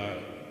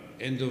the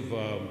end of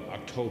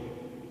October.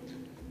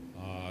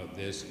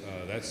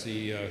 That's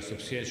the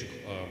substantial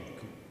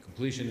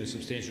completion. The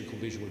substantial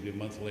completion would be a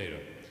month later.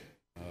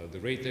 The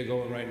rate they're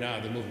going right now,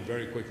 they're moving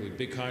very quickly.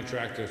 Big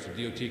contractor, it's a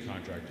DOT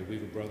contractor,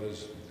 Weaver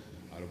Brothers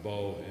out of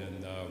Bow,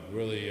 and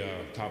really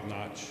top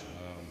notch.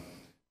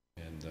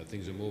 And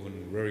things are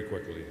moving very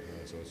quickly,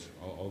 so it's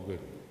all good.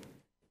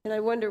 And I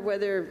wonder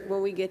whether,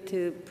 when we get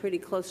to pretty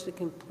close to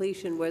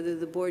completion, whether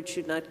the board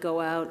should not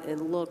go out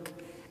and look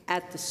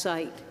at the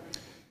site.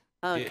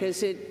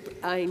 Because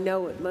I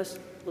know it must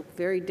look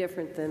very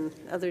different than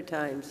other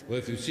times. Well,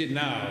 if you see it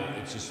now,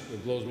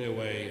 it blows me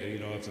away. You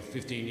know, after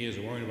 15 years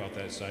of worrying about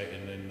that site,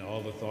 and then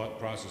all the thought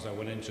process I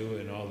went into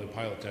it, and all the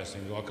pilot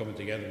testing is all coming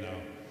together now.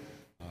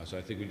 So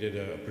I think we did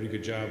a pretty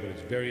good job, but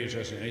it's very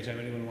interesting. Anytime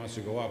anyone wants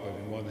to go up, I'd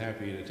be more than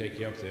happy to take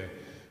you up there.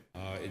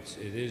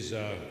 It is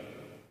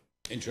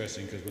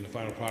interesting, because when the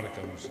final product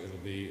comes, it'll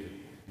be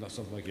not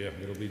something like, yeah,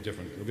 it'll be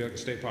different. It'll be like a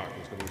state park.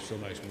 It's going to be so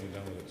nice when we're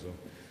done with it. So,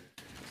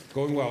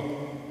 going well.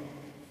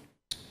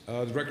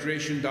 The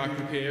recreation dock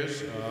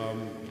repairs.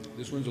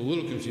 This one's a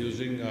little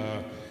confusing.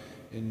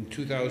 In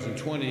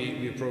 2020,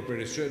 we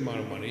appropriated a certain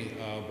amount of money,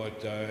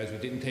 but as we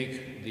didn't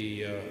take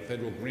the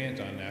federal grant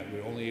on that, we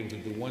were only able to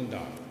do one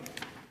dock.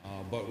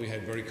 But we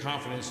had very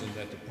confidence in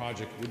that the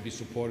project would be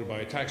supported by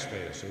a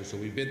taxpayer. So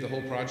we bid the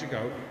whole project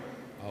out.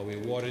 We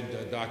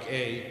awarded Dock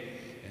A,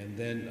 and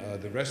then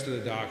the rest of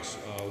the docks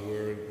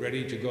were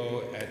ready to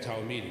go at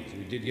town meetings.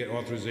 We did get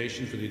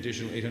authorization for the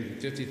additional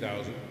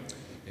 $850,000,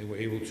 and were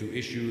able to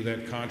issue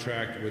that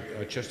contract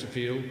with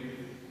Chesterfield,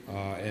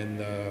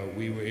 and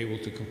we were able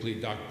to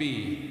complete Dock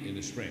B in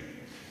the spring.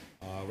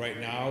 Right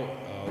now,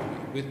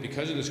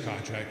 because of this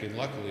contract, and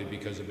luckily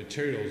because of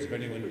materials, if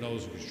anyone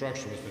knows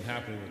construction, what's been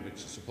happening with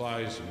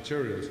supplies and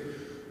materials,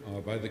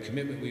 by the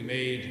commitment we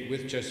made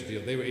with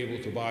Chesterfield, they were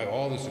able to buy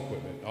all this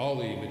equipment, all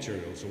the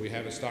materials. So we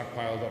have it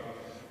stockpiled up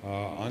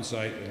on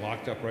site and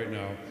locked up right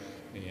now.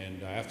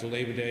 And after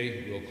Labor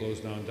Day, we'll close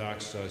down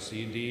docks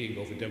C and D and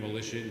go for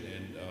demolition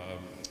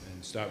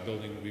and start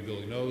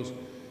rebuilding those.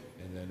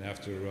 And then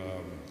after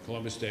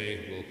Columbus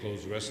Day, we'll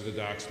close the rest of the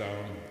docks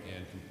down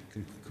and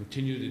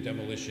continue the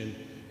demolition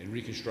and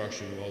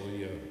reconstruction of all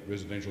the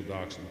residential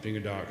docks and finger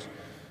docks,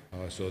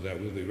 so that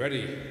we'll be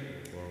ready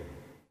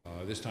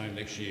for this time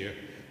next year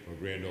for a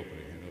grand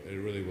opening. And it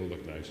really will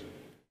look nice.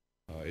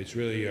 It's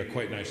really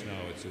quite nice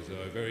now.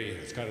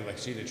 It's kind of like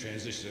seeing the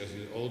transition.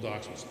 The old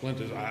docks with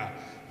splinters,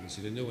 you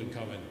see the new one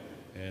coming,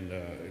 and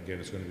again,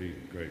 it's going to be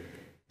great.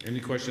 Any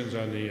questions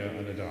on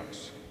the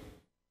docks?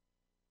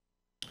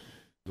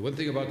 The one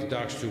thing about the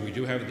docks too, we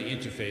do have the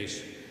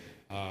interface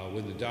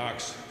when the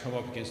docks come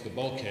up against the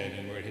bulkhead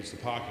and where it hits the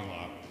parking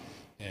lot.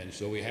 And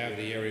so we have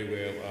the area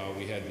where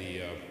we had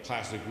the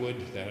plastic wood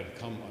that had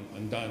come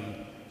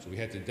undone. So we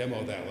had to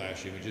demo that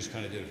last year. We just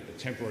kind of did a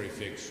temporary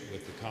fix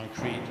with the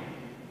concrete.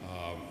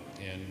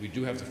 And we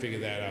do have to figure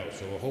that out.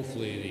 So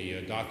hopefully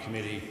the dock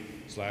committee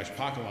 /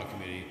 parking lot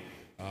committee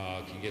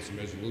can get some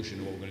resolution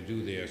on what we're going to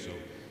do there. So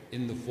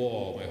in the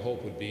fall, my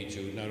hope would be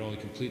to not only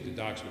complete the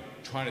docks, but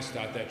try to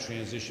start that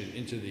transition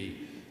into the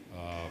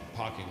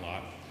parking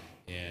lot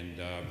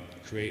and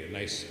create a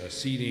nice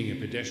seating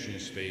and pedestrian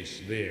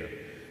space there.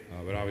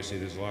 But obviously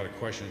there's a lot of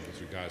questions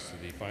with regards to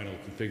the final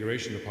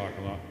configuration of the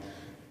parking lot.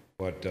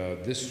 But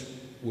this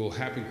will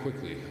happen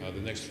quickly.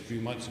 The next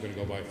few months are going to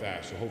go by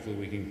fast, so hopefully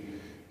we can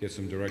get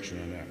some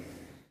direction on that.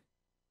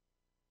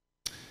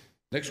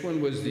 Next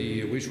one was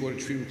the wastewater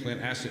treatment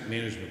plant asset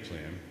management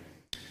plan.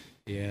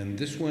 And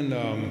this one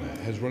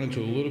has run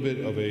into a little bit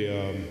of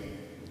a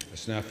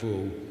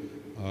snafu.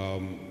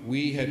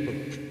 We had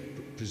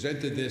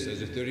presented this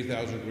as a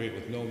 $30,000 grant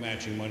with no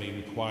matching money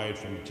required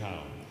from the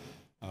town.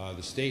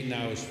 The state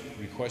now is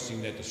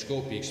requesting that the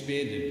scope be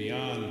expanded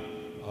beyond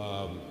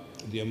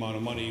the amount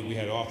of money we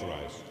had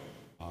authorized.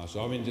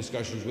 So I'm in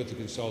discussions with the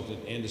consultant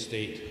and the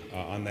state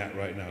on that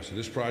right now. So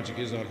this project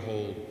is on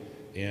hold,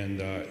 and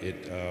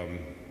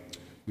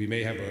we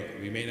may not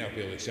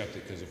be able to accept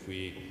it, because if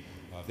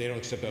they don't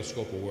accept our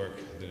scope of work,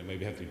 then it may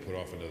have to be put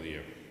off another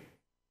year.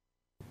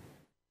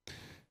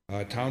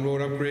 Town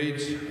road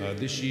upgrades.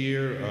 This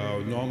year,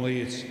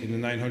 normally it's in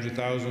the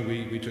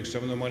 $900,000. We took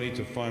some of the money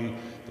to fund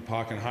the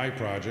Park and High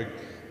project,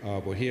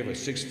 but here at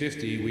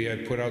 $650,000, we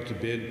had put out to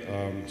bid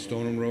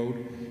Stoneham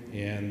Road,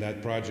 and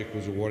that project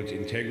was awarded to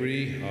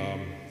Integrity.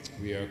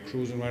 We are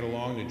cruising right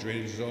along. The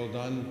drainage is all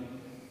done.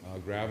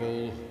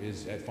 Gravel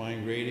is at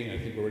fine grading. I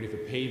think we're ready for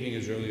paving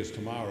as early as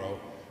tomorrow,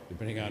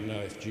 depending on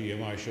if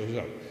GMI shows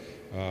up.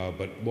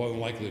 But more than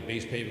likely, the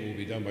base pavement will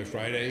be done by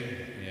Friday,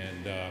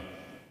 and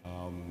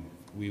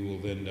we will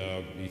then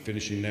be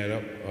finishing that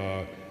up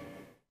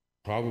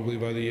probably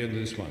by the end of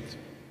this month.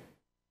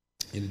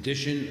 In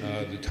addition,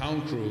 the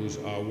town crews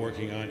are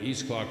working on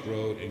East Clark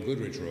Road and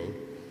Goodrich Road,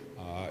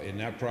 and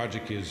that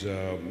project is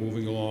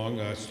moving along.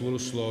 It's a little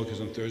slow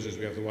because on Thursdays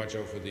we have to watch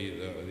out for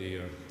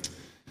the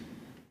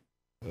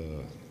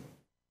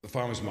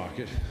farmers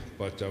market,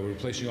 but we're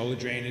replacing all the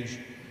drainage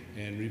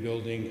and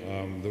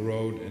rebuilding the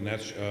road, and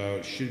that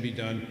should be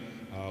done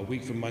a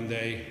week from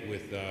Monday,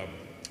 with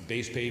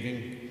base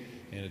paving,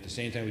 and at the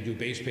same time we do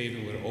base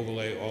paving, we're going to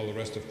overlay all the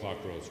rest of Clark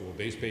Road. So we'll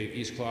base pave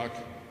East Clark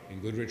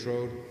and Goodrich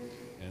Road,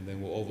 and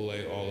then we'll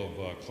overlay all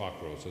of Clark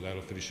Road. So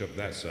that'll finish up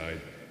that side.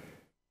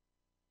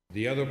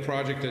 The other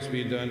project that's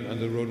being done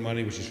under road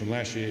money, which is from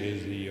last year,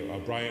 is the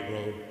Bryant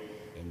Road.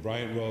 And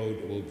Bryant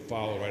Road will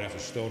follow right after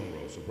Stone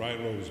Road. So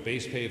Bryant Road was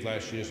base paved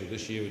last year, so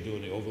this year we're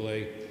doing the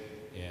overlay.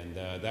 And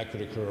that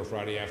could occur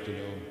Friday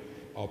afternoon,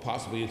 or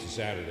possibly into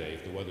Saturday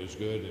if the weather's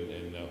good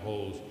and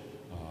holds.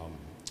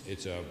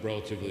 It's a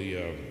relatively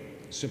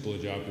simpler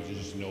job because it's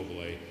just an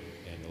overlay,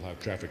 and they'll have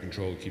traffic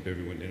control to keep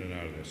everyone in and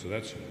out of there. So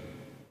that's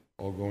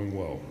all going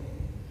well.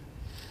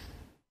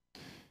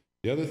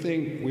 The other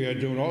thing we are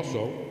doing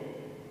also,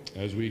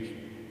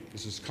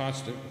 this is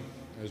constant,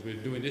 as we're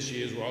doing this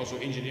year, is we're also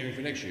engineering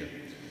for next year.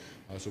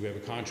 So we have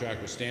a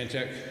contract with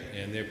Stantec,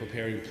 and they're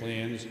preparing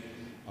plans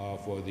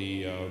for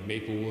the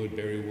Maplewood,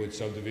 Berrywood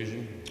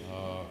subdivision.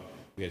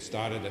 We had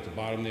started at the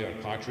bottom there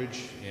at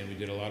Partridge, and we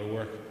did a lot of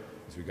work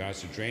with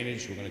regards to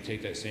drainage. We're going to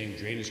take that same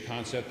drainage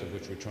concept, of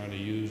which we're trying to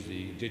use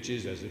the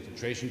ditches as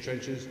infiltration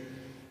trenches,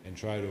 and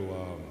try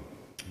to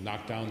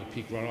knock down the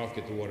peak runoff,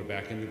 get the water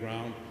back in the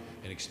ground,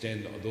 and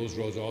extend. Those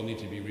roads all need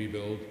to be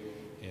rebuilt,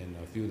 and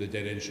a few of the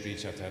dead-end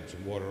streets have to have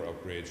some water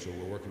upgrades. So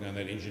we're working on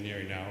that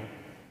engineering now.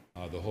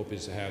 The hope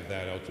is to have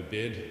that out to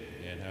bid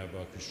and have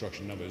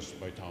construction numbers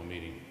by town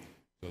meeting,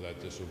 so that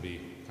this will be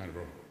kind of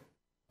a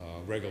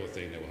regular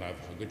thing, that we'll have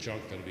a good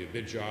chunk that'll be a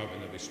bid job,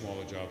 and there'll be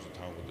smaller jobs the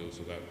town will do,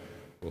 so that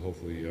will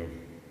hopefully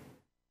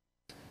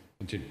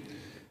continue.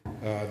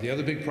 The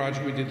other big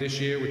project we did this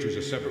year, which was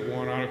a separate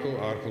warrant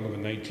article, article number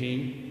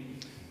 19,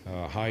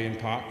 High-End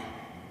Park,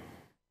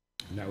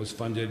 and that was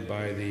funded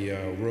by the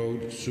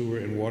road, sewer,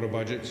 and water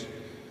budgets.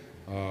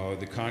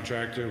 The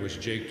contractor was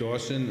Jake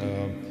Dawson,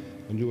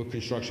 a newer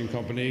construction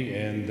company,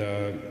 and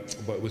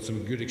but with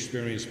some good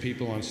experienced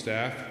people on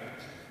staff.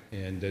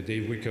 And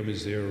Dave Wickham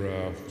is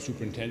their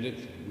superintendent.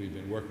 We've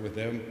been working with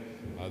them.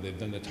 They've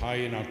done the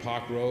tie-in on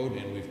Park Road,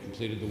 and we've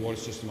completed the water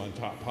system on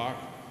Top Park.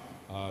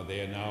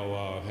 They are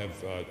now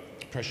have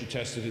pressure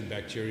tested in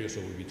bacteria, so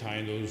we'll be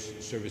tying those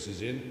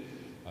services in.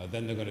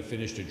 Then they're going to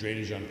finish the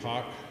drainage on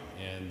Park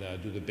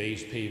and do the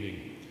base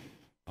paving.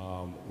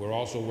 We're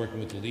also working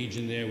with the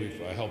Legion there.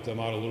 We've helped them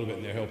out a little bit,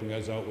 and they're helping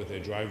us out with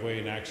their driveway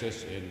and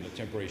access and the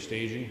temporary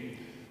staging.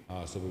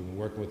 So we've been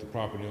working with the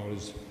property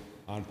owners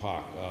on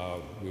Park.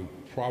 We'll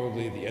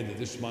probably at the end of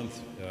this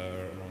month,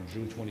 around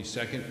June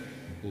 22nd,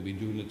 we'll be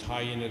doing the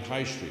tie-in at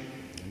High Street.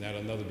 And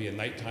that'll be a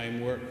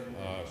nighttime work.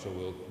 So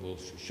we'll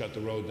shut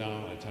the road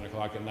down at 10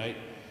 o'clock at night.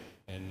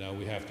 And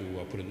we have to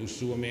put a new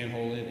sewer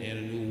manhole in and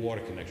a new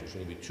water connection. So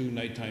there'll be 2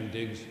 nighttime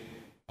digs.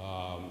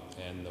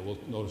 And we'll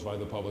notify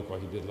the public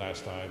like we did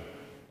last time.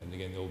 And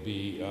again, there'll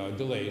be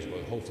delays,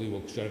 but hopefully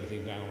we'll shut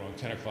everything down around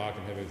 10 o'clock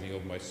and have everything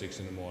open by 6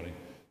 in the morning.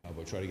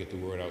 We'll try to get the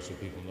word out so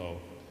people know.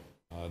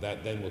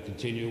 That then will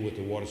continue with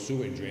the water,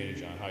 sewer, and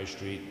drainage on High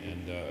Street.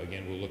 And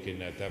again, we're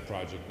looking at that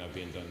project not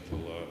being done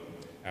until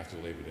after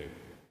Labor Day.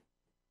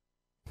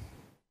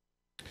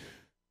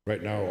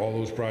 Right now, all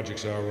those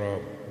projects are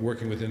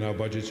working within our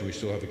budget, so we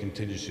still have a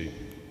contingency.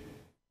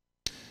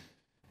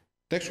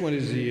 Next one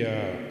is the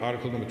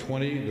article number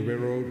 20, the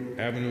Railroad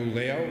Avenue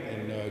layout,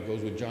 and it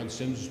goes with John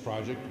Sims'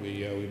 project.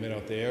 We met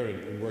out there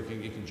and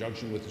working in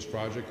conjunction with this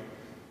project.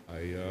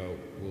 I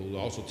will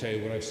also tell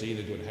you what I've seen.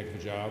 They're doing a heck of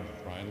a job.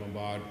 Brian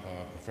Lombard,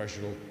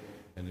 professional,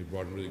 and they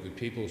brought in really good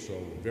people. So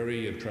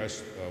very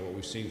impressed what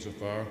we've seen so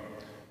far.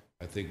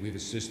 I think we've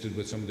assisted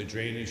with some of the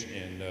drainage,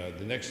 and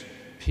the next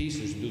piece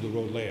is to do the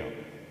road layout.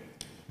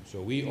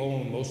 So we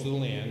own most of the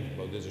land,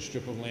 but there's a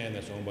strip of land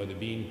that's owned by the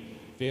Bean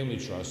Family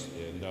Trust,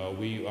 and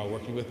we are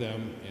working with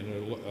them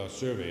and a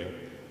surveyor.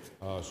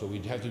 So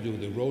we'd have to do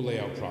the road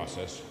layout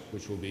process,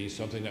 which will be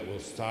something that will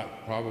start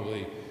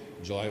probably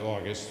July,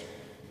 August.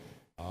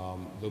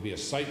 There'll be a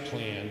site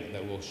plan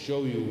that will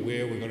show you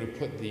where we're going to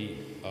put the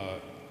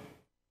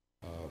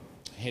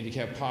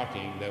handicap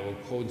parking that will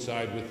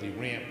coincide with the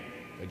ramp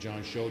that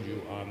John showed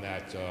you on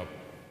that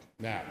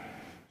map.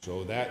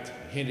 So that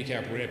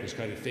handicap ramp is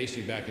kind of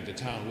facing back into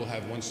town. We'll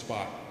have one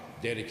spot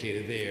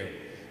dedicated there,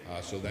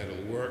 so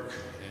that'll work.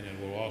 And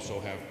then we'll also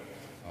have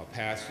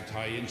paths to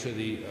tie into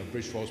the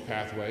Bridge Falls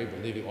pathway,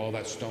 but leaving all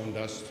that stone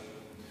dust.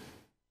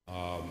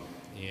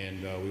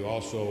 And we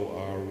also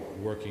are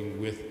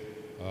working with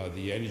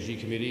the Energy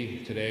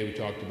Committee. Today we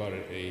talked about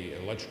an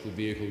electrical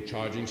vehicle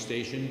charging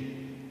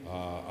station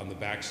on the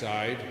back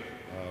side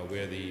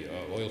where the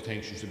oil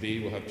tanks used to be.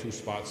 We'll have 2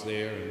 spots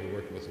there, and we're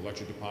working with the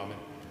electric department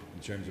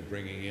in terms of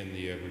bringing in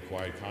the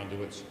required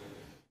conduits.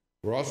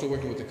 We're also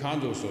working with the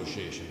Condo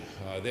Association.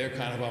 They're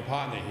kind of our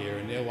partner here,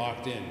 and they're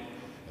locked in.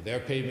 Their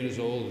pavement is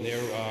old, and they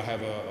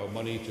have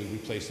money to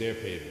replace their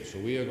pavement. So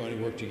we are going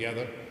to work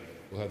together.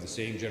 We'll have the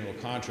same general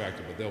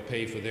contractor, but they'll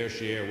pay for their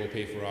share, we'll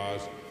pay for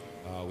ours.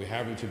 We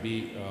happen to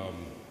be,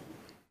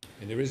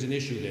 and there is an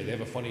issue there. They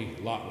have a funny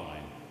lot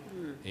line.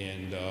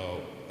 And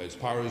as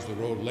far as the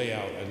road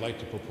layout, I'd like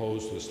to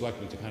propose to the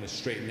Selectmen to kind of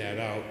straighten that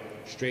out,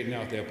 straighten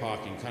out their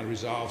parking, kind of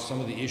resolve some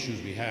of the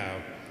issues we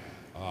have,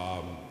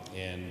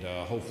 and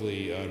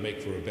hopefully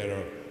make for a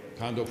better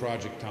condo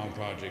project, town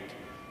project.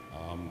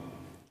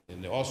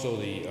 And also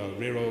the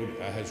railroad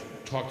has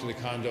talked to the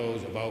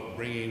condos about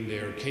bringing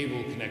their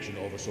cable connection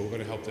over, so we're going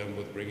to help them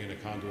with bringing a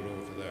conduit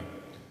over for them.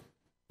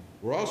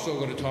 We're also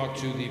going to talk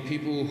to the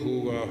people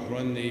who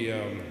run the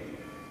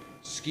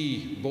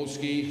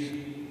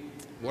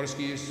water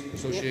skiers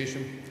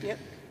association. Yep.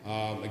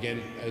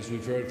 Again, as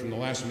we've heard from the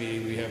last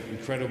meeting, we have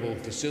incredible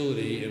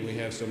facility and we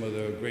have some of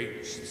the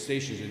great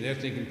stations, and they're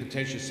thinking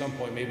potentially at some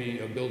point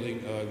maybe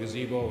building a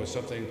gazebo or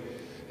something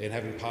and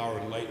having power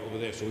and light over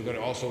there. So we're going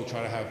to also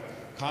try to have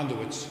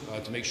conduits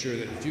to make sure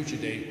that in a future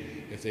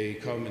date, if they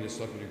come and the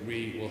selectmen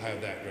agree, we'll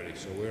have that ready.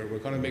 So we're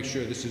going to make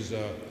sure this is,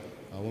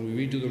 when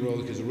we redo the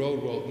road, because the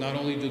road will not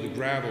only do the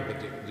gravel,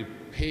 but the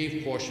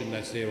paved portion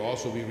that's there will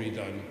also be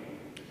redone.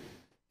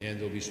 And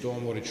there'll be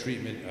stormwater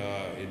treatment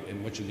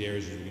in much of the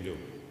areas that we can do.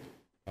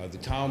 The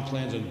town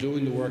plans on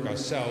doing the work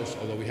ourselves,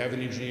 although we have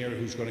an engineer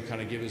who's going to kind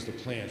of give us the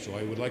plan. So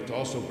I would like to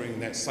also bring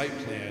that site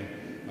plan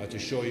to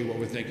show you what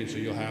we're thinking, so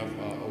you'll have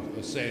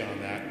a say on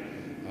that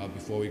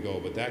before we go.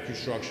 But that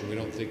construction, we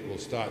don't think will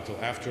start until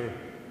after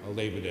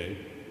Labor Day.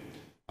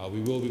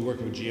 We will be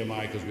working with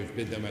GMI because we've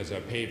bid them as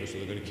our paver, so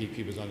they're going to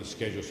keep us on the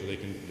schedule so they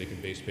can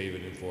base pave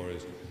it in for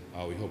us,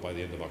 we hope by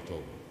the end of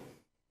October.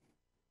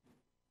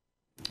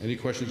 Any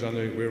questions on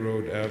the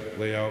railroad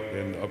layout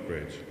and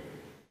upgrades?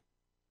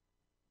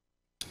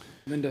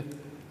 Linda,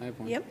 I have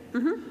one. Yep.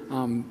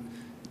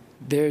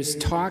 There's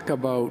talk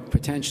about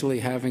potentially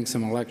having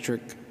some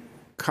electric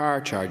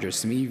car chargers,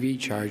 some EV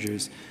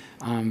chargers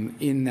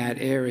in that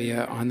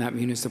area on that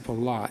municipal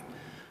lot.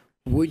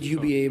 Would you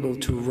be able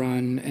to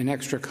run an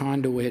extra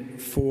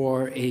conduit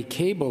for a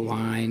cable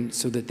line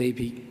so that they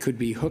could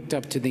be hooked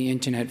up to the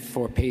internet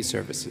for pay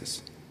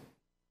services?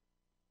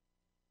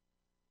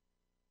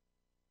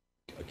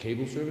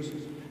 Cable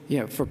services?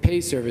 Yeah, for pay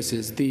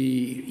services.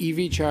 The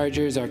EV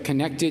chargers are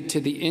connected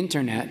to the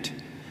internet,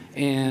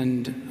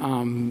 and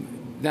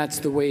that's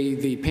the way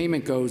the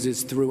payment goes,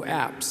 is through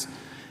apps.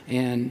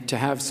 And to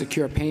have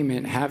secure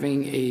payment,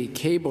 having a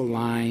cable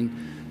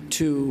line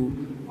to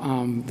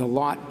the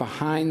lot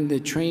behind the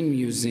train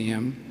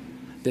museum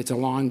that's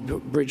along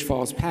Bridge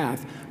Falls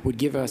Path would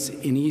give us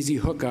an easy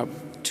hookup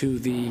to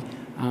the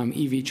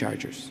EV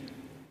chargers.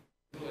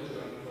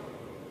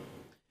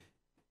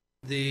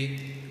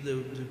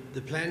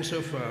 The plan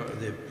so far,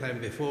 the plan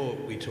before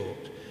we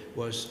talked,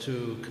 was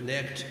to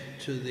connect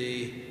to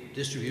the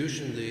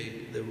distribution,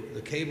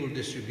 the cable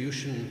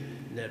distribution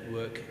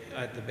network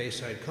at the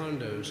Bayside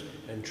condos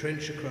and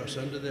trench across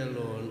under their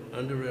lawn,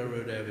 under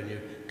Railroad Avenue,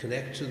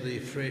 connect to the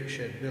freight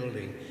shed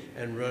building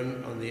and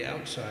run on the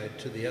outside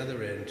to the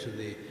other end, to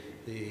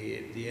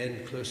the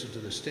end closer to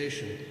the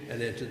station,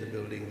 and enter the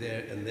building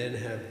there, and then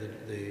have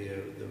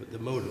the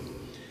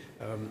modem.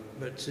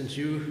 But since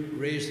you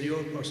raised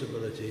your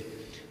possibility,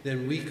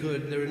 then we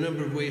could, there are a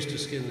number of ways to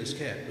skin this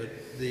cat, but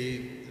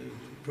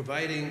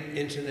providing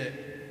internet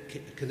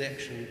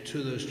connection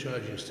to those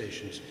charging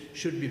stations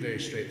should be very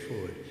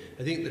straightforward.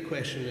 I think the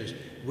question is,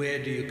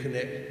 where do you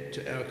connect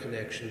to our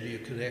connection? Do you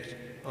connect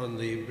on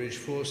the Bridge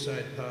 4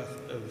 side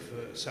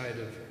side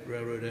of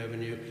Railroad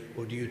Avenue,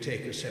 or do you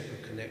take a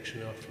separate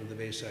connection off from the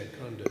Bayside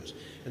condos?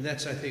 And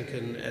that's, I think,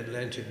 an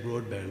Atlantic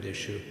broadband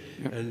issue.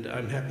 Yep. And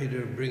I'm happy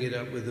to bring it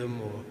up with them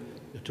or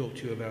talk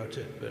to you about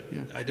it, but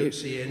yeah. I don't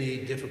see any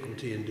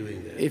difficulty in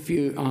doing that. If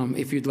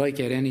you'd like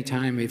at any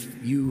time, if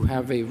you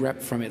have a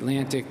rep from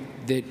Atlantic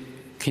that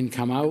can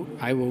come out,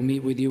 I will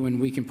meet with you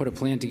and we can put a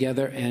plan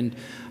together, and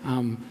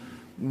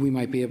we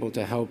might be able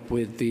to help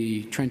with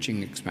the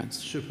trenching expense.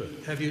 Super.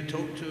 Have you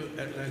talked to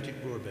Atlantic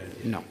Broadband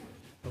yet? No.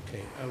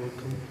 Okay,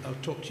 I'll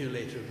talk to you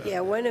later about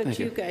that. Why don't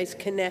you guys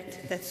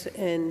connect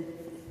and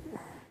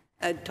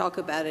talk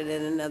about it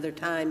at another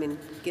time and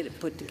get it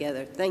put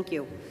together. Thank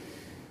you.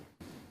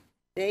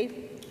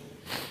 Dave?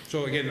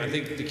 So again, I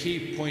think the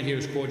key point here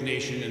is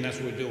coordination, and that's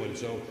what we're doing.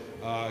 So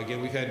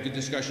again, we've had good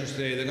discussions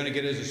today. They're going to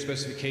get us the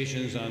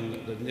specifications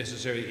on the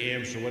necessary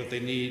amps or what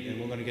they need,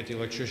 and we're going to get the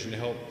electrician to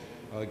help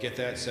get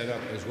that set up,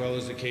 as well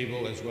as the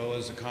cable, as well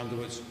as the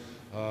conduits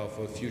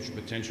for future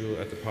potential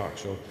at the park.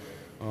 So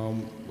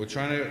we're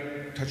trying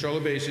to touch all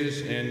the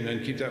bases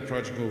and keep that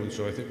project moving.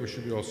 So I think we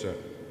should be all set.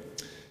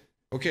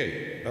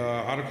 Okay,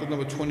 article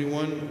number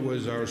 21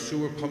 was our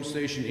sewer pump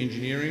station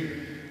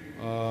engineering.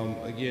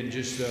 Again,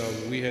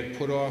 we had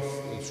put off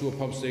the sewer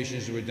pump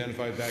stations that were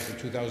identified back in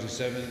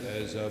 2007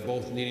 as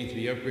both needing to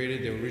be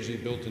upgraded. They were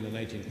originally built in the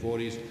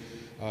 1940s.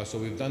 So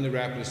we've done the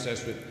rapid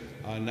assessment.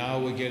 Now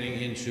we're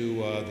getting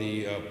into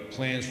the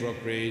plans for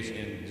upgrades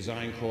and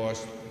design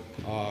cost.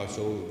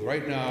 So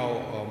right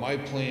now, my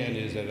plan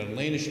is that on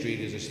Lana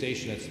Street is a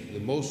station that's the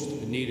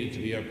most needed to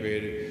be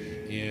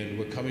upgraded, and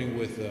we're coming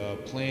with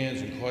plans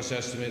and cost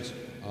estimates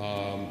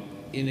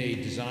in a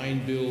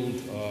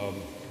design-build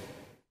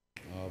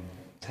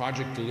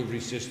project delivery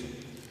system.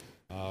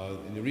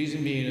 And the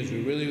reason being is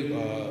we really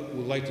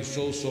would like to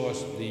sole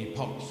source the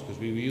pumps, because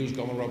we use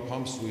government rub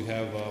pumps. We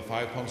have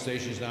 5 pump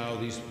stations now.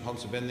 These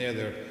pumps have been there.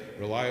 They're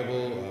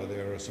reliable.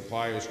 They're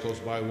suppliers close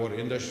by, Water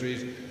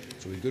Industries.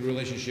 So we have a good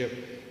relationship.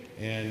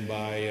 and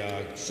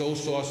by sole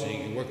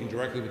sourcing and working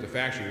directly with the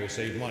factory, we'll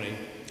save money.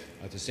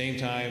 At the same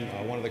time,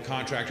 one of the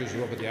contractors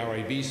who are up at the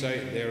RIB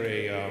site, they're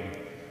a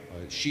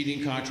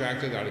sheeting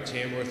contractor out of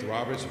Tamworth,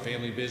 Roberts, a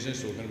family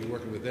business, so we're going to be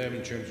working with them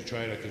in terms of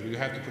trying to, because we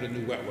have to put a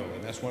new wet well,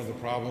 and that's one of the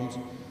problems.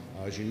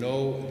 As you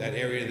know, that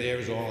area there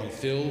is all on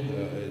fill.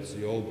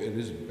 It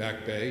is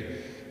back bay.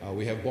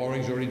 We have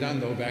borings already done,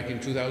 though. Back in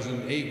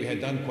 2008, we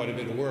had done quite a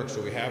bit of work,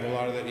 so we have a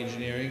lot of that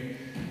engineering,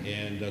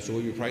 and so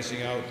we'll be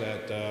pricing out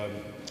that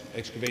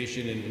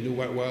excavation and new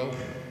wet well,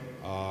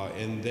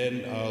 and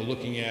then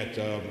looking at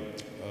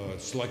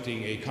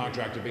selecting a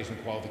contractor based on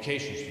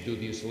qualifications to do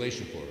the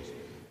installation for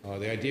us.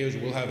 The idea is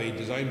we'll have a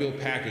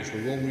design-build package.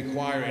 We won't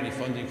require any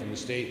funding from the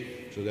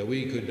state, so that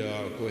we could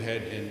go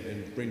ahead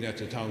and bring that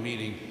to town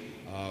meeting,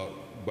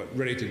 but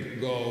ready to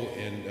go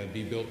and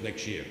be built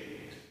next year.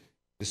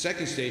 The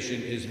second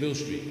station is Mill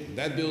Street.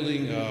 That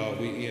building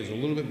is a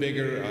little bit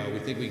bigger. We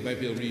think we might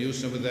be able to reuse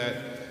some of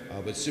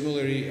that, but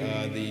similarly,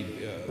 the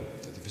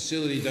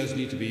facility does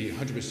need to be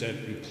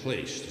 100%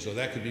 replaced. So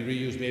that could be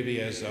reused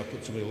maybe as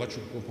put some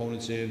electrical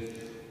components in,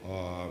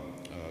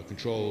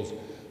 controls.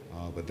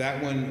 But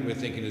that one we're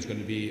thinking is going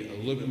to be a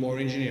little bit more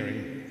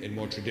engineering and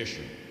more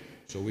traditional.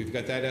 So we've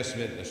got that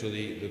estimate. So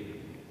the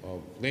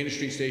Lander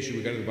Street station,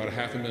 we got it about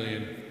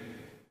 $500,000.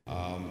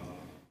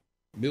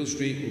 Mill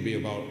Street will be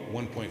about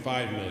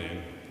 $1.5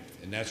 million,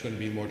 and that's going to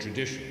be more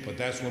traditional. But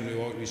that's when we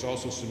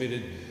also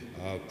submitted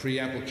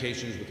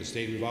pre-applications with the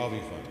state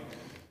revolving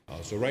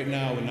fund. So right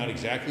now, we're not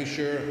exactly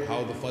sure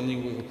how the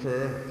funding will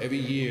occur. Every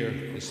year,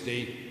 the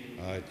state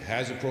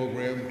has a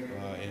program,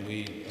 and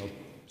we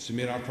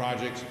submit our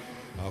projects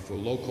for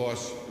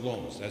low-cost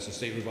loans. That's a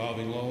state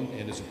revolving loan,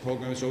 and it's a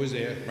program that's always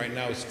there. Right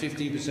now, it's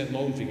 15%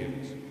 loan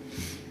forgiveness.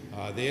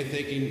 They're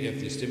thinking if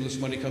the stimulus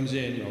money comes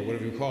in, or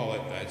whatever you call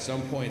it, at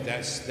some point,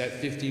 that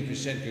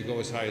 15% could go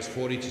as high as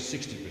 40 to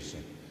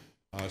 60%.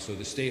 So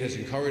the state has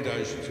encouraged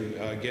us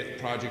to get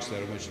projects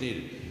that are much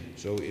needed.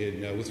 So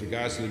with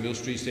regards to the Mill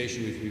Street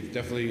station, we've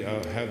definitely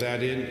have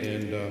that in,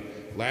 and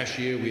last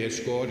year we had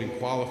scored and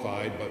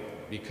qualified, but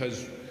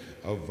because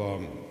of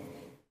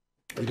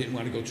we didn't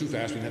want to go too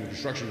fast, we didn't have the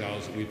construction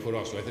dollars that we put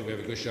off, so I think we have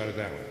a good shot at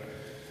that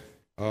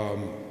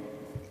one.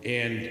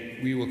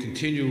 And we will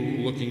continue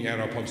looking at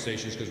our pump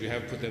stations because we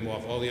have put them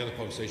off. All the other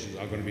pump stations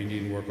are going to be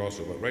needing work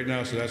also, but right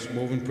now, so that's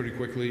moving pretty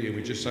quickly, and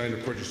we just signed a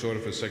purchase order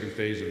for the second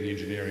phase of the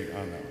engineering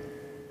on that.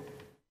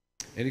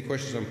 Any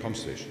questions on pump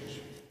stations?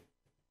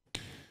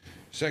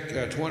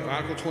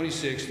 Article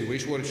 26, the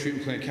wastewater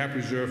treatment plant cap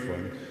reserve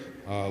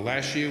fund.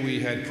 Last year we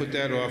had put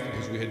that off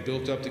because we had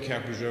built up the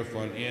cap reserve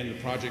fund and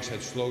the projects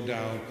had slowed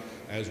down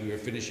as we were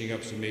finishing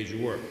up some major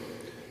work.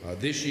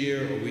 This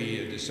year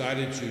we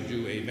decided to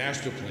do a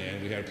master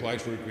plan. We had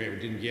applied for a grant, we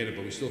didn't get it,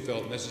 but we still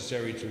felt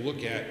necessary to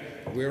look at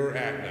where we're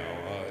at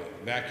now.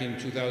 Back in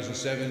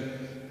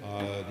 2007,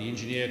 the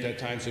engineer at that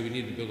time said we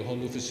needed to build a whole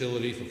new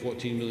facility for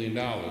 $14 million.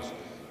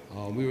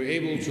 We were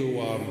able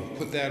to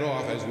put that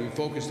off as we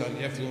focused on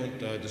the effluent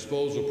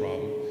disposal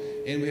problem,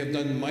 and we have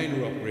done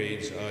minor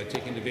upgrades,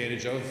 taking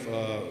advantage of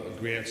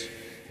grants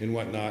and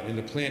whatnot, and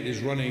the plant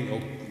is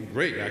running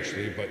great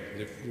actually, but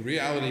the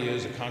reality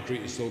is the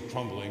concrete is still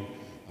crumbling.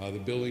 The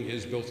building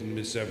is built in the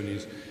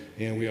mid-70s,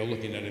 and we are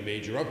looking at a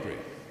major upgrade.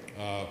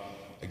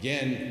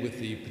 Again, with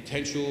the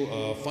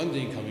potential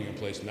funding coming in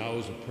place, now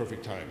is the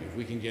perfect time. If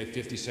we can get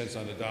 50 cents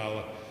on the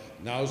dollar,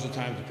 now is the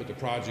time to put the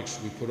projects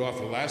we put off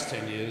for the last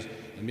 10 years,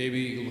 and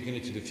maybe looking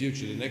into the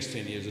future, the next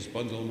 10 years, just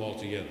bundle them all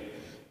together.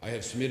 I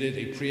have submitted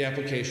a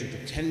pre-application for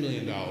 $10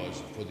 million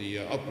for the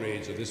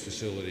upgrades of this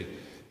facility,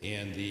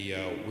 and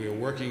we are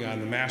working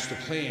on the master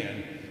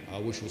plan,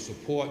 which will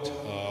support,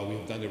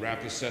 we've done the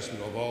rapid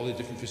assessment of all the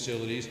different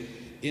facilities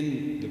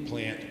in the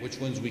plant, which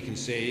ones we can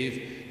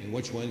save, and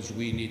which ones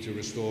we need to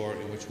restore,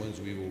 and which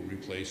ones we will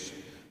replace.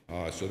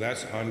 So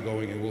that's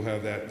ongoing, and we'll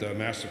have that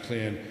master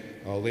plan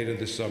later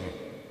this summer.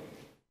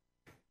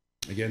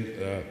 Again,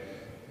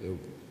 the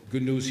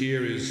good news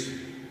here is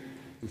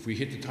if we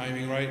hit the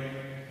timing right,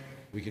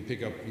 we can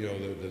pick up,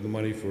 the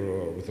money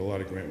for with a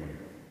lot of grant money.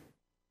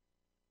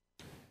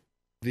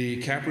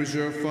 The cap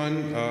reserve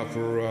fund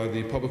for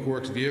the public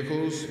works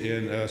vehicles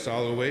and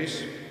solid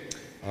waste,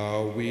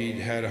 we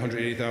had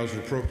 $180,000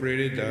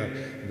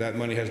 appropriated. That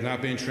money has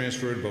not been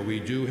transferred, but we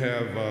do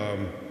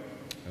have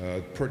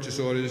purchase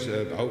orders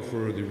out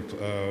for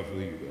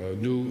the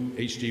new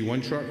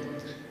HD1 truck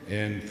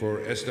and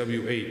for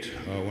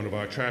SW8, one of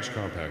our trash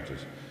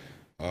compactors.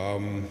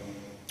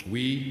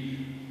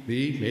 We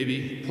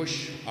maybe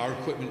push our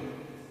equipment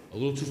a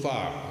little too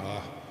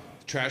far.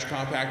 Trash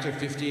compactor,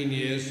 15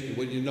 years,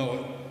 wouldn't you know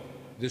it,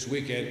 this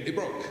weekend, it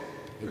broke.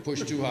 It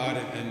pushed too hard,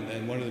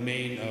 and one of the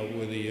main,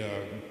 where the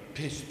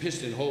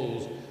piston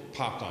holes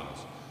popped on us.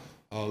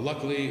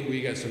 Luckily,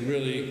 we got some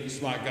really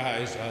smart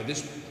guys.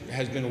 This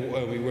has been,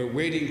 we were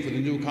waiting for the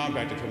new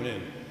compactor coming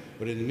in,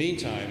 but in the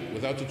meantime,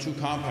 without the two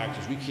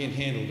compactors, we can't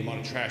handle the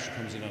amount of trash that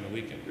comes in on the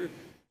weekend.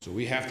 So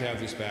we have to have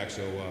this back.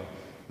 So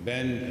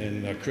Ben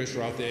and Chris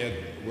are out there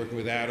working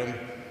with Adam,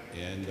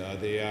 and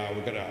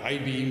we've got an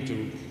I-beam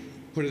to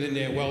put it in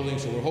there welding,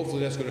 so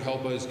hopefully that's going to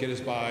help us get us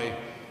by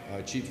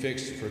cheap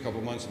fix for a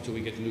couple months until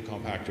we get the new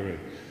compactor in.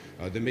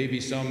 There may be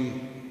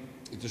some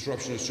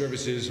disruption of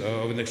services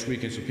over the next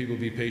weekend, so people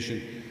be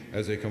patient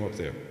as they come up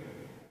there.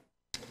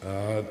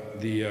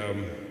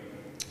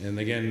 And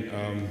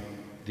again,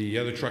 the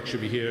other truck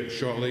should be here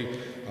shortly.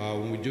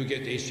 When we do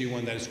get the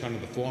HD1, that is kind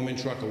of the foreman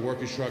truck, a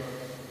worker's truck.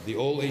 The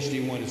old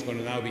HD1 is going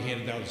to now be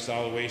handed down to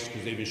solid waste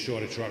because they've been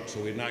short a truck, so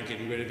we're not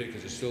getting rid of it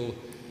because it still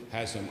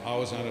has some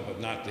hours on it,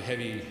 but not the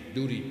heavy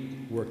duty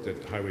work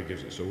that the highway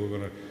gives it. So we're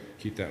going to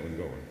keep that one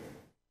going.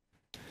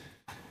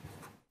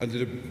 Under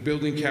the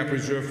building cap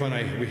reserve fund,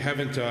 we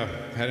haven't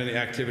had any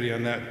activity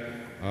on that,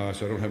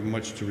 so I don't have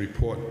much to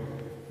report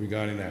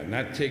regarding that. And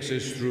that takes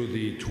us through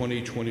the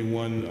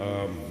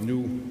 2021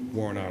 new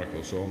warrant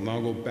article. So I'll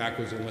now go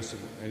backwards unless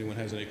anyone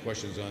has any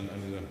questions on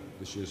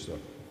this year's stuff.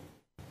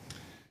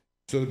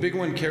 So the big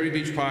one, Kerry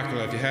Beach parking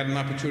lot. If you had an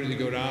opportunity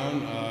to go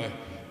down,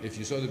 if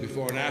you saw the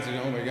before and after,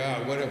 oh my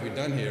God, what have we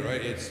done here,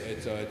 right?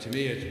 To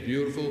me, it's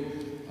beautiful.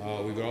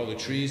 We've got all the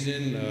trees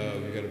in.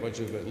 We've got a bunch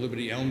of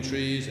Liberty elm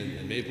trees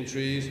and maple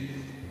trees.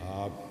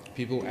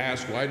 People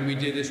ask, why do we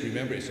do this?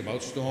 Remember, it's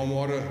about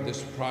stormwater.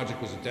 This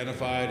project was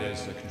identified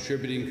as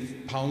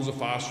contributing pounds of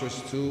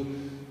phosphorus to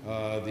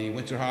the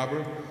Winter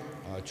Harbor.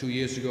 2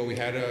 years ago, we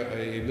had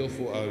a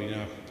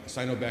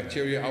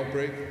cyanobacteria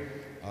outbreak.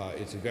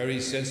 It's a very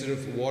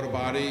sensitive water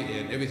body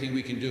and everything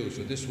we can do.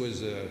 So this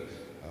was a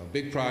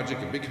big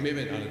project, a big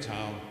commitment on the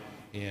town.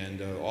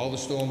 And all the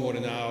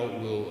stormwater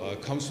now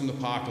comes from the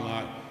parking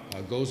lot,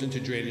 goes into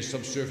drainage,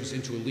 subsurface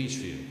into a leach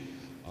field.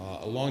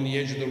 Along the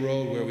edge of the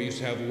road where we used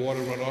to have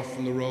water run off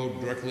from the road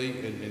directly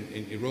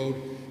and erode,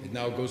 it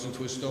now goes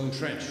into a stone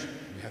trench.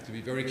 We have to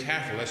be very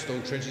careful. That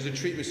stone trench is a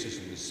treatment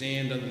system. There's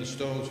sand under the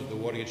stone so the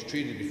water gets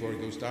treated before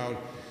it goes down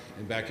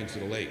and back into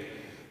the lake.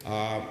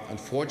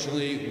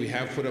 Unfortunately, we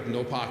have put up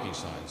no parking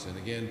signs. And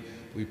again,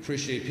 we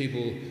appreciate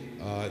people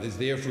that's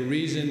there for a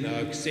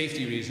reason,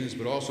 safety reasons,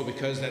 but also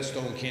because that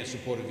stone can't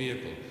support a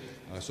vehicle.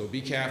 So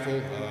be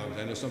careful.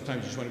 I know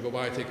sometimes you just want to go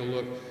by and take a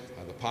look.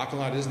 The parking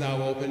lot is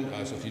now open,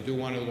 so if you do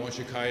want to launch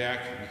your kayak,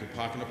 you can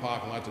park in the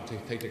parking lot to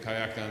take the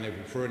kayak down there. We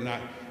prefer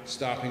not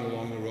stopping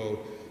along the road.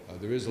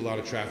 There is a lot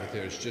of traffic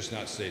there. It's just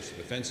not safe. So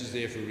the fence is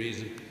there for a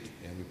reason,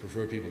 and we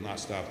prefer people not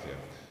stop there.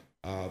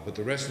 But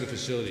the rest of the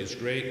facility is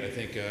great. I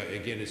think,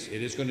 again, it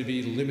is going to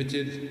be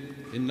limited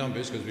in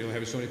numbers because we only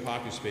have so many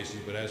parking spaces,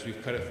 but as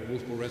we've cut it for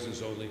multiple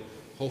residents only,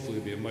 hopefully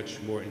it'll be a much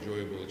more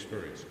enjoyable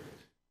experience.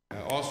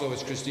 Also,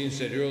 as Christine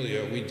said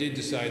earlier, we did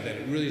decide that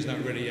it really is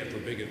not ready yet for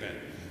a big event.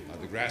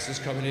 The grass is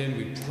coming in.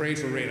 We prayed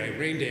for rain. I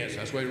rain danced.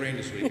 That's why it rained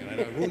this weekend. I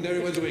know it ruined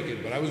everyone's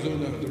weekend, but I was doing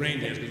the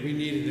rain dance because we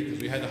needed it because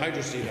we had the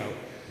hydro seed out,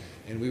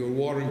 and we were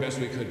watering best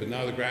we could. But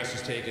now the grass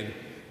is taken.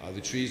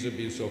 The trees are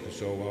being soaked.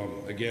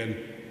 So again,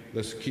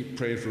 let's keep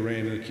praying for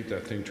rain and keep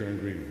that thing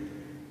turned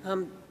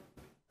green.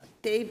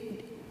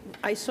 Dave,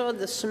 I saw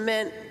the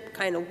cement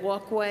kind of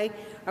walkway.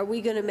 Are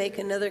we going to make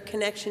another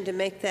connection to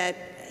make that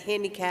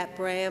handicap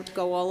ramp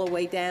go all the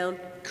way down?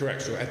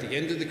 Correct. So at the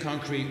end of the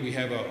concrete, we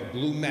have a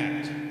blue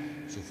mat.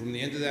 So from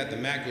the end of that, the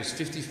mat goes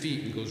 50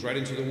 feet and goes right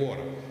into the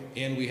water.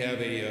 And we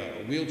have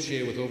a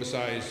wheelchair with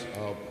oversized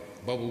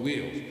bubble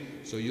wheels.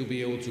 So you'll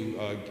be able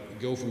to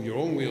go from your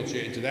own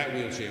wheelchair into that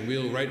wheelchair and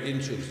wheel right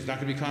into it. It's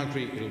not going to be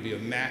concrete. It'll be a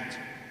mat,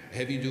 a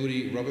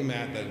heavy-duty rubber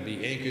mat that will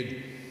be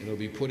anchored, and it'll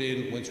be put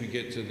in once we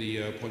get to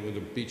the point where the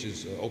beach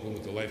is open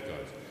with the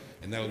lifeguards.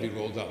 And that'll be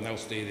rolled out, and that'll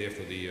stay there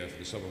for the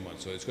summer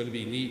months. So it's going to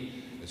be neat.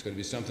 It's going to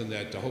be something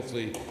that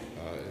hopefully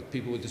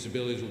people with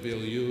disabilities will be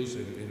able to use,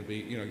 and it'll be,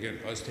 you know, again,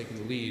 us taking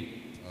the lead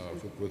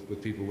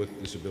with people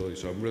with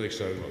disabilities. So I'm really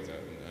excited about that,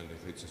 and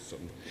it's just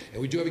something.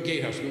 And we do have a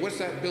gatehouse. I mean, what's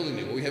that building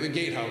there? Well, we have a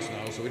gatehouse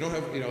now, so we don't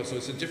have, you know, so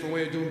it's a different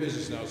way of doing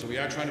business now. So we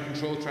are trying to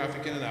control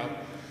traffic in and out.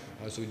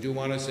 So we do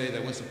want to say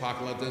that once the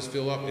parking lot does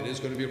fill up, it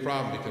is going to be a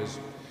problem because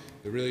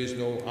there really is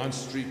no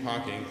on-street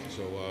parking.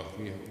 So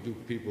we do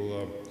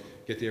people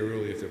get there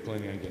early if they're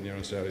planning on getting there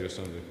on Saturday or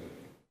Sunday.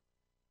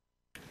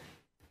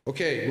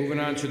 Okay, moving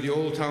on to the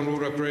Old Town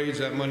Road upgrades.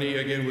 That money,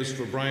 again, was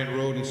for Bryant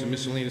Road and some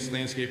miscellaneous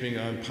landscaping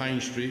on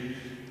Pine Street.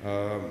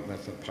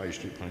 That's not Pine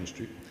Street, Pine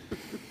Street.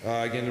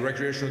 Again, the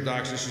recreational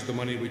docks, this is the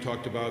money we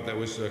talked about that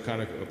was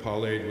kind of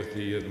parlayed with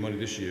the money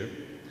this year.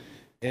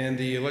 And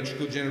the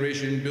electrical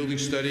generation building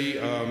study,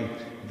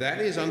 that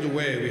is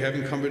underway. We have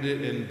encumbered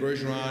it, and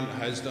Bergeron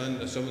has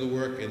done some of the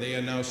work, and they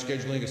are now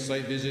scheduling a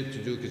site visit to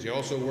do, because they're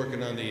also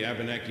working on the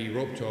Abenaki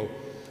rope tow,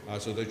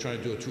 so they're trying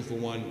to do a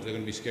 2-for-1. They're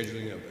going to be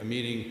scheduling a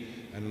meeting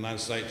and an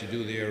on-site to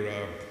do their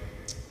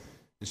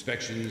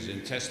inspections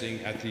and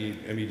testing at the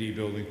MED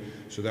building.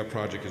 So that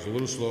project is a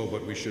little slow,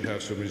 but we should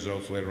have some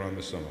results later on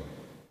this summer.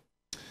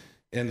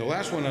 And the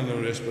last one on the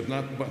list, but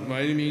not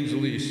by any means the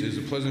least, is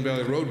the Pleasant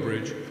Valley Road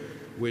Bridge,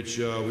 which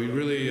we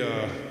really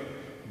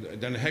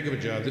done a heck of a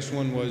job. This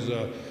one was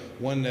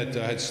one that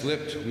had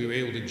slipped. We were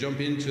able to jump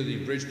into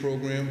the bridge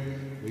program.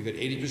 We got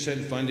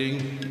 80%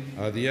 funding.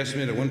 The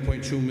estimate at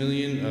 $1.2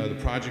 million.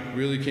 The project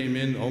really came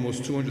in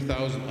almost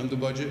 $200,000 under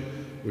budget,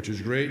 which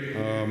is great.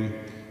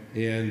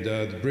 And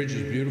the bridge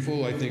is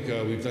beautiful. I think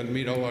we've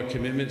meet all our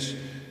commitments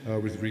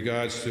with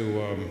regards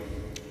to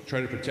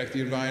try to protect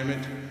the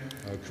environment.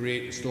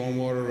 create a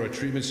stormwater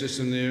treatment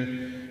system there.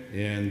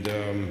 And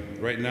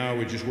right now,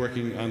 we're just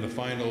working on the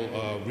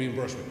final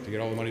reimbursement to get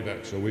all the money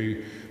back. So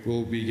we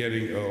will be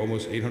getting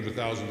almost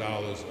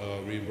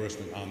 $800,000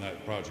 reimbursement on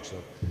that project.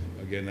 So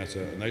again, that's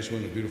a nice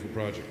one, a beautiful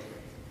project.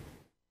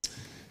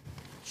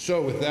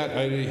 So with that,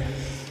 I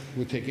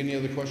will take any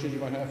other questions you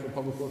might have for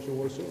Public Works or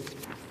Water Sewer.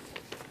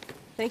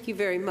 Thank you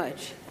very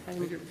much.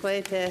 I'm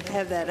glad to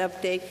have that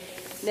update.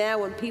 Now,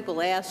 when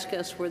people ask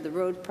us where the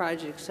road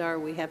projects are,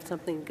 we have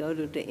something to go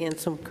to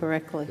answer them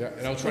correctly. Yeah,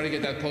 and I'll try to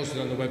get that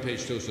posted on the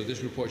webpage too. So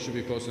this report should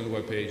be posted on the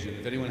webpage. And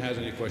if anyone has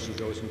any questions,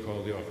 they always can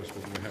call the office.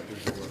 We're happy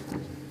to do it.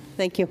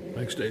 Thank you.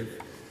 Thanks,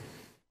 Dave.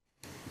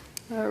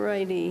 All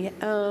righty.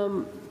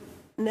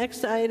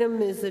 Next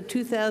item is the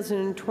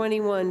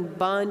 2021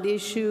 bond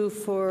issue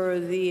for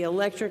the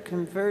electric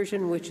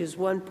conversion, which is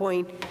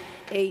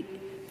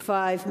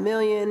 $1.85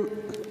 million,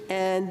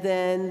 and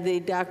then the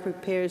dock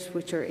repairs,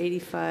 which are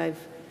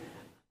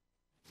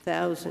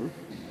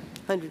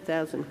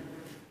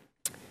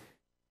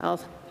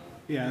 $100,000.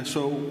 Yeah,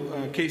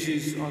 so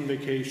Casey's on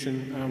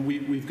vacation.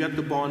 We've got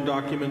the bond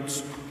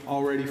documents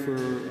all ready for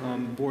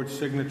board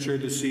signature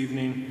this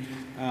evening.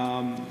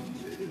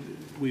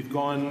 We've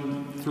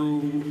gone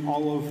through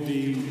all of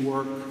the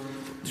work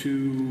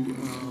to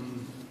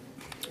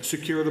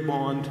secure the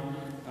bond.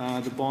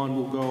 The bond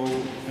will go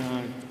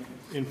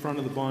in front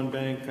of the bond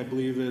bank. I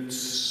believe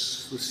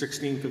it's the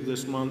 16th of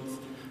this month.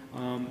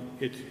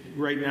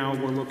 Right now,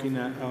 we're looking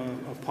at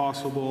a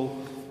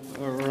possible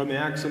or a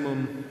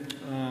maximum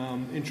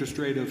interest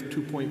rate of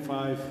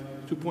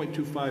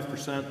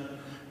 2.25%.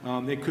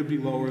 It could be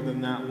lower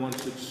than that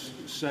once it's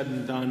said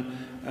and done.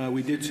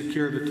 We did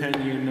secure the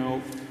 10-year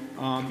note.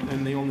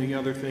 And the only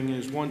other thing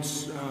is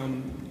once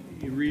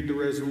you read the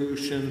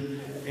resolution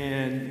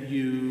and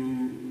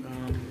you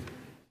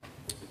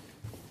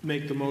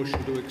make the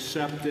motion to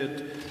accept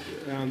it,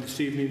 this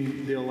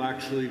evening there'll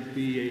actually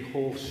be a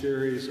whole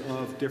series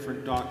of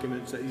different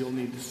documents that you'll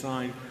need to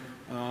sign.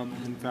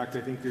 In fact,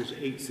 I think there's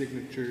 8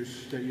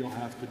 signatures that you'll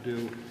have to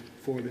do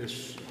for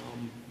this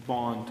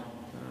bond.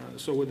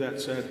 So with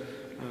that said,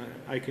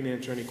 I can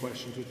answer any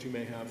questions that you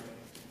may have.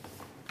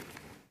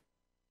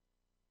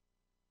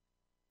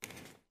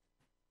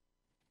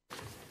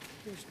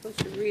 You're supposed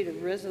to read a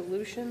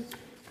resolution?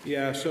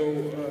 Yeah, so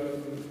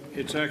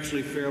it's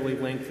actually fairly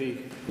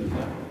lengthy.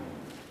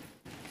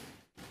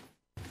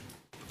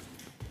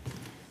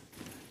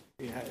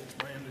 Yeah, it's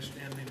my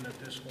understanding that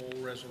this whole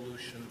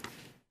resolution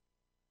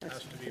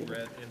has to be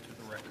read into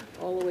the record.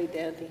 All the way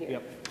down to here?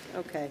 Yep.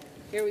 Okay,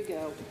 here we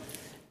go.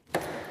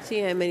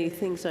 See how many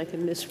things I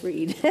can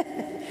misread.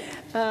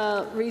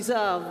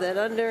 Resolved that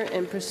under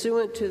and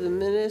pursuant to the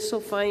Municipal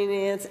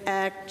Finance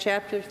Act,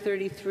 Chapter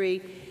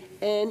 33,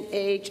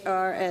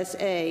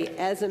 NHRSA,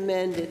 as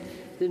amended,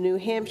 the New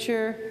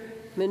Hampshire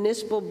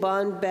Municipal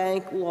Bond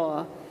Bank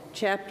Law,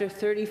 Chapter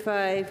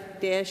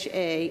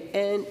 35-A,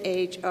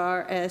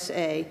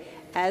 NHRSA,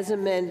 as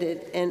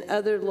amended, and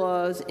other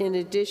laws in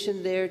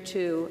addition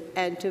thereto,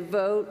 and to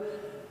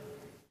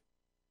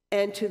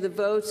the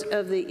votes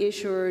of the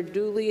issuer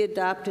duly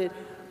adopted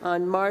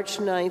on March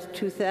 9th,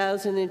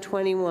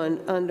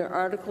 2021, under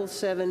Articles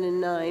 7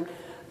 and 9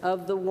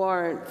 of the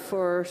warrant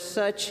for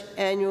such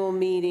annual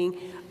meeting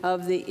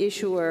of the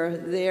issuer,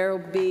 there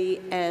be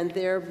and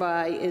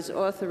thereby is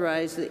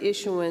authorized the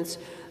issuance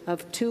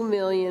of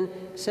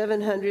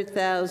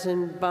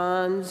 2,700,000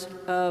 bonds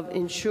of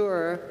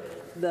insurer,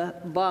 the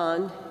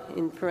bond,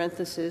 in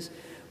parentheses,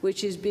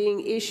 which is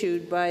being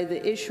issued by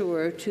the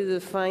issuer to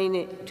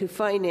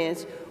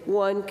finance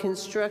 1,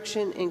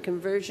 construction and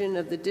conversion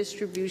of the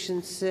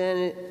distribution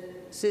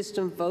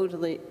system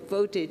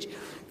voltage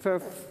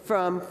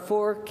from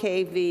 4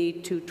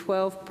 kV to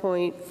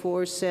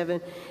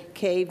 12.47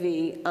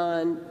 kV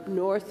on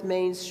North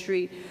Main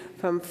Street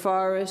from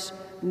Forest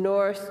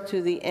North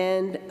to the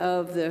end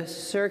of the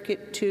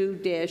Circuit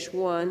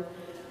 2-1,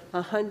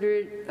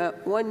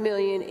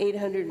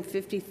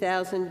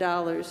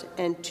 $1,850,000,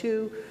 and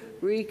 2,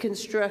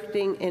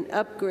 reconstructing and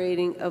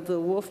upgrading of the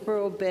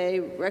Wolfeboro Bay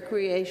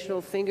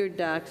recreational finger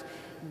docks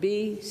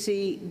B,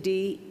 C,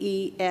 D,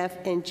 E,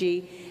 F, and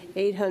G,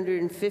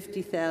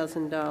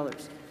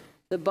 $850,000.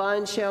 The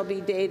bond shall be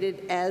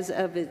dated as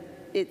of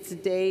its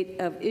date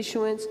of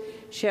issuance,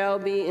 shall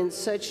be in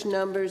such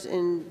numbers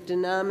and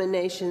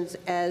denominations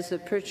as the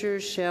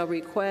purchasers shall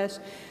request,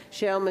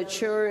 shall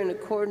mature in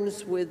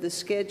accordance with the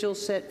schedule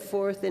set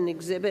forth in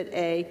Exhibit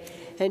A,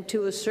 and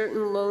to a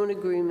certain loan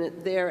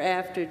agreement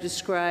thereafter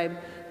described,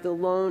 the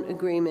loan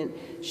agreement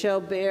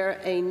shall bear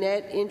a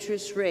net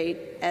interest rate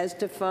as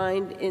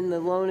defined in the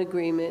loan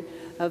agreement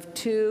of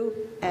 2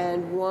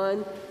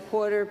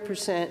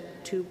 1/4%,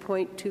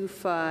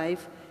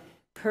 2.25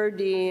 per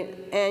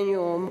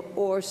annum,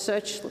 or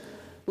such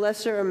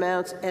lesser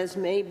amounts as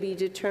may be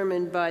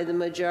determined by the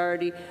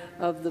majority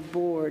of the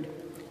board.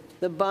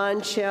 The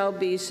bond shall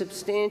be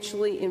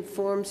substantially in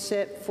form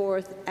set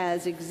forth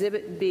as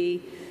Exhibit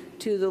B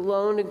to the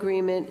loan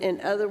agreement,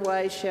 and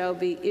otherwise shall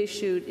be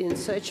issued in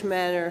such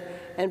manner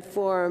and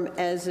form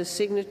as the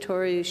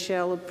signatories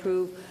shall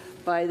approve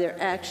by their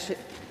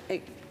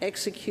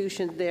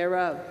execution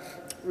thereof.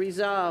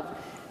 Resolved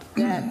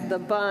that the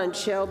bond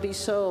shall be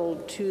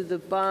sold to the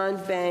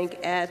bond bank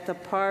at the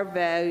par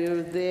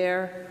value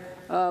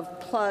thereof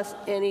plus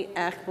any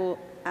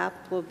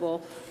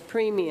applicable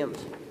premiums.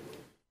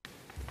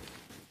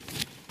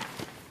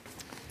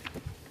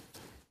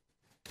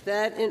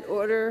 That in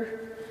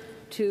order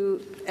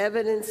to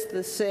evidence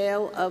the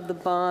sale of the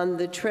bond,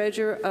 the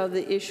treasurer of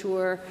the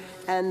issuer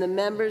and the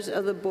members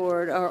of the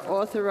board are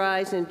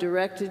authorized and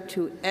directed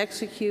to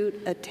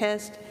execute,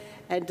 attest,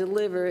 and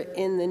deliver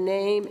in the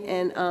name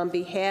and on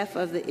behalf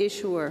of the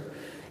issuer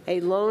a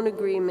loan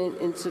agreement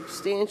in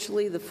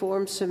substantially the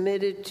form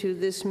submitted to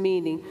this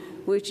meeting,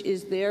 which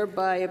is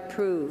thereby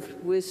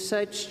approved, with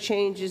such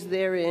changes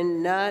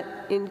therein not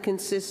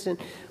inconsistent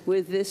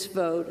with this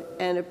vote,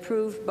 and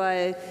approved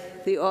by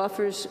the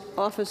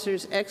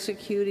officers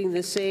executing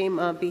the same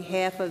on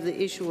behalf of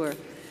the issuer.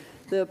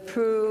 The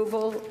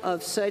approval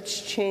of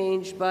such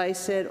change by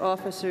said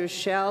officers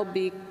shall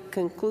be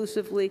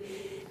conclusively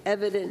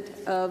evident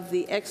of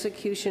the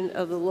execution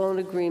of the loan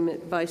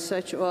agreement by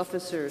such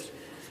officers.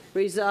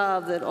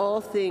 Resolved that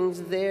all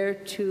things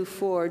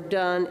theretofore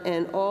done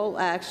and all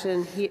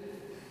action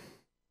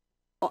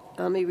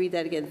let me read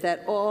that again.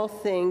 That all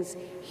things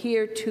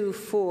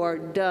heretofore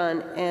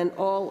done and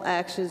all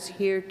actions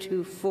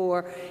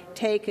heretofore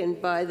taken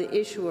by the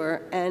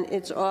issuer and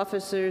its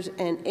officers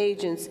and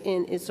agents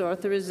in its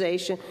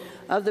authorization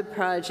of the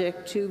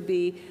project to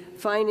be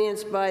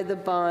financed by the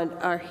bond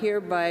are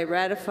hereby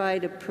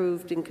ratified,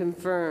 approved, and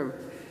confirmed.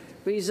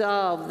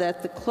 Resolved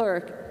that the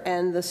clerk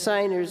and the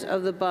signers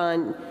of the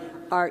bond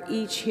are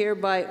each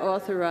hereby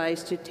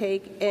authorized to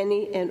take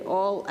any and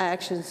all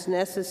actions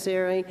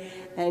necessary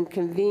and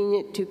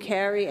convenient to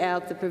carry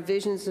out the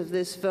provisions of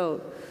this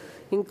vote,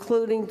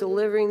 including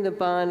delivering the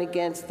bond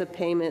against the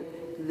payment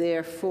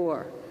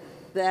therefor.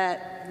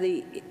 That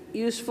the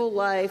useful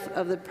life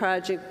of the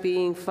project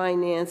being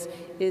financed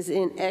is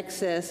in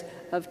excess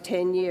of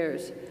 10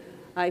 years.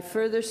 I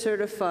further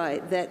certify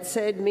that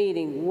said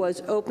meeting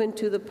was open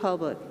to the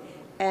public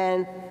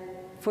and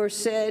for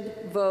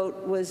said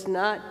vote was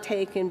not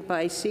taken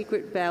by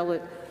secret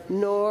ballot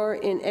nor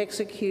in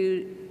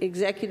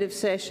executive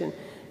session,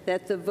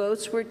 that the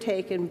votes were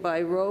taken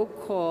by roll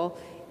call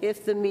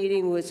if the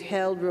meeting was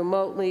held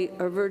remotely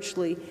or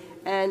virtually,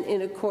 and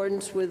in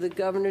accordance with the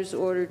Governor's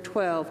Order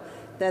 12,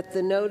 that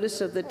the notice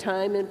of the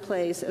time and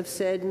place of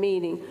said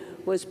meeting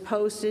was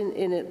posted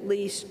in at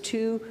least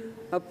 2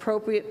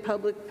 appropriate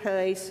public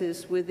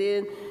places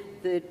within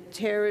the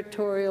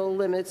territorial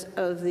limits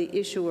of the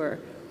issuer,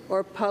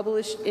 or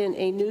published in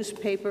a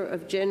newspaper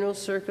of general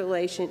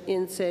circulation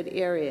in said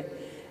area,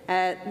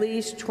 at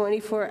least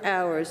 24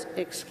 hours,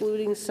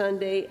 excluding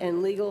Sunday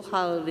and legal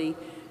holiday,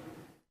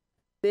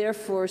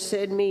 therefore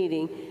said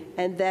meeting,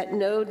 and that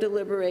no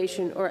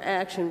deliberation or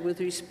action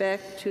with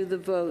respect to the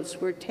votes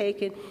were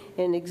taken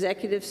in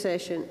executive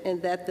session,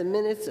 and that the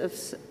minutes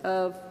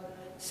of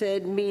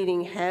said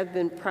meeting have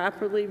been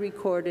properly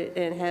recorded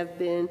and have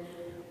been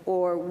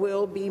or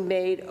will be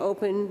made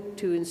open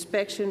to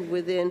inspection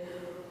within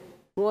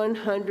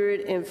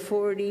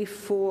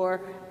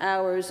 144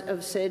 hours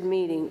of said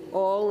meeting,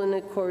 all in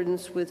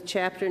accordance with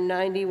Chapter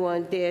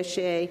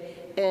 91-A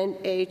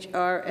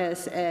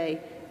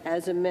NHRSA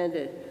as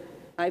amended.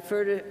 I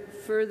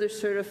further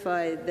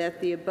certify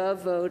that the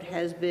above vote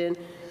has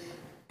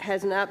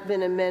not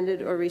been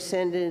amended or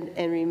rescinded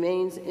and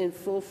remains in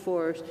full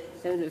force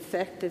and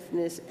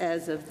effectiveness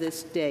as of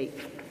this date.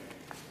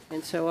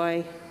 And so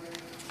I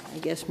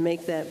guess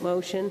make that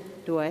motion.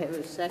 Do I have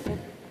a second?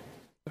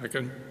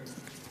 Second.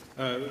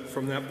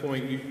 From that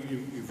point,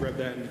 you've read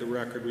that into the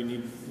record. We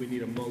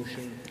need a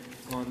motion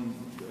on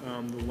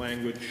the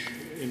language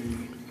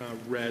in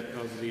red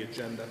of the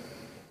agenda.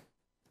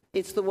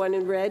 It's the one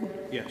in red?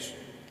 Yes.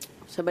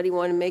 Somebody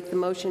want to make the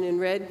motion in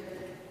red?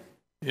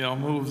 Yeah, I'll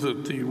move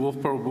that the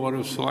Wolfeboro Board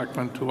of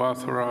Selectmen to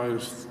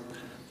authorize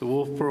the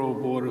Wolfeboro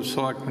Board of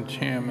Selectmen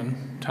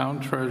Chairman,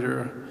 Town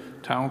Treasurer,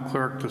 Town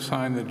Clerk to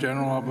sign the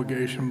general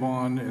obligation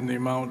bond in the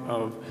amount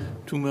of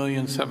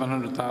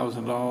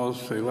 $2,700,000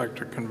 for the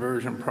electric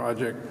conversion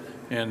project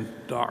and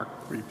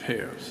dock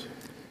repairs.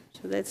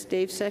 So that's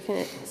Dave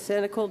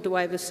Senical. Do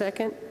I have a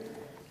second?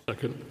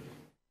 Second.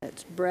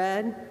 That's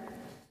Brad.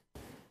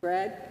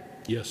 Brad?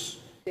 Yes.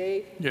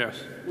 Dave?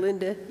 Yes.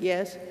 Linda?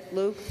 Yes.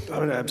 Luke? I'm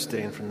going to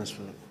abstain from this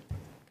vote.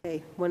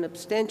 Okay, 1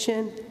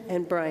 abstention.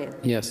 And Brian?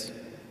 Yes.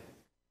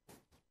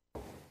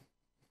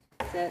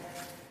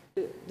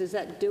 Does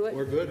that do it?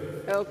 We're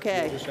good.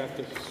 Okay. We'll just have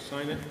to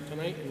sign it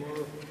tonight, and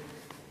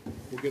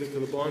we'll get it to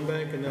the bond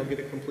bank, and they'll get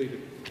it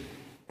completed.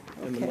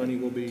 And the money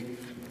will be,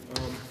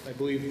 I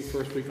believe, the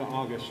first week of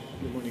August,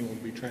 the money will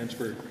be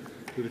transferred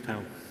to the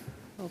town.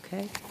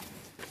 Okay.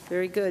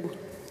 Very good.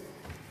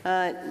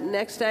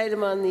 Next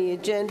item on the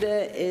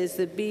agenda is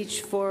the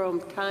Beach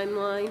Forum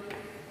timeline.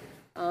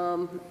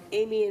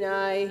 Amy and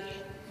I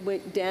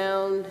went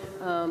down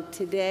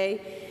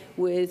today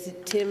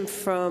with Tim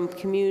from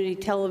Community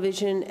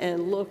Television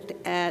and looked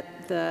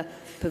at the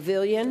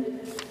pavilion.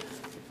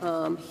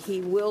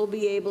 He will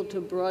be able to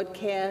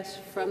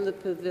broadcast from the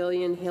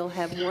pavilion. He'll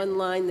have one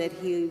line that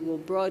he will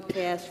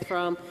broadcast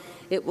from.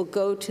 It will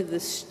go to the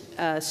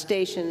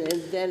station,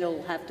 and then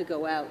it'll have to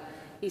go out.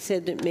 He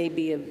said it may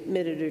be a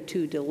minute or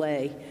two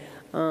delay.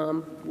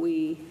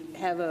 We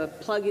have a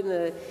plug in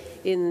the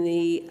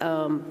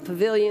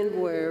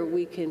pavilion where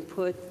we can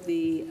put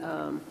the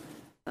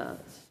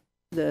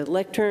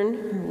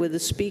lectern with a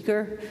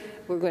speaker.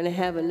 We're going to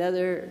have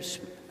another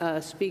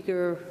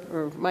speaker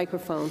or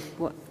microphone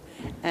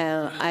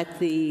at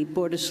the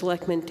Board of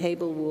Selectmen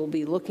table. We'll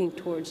be looking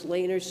towards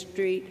Laner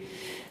Street.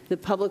 The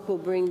public will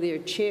bring their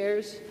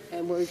chairs,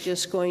 and we're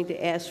just going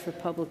to ask for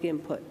public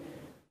input.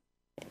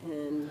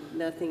 And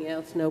nothing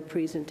else, no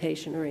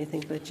presentation or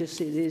anything, but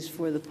just it is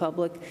for the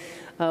public.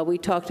 We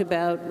talked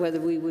about whether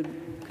we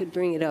could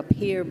bring it up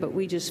here, but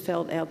we just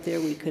felt out there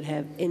we could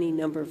have any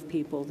number of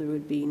people. There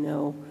would be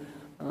no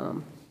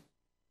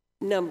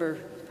number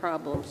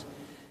problems.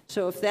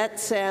 So if that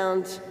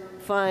sounds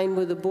fine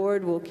with the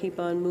board, we'll keep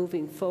on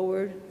moving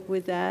forward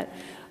with that.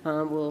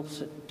 We'll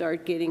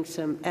start getting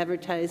some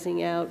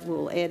advertising out.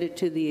 We'll add it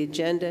to the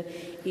agenda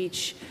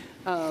each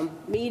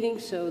meeting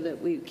so that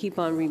we keep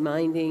on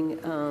reminding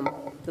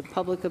the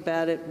public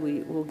about it.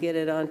 We will get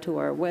it onto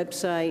our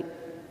website.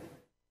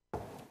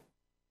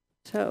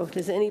 So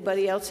does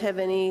anybody else have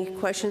any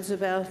questions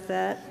about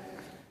that?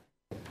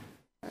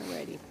 All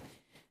righty.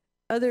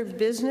 Other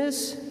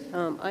business,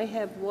 I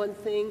have one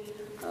thing.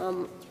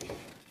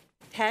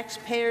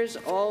 Taxpayers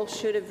all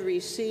should have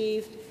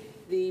received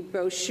the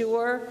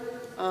brochure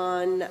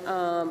on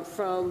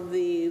from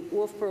the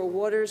Wolfeboro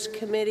Waters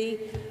Committee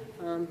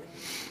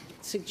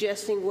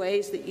suggesting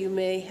ways that you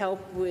may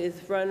help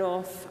with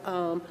runoff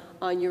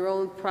on your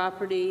own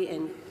property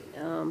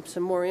and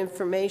some more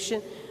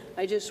information.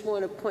 I just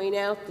want to point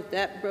out that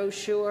that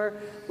brochure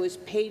was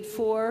paid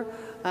for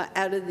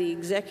out of the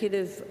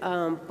executive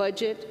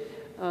budget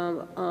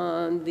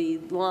on the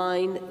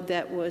line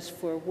that was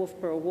for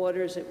Wolfeboro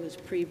Waters. It was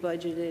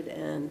pre-budgeted,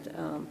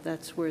 and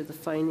that's where the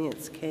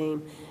finance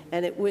came.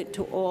 And it went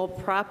to all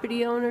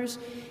property owners.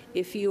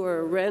 If you are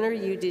a renter,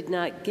 you did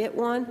not get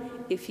one.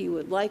 If you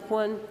would like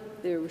one,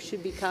 there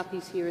should be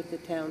copies here at the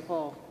town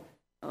hall.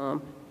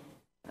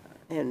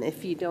 And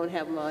if you don't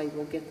have them, I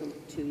will get them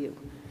to you.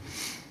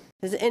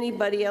 Does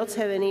anybody else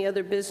have any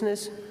other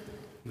business?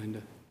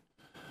 Linda.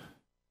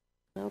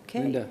 Okay.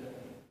 Linda.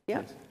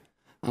 Yeah.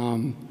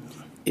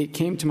 It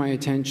came to my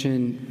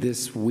attention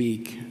this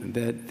week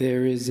that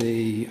there is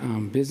a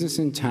business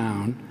in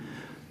town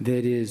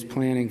that is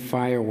planning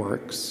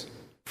fireworks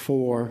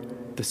for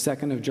the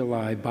 2nd of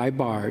July by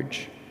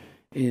barge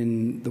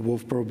in the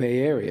Wolfeboro Bay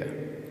area.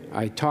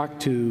 I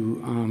talked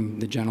to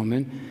the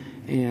gentleman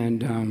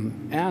and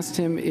asked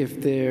him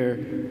if there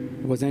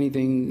was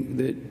anything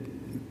that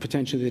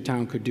potentially the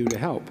town could do to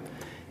help.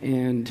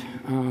 And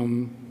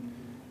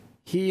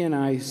he and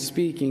I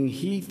speaking,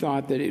 he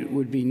thought that it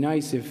would be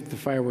nice if the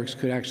fireworks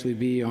could actually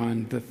be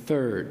on the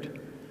 3rd.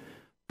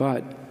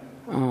 But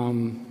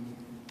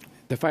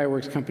the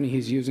fireworks company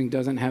he's using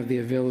doesn't have the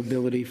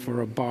availability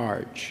for a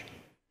barge.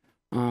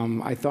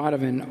 I thought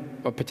of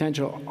a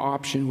potential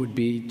option would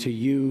be to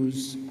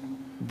use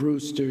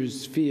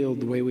Brewster's Field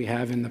the way we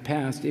have in the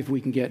past if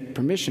we can get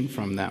permission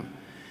from them.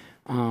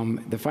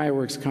 The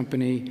fireworks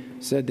company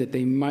said that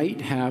they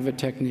might have a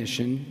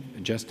technician,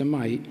 just a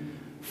might,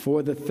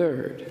 for the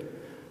 3rd.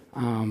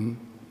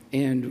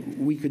 And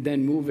we could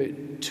then move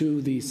it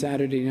to the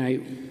Saturday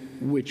night,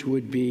 which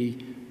would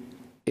be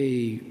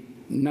a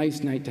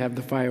nice night to have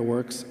the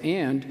fireworks.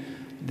 And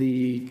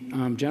the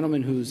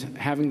gentleman who's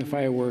having the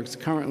fireworks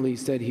currently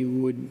said he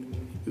would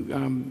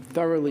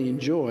thoroughly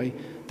enjoy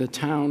the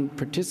town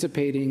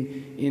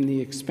participating in the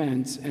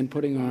expense and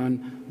putting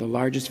on the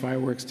largest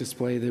fireworks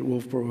display that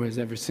Wolfeboro has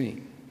ever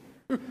seen.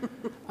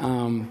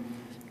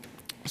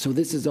 So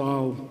this is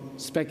all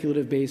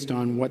speculative based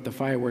on what the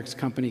fireworks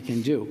company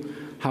can do.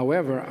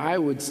 However, I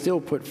would still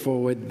put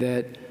forward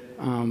that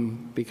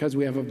because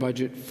we have a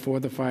budget for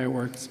the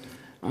fireworks,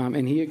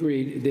 and he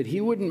agreed that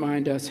he wouldn't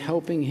mind us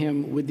helping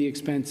him with the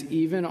expense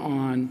even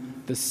on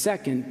the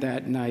 2nd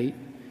that night.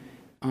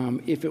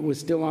 If it was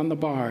still on the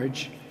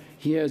barge,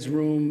 he has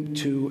room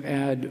to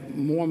add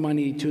more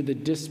money to the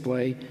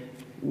display.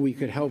 We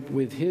could help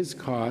with his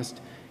cost.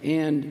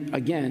 And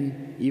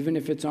again, even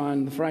if it's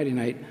on the Friday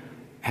night,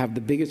 have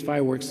the biggest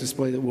fireworks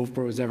display that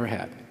Wolfeboro has ever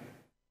had.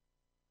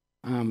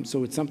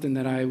 So it's something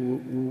that I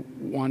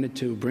wanted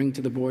to bring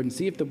to the board and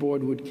see if the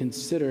board would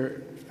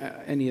consider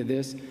any of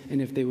this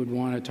and if they would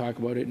want to talk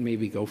about it and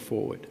maybe go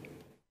forward.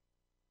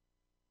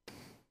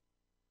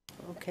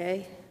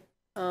 Okay.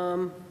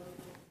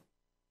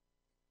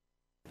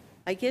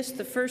 I guess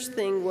the first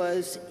thing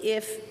was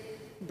if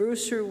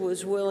Brewster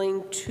was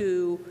willing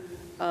to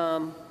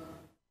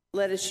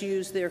let us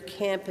use their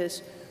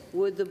campus,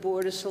 would the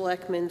Board of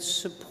Selectmen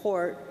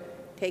support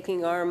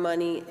taking our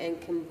money and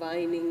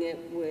combining it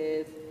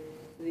with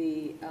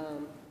the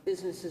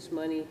business's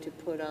money to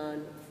put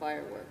on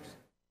fireworks?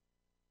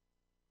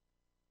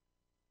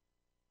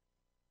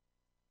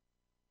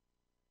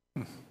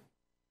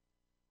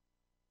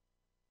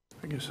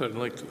 I guess I'd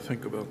like to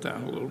think about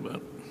that a little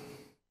bit.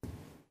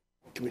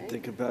 Can we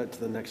think about it to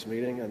the next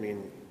meeting? I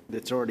mean,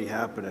 it's already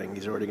happening.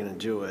 He's already going to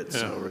do it.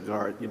 So it's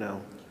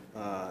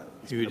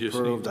been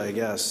approved, I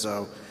guess.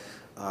 So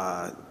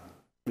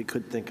we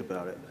could think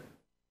about it.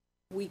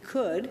 We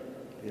could,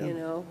 Yeah.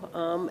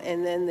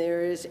 and then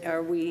there is,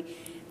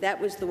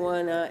 that was the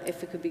one,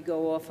 if it could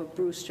go off of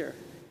Brewster.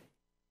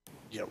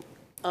 Yep.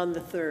 On the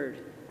 3rd.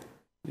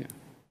 Yeah.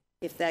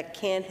 If that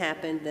can't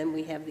happen, then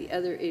we have the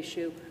other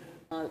issue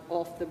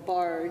off the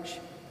barge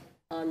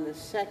on the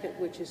 2nd,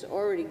 which is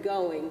already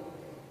going.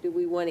 Do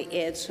we want to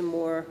add some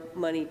more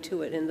money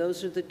to it? And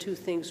those are the two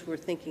things we're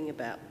thinking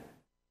about.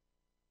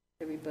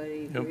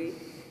 Everybody agree? Yep.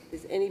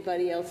 Does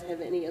anybody else have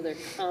any other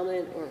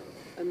comment or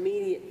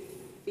immediate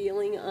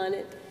feeling on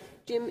it?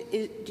 Jim,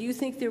 do you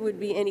think there would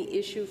be any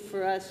issue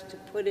for us to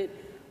put it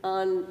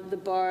on the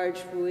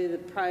barge with a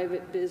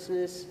private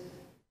business?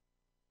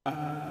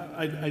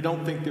 I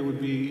don't think there would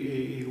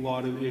be a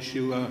lot of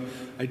issue.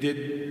 I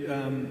did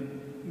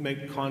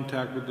make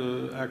contact with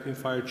the acting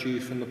fire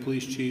chief and the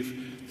police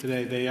chief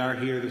today. They are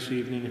here this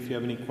evening if you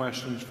have any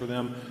questions for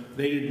them.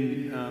 They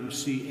didn't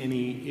see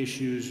any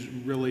issues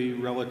really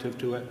relative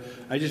to it.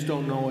 I just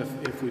don't know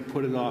if we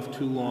put it off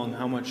too long,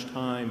 how much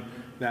time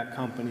that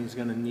company is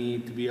going to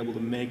need to be able to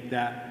make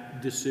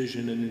that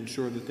decision and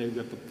ensure that they've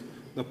got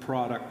the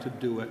product to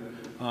do it.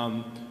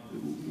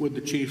 Would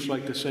the chiefs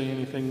like to say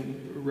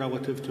anything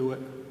relative to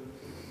it?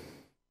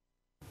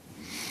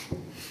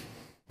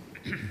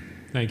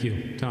 Thank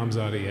you. Tom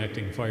Zotti,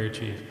 Acting Fire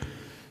Chief.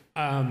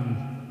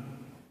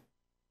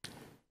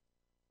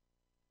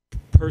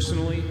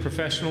 Personally,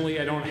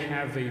 professionally, I don't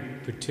have a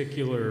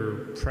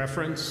particular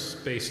preference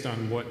based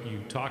on what you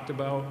talked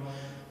about,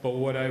 but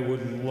what I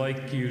would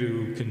like you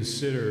to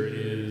consider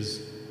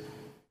is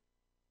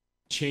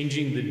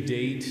changing the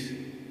date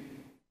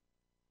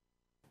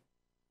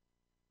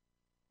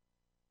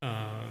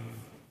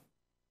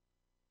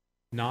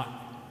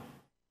not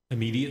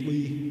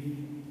immediately.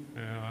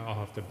 I'll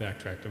have to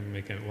backtrack. I'm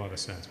making a lot of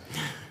sense.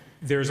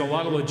 There's a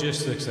lot of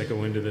logistics that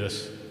go into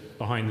this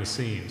behind the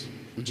scenes.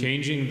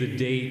 Changing the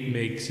date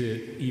makes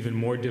it even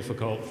more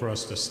difficult for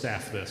us to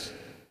staff this.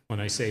 When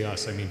I say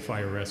us, I mean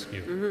fire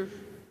rescue.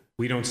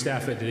 We don't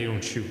staff it, they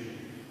don't shoot.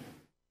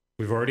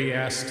 We've already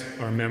asked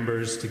our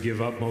members to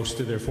give up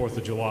most of their 4th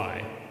of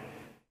July.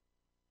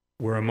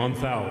 We're a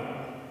month out.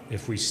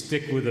 If we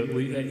stick with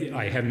it,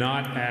 I have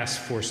not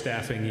asked for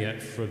staffing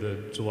yet for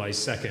the July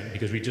 2nd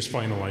because we just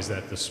finalized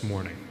that this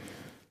morning.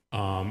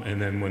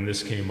 And then when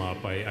this came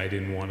up, I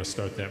didn't want to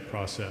start that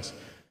process.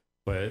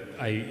 But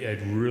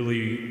I'd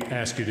really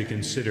ask you to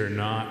consider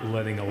not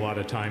letting a lot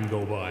of time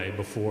go by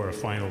before a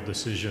final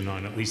decision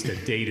on at least a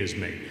date is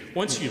made.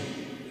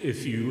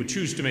 If you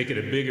choose to make it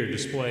a bigger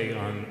display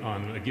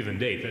on a given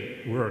date,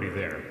 that we're already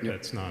there. Yep.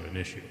 That's not an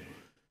issue.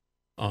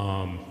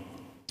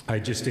 I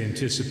just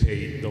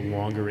anticipate the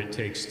longer it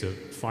takes to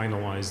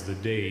finalize the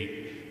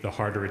date, the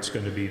harder it's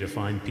going to be to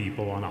find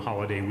people on a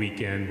holiday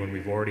weekend when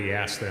we've already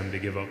asked them to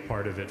give up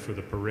part of it for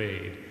the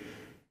parade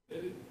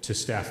to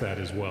staff that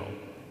as well.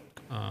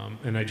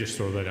 And I just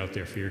throw that out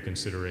there for your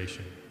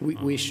consideration.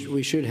 We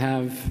should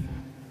have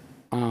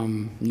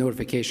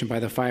notification by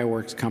the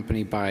fireworks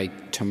company by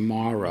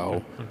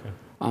tomorrow,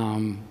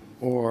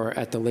 or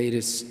at the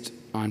latest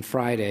on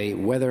Friday,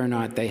 whether or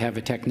not they have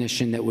a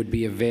technician that would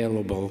be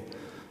available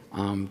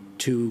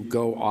to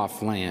go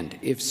off land.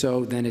 If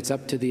so, then it's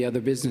up to the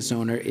other business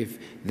owner if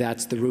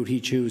that's the route he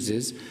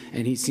chooses,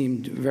 and he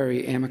seemed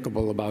very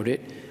amicable about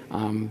it,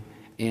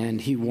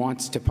 and he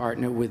wants to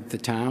partner with the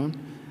town.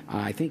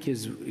 I think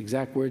his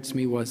exact words to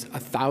me was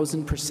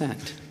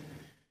 1,000%.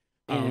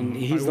 And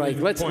he's like,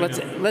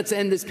 let's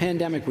end this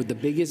pandemic with the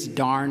biggest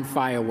darn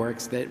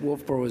fireworks that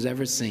Wolfeboro has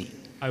ever seen.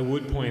 I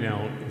would point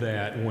out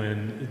that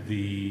when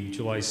the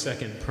July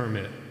 2nd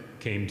permit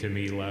came to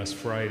me last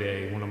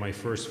Friday, one of my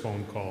first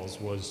phone calls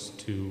was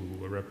to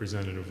a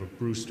representative of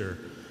Brewster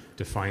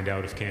to find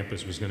out if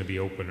campus was going to be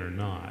open or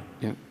not.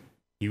 Yeah.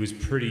 He was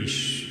pretty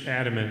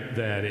adamant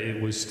that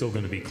it was still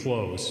going to be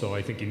closed, so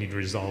I think you need to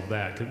resolve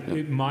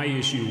that. My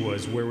issue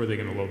was where were they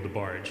going to load the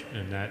barge,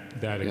 and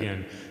that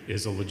again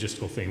is a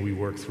logistical thing we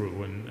work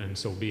through, and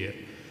so be it.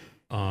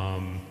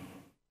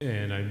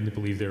 And I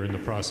believe they're in the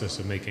process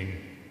of making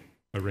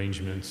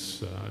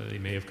arrangements. They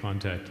may have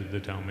contacted the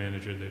town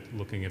manager. They're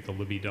looking at the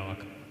Libby dock.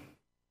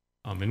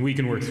 And we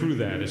can work through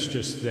that. It's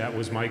just that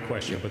was my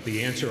question. But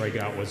the answer I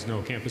got was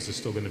no, campus is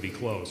still going to be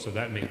closed. So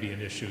that may be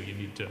an issue you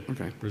need to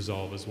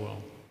resolve as well.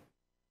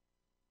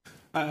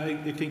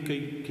 I think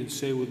I can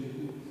say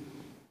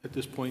at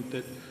this point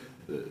that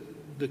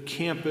the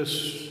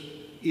campus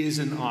is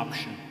an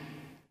option.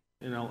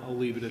 And I'll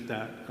leave it at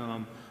that.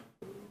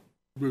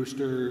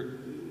 Brewster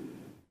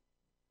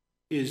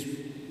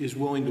is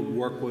willing to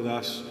work with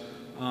us,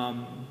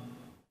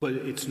 but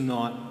it's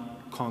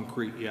not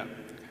concrete yet.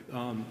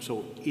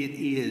 So it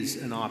is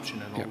an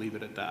option, and I'll leave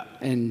it at that.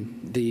 And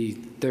the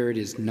 3rd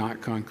is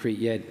not concrete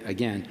yet,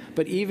 again.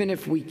 But even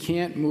if we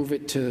can't move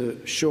it to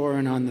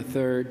Shoren on the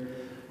 3rd,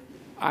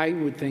 I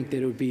would think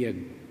that it would be a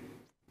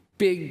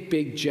big,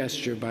 big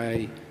gesture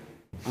by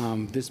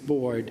this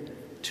board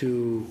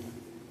to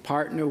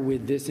partner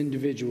with this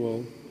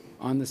individual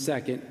on the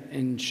 2nd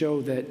and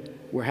show that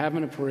we're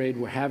having a parade,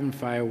 we're having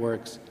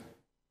fireworks,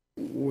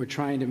 we're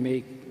trying to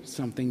make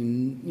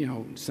something, you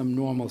know, some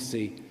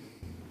normalcy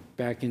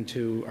back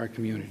into our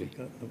community.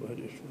 Go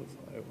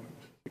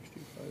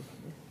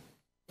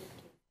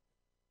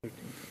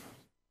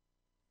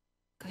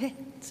ahead.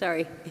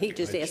 Sorry, he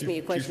just asked me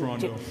a question. Chief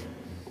Rondo,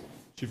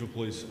 Chief of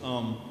Police.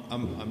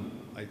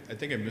 I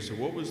think I missed it.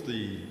 What was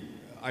the?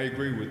 I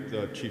agree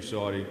with Chief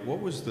Zodi. What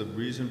was the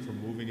reason for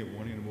moving it,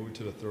 wanting to move it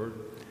to the 3rd?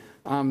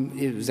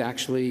 It was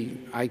actually,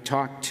 I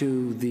talked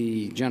to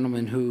the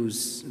gentleman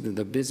who's,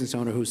 the business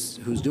owner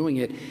who's doing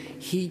it.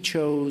 He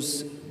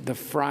chose the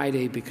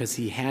Friday because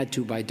he had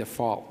to by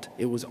default.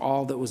 It was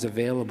all that was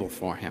available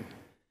for him.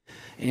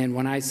 And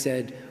when I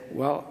said,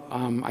 well,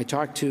 I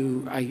talked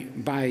to,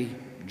 by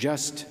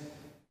just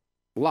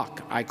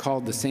luck, I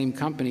called the same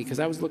company because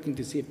I was looking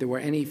to see if there were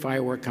any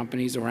firework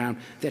companies around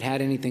that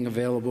had anything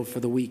available for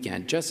the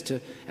weekend, just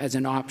to, as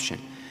an option.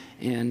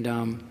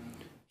 And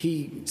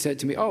he said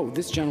to me, oh,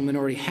 this gentleman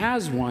already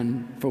has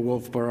one for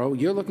Wolfeboro.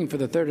 You're looking for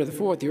the 3rd or the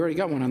 4th. You already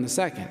got one on the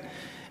 2nd.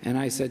 And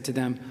I said to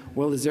them,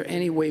 well, is there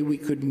any way we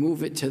could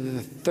move it to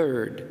the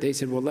 3rd? They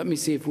said, well, let me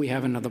see if we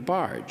have another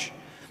barge.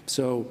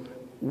 So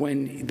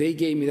when they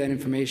gave me that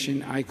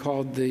information, I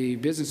called the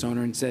business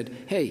owner and said,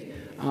 hey,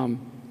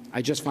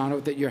 I just found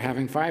out that you're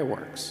having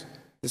fireworks.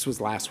 This was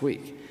last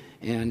week.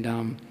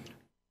 And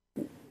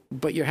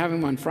but you're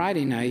having them on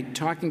Friday night.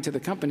 Talking to the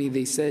company,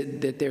 they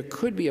said that there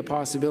could be a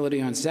possibility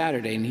on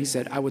Saturday, and he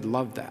said, I would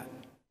love that.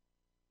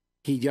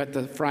 He got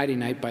the Friday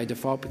night by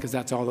default because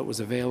that's all that was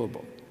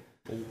available.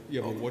 Well,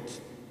 yeah, but what's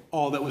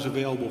all that was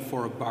available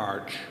for a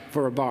barge?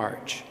 For a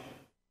barge.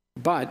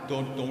 But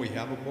don't we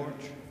have a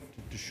barge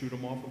to shoot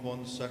them off of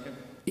on the 2nd?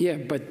 Yeah,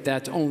 but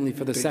that's only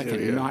for the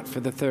 2nd, not for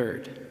the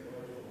 3rd.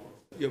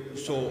 Yeah,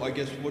 so I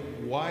guess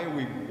why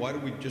do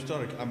we just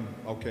you're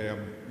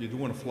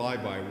doing a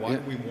flyby. Why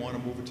do we want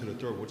to move it to the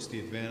 3rd? What's the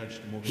advantage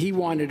to moving? He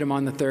wanted him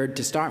on the 3rd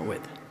to start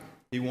with.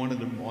 He wanted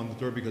him on the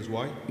 3rd because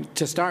why?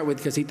 To start with,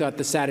 because he thought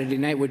the Saturday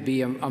night would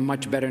be a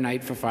much better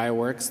night for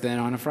fireworks than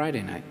on a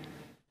Friday night.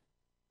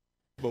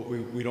 But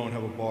we don't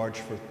have a barge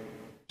for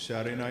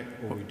Saturday night,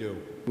 or we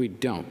do? We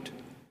don't.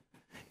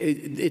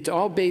 It's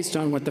all based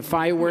on what the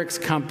fireworks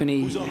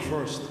company... Who's on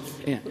first?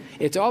 Yeah.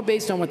 It's all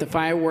based on what the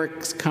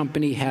fireworks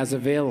company has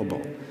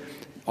available.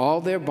 All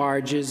their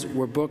barges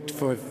were booked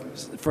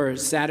for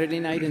Saturday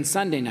night and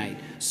Sunday night.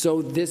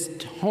 So this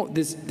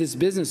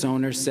business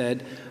owner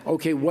said,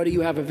 okay, what do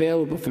you have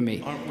available for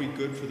me? Aren't we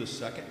good for the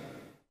 2nd?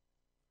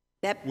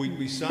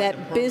 We signed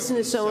that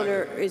business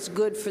owner is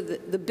good for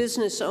the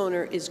business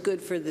owner is good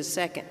for the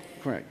 2nd.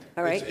 Correct.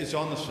 All right. It's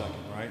on the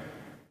 2nd, right?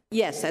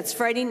 Yes, that's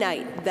Friday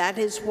night. That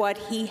is what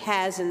he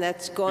has, and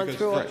that's gone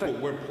through. That's what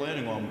we're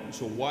planning on.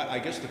 So why? I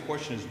guess the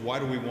question is, why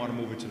do we want to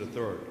move it to the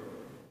 3rd?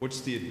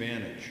 What's the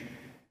advantage?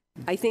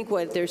 I think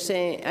what they're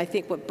saying. I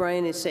think what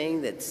Brian is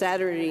saying, that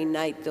Saturday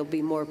night there'll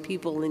be more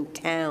people in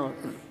town,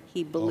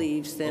 he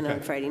believes, than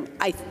on Friday.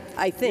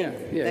 I think.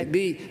 Yeah.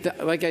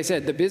 Like I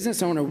said, the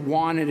business owner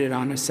wanted it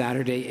on a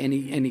Saturday, and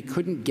he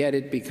couldn't get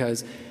it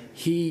because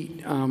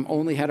he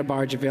only had a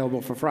barge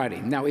available for Friday.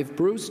 Now, if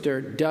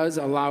Brewster does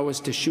allow us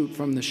to shoot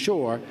from the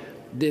shore,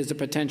 there's a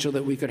potential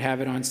that we could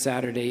have it on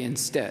Saturday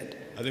instead.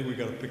 I think we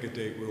got to pick a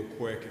date real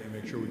quick and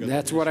make sure we got.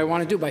 That's what I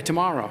want to do by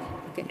tomorrow.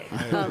 Okay.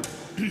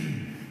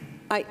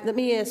 Let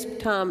me ask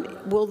Tom,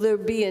 will there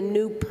be a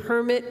new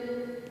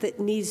permit that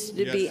needs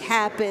to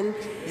happen?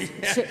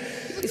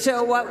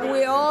 So what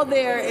we're all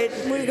there,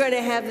 we're going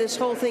to have this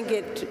whole thing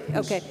get,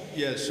 okay.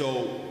 Yeah,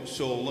 so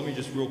let me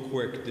just real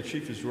quick, the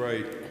chief is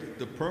right.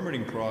 The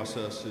permitting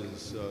process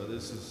is,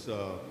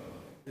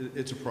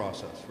 it's a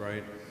process,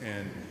 right?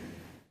 And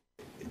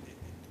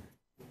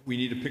we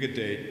need to pick a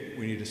date,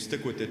 we need to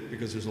stick with it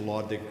because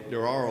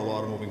there are a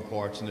lot of moving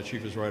parts, and the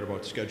chief is right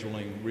about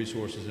scheduling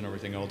resources and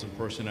everything else and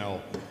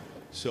personnel.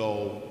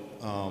 So,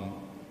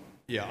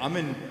 yeah,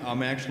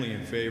 I'm actually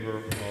in favor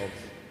of,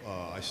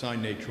 I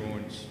signed Nate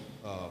Truan's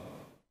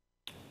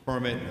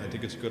permit. I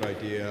think it's a good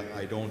idea.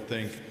 I don't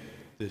think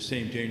the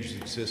same dangers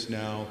exist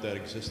now that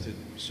existed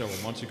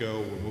several months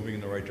ago. We're moving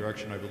in the right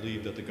direction. I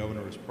believe that the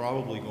governor is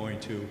probably going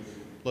to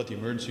let the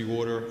emergency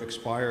order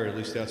expire. At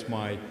least that's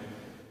my, if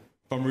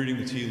I'm reading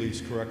the tea leaves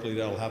correctly,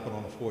 that'll happen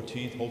on the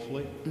 14th,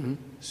 hopefully. Mm-hmm.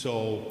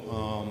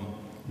 So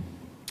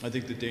I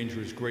think the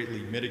danger is greatly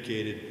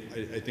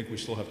mitigated. I think we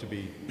still have to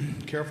be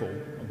careful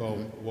about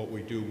what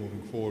we do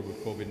moving forward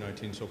with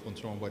COVID-19, so forth and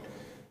so on. But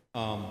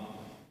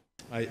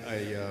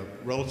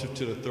relative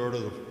to the 3rd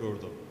or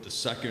the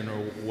 2nd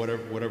or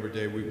whatever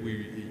day,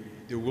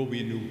 there will be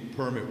a new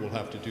permit. We'll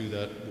have to do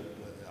that.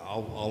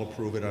 I'll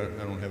approve it. I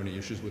don't have any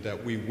issues with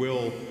that.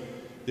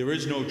 There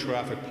is no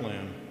traffic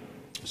plan,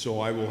 so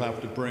I will have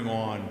to bring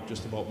on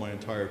just about my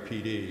entire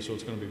PD. So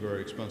it's going to be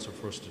very expensive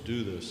for us to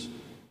do this.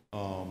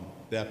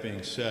 That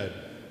being said,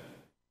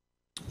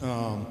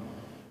 we'll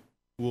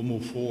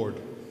move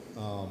forward.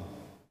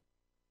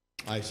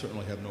 I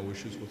certainly have no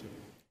issues with it.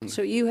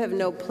 So you have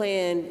no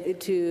plan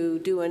to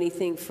do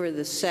anything for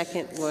the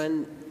second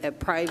one? A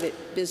private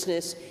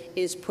business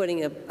is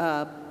putting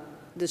a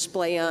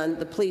display on.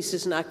 The police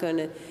is not going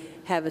to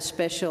have a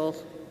special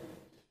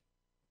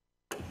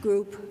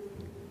group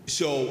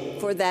So,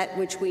 for that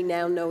which we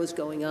now know is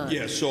going on?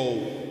 yeah,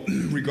 so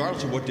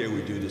regardless of what day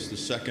we do this, the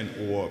second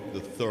or the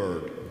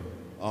third,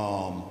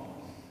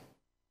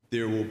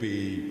 there will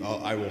be,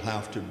 I will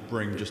have to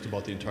bring just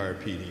about the entire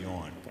PD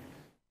on.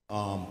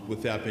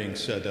 With that being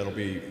said, that'll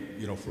be,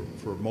 you know,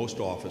 for most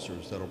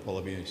officers, that'll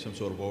probably be some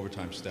sort of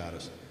overtime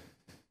status.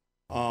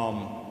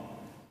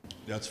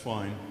 That's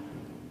fine.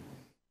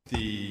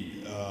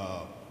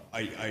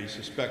 I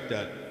suspect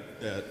that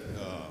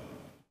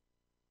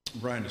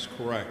Brian is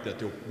correct, that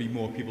there'll be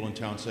more people in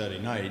town Saturday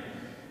night,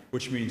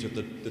 which means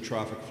that the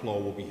traffic flow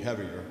will be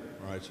heavier,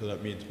 right? So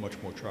that means much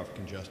more traffic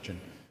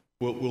congestion.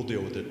 We'll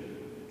deal with it.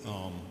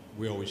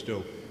 We always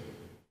do.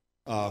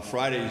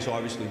 Friday is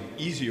obviously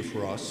easier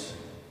for us.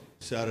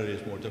 Saturday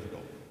is more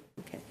difficult.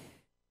 Okay.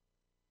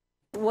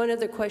 One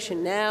other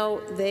question. Now,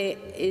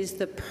 is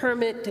the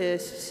permit to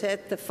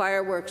set the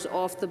fireworks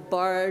off the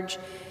barge,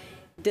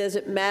 does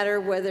it matter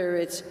whether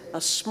it's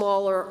a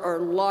smaller or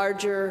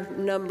larger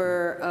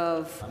number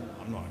of?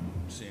 I'm not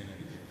seeing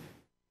anything.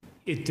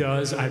 It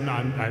does.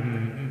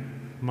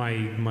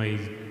 My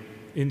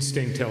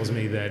instinct tells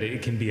me that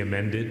it can be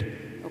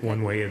amended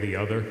one way or the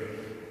other.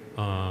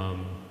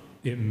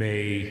 It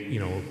may,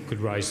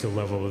 could rise to the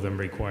level of them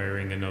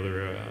requiring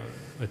another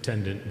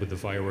attendant with the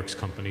fireworks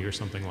company or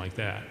something like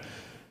that.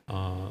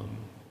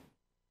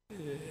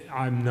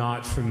 I'm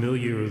not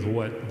familiar with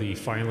what the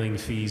filing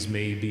fees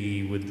may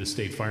be with the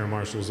state fire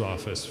marshal's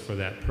office for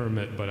that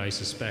permit, but I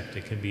suspect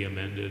it can be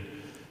amended,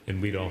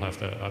 and we'd all have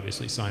to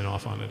obviously sign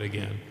off on it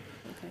again.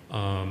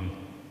 Okay.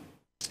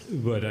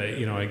 But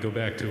I go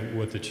back to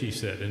what the chief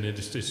said, and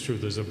it's true.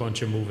 There's a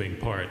bunch of moving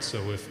parts.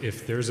 So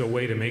if there's a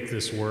way to make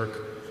this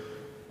work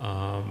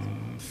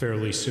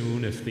fairly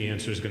soon, if the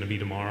answer is going to be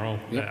tomorrow,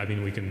 yep. I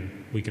mean,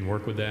 we can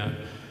work with that.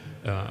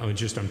 I'm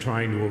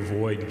trying to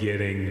avoid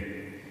getting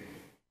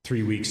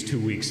 3 weeks, 2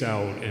 weeks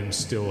out, and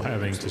still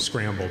having to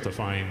scramble to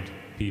find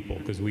people,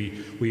 because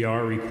we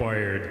are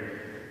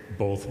required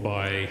both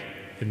by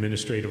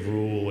administrative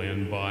rule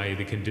and by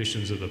the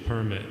conditions of the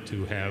permit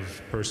to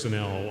have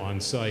personnel on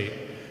site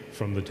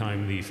from the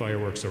time the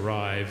fireworks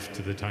arrive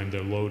to the time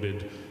they're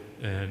loaded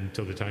and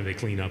till the time they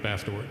clean up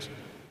afterwards.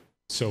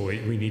 So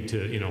we need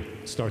to,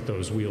 start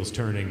those wheels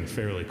turning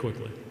fairly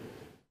quickly.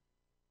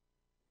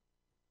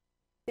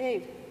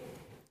 Dave.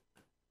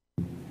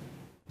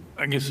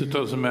 I guess it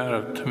doesn't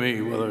matter to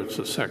me whether it's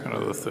the second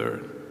or the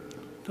third.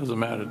 It doesn't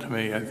matter to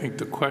me. I think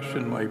the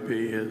question might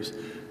be is,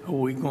 are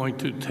we going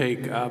to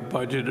take our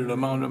budgeted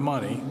amount of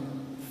money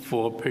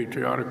for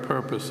patriotic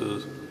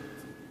purposes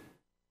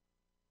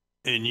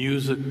and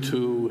use it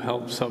to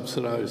help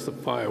subsidize the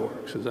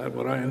fireworks? Is that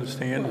what I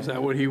understand? Is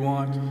that what he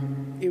wants?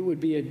 It would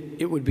be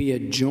a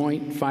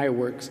joint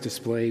fireworks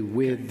display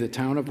with the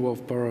town of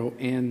Wolfeboro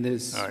and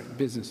this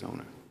business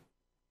owner.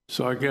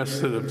 So I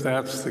guess that if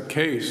that's the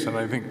case, then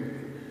I think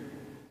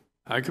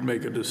I could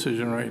make a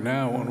decision right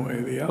now one way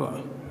or the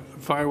other. The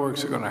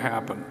fireworks are going to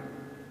happen.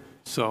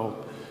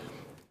 So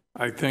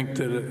I think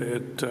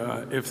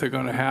that if they're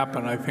going to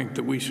happen, I think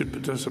that we should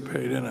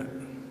participate in it.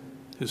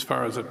 As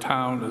far as a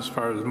town, as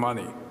far as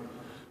money,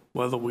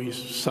 whether we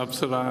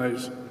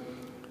subsidize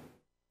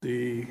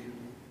the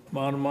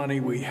amount of money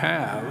we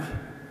have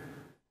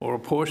or a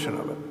portion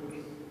of it.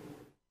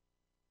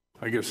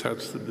 I guess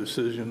that's the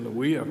decision that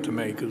we have to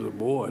make as a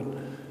board.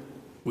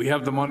 We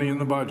have the money in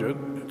the budget,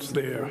 it's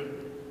there.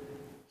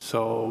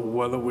 So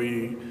whether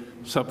we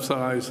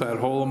subsidize that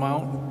whole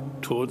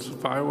amount towards the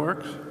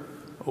fireworks,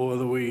 or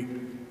whether we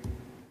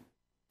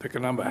pick a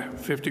number,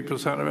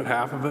 50% of it,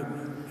 half of it,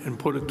 and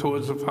put it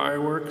towards the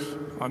fireworks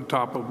on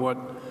top of what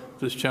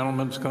this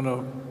gentleman's going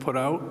to put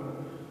out.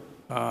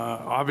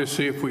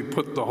 Obviously, if we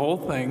put the whole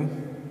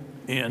thing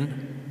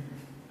in,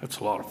 that's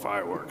a lot of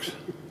fireworks.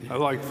 I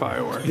like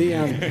fireworks.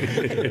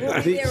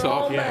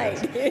 All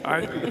night.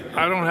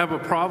 I don't have a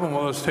problem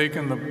with us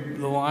taking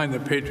the line, the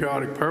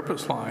patriotic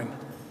purpose line,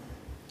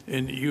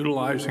 and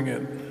utilizing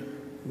it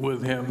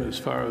with him as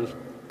far as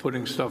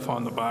putting stuff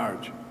on the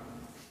barge.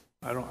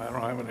 I don't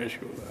have an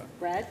issue with that.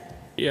 Brad?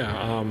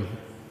 Yeah,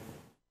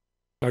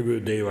 I agree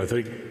with Dave. I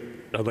think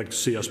I'd like to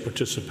see us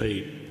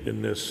participate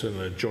in this in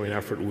a joint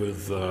effort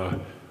with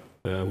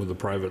the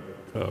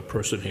private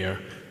person here.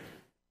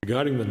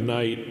 Regarding the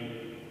night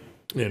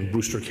and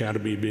Brewster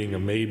Academy being a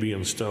maybe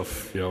and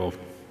stuff,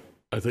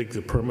 I think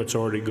the permit's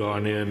already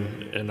gone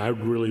in, and I'd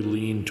really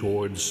lean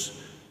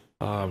towards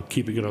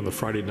keeping it on the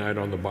Friday night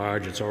on the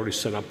barge. It's already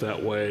set up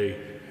that way.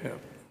 Yeah.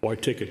 Why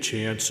take a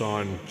chance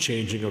on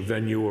changing a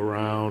venue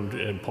around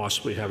and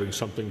possibly having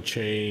something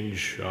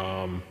change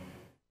on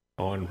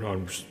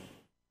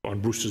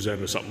Brewster's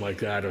end or something like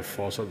that? If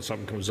all of a sudden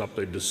something comes up,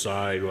 they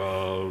decide,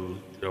 well,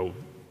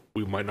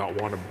 we might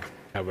not want to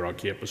have it on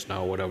campus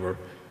now, whatever.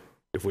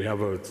 If we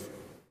have a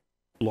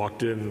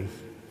locked-in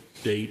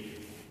date,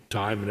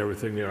 time, and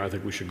everything there, I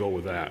think we should go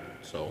with that.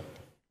 So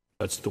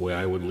that's the way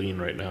I would lean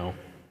right now.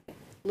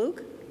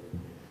 Luke?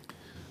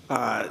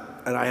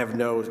 And I have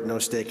no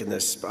stake in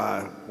this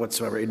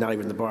whatsoever, not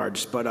even the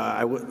barge. But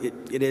I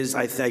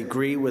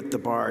agree with the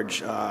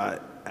barge.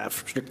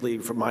 Strictly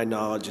from my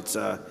knowledge, it's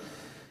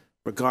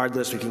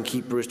regardless, we can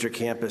keep Brewster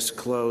Campus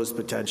closed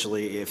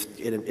potentially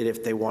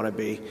if they want to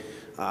be,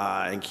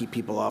 and keep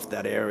people off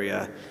that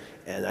area.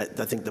 And I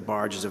think the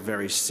barge is a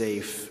very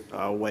safe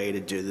way to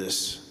do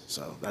this.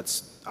 So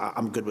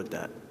I'm good with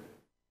that.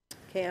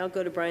 Okay, I'll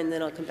go to Brian,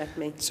 then I'll come back to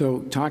me. So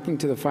talking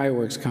to the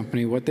fireworks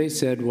company, what they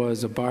said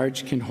was a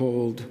barge can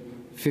hold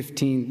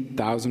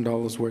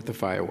 $15,000 worth of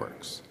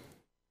fireworks.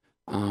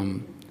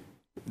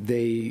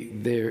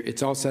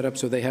 It's all set up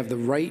so they have the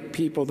right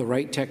people, the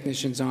right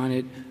technicians on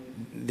it.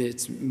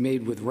 It's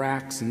made with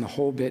racks and the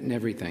whole bit and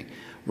everything.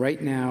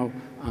 Right now,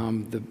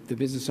 the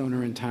business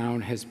owner in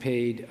town has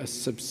paid a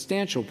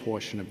substantial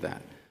portion of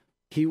that.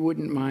 He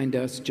wouldn't mind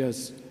us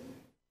just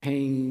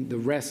paying the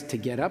rest to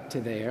get up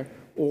to there,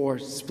 or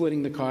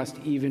splitting the cost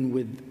even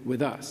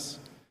with us.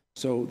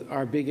 So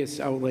our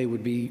biggest outlay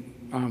would be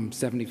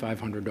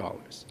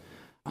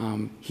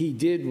 $7,500. He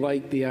did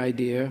like the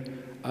idea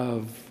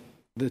of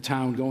the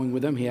town going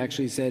with him. He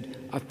actually said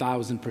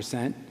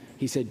 1,000%.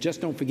 He said, just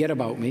don't forget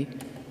about me,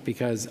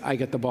 because I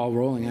got the ball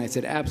rolling. And I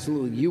said,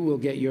 absolutely, you will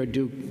get your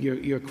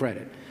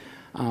credit.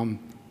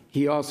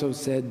 He also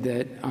said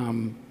that,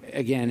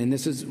 again, and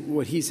this is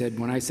what he said,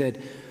 when I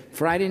said,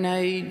 Friday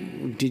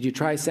night, did you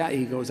try Saturday?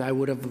 He goes, I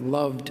would have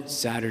loved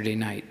Saturday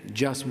night,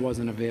 just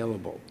wasn't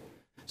available.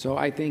 So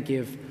I think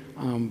if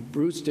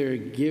Brewster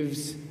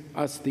gives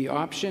us the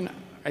option,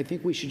 I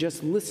think we should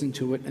just listen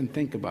to it and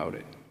think about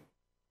it,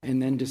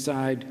 and then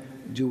decide,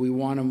 do we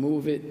want to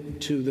move it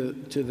to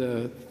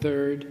the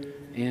 3rd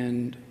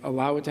and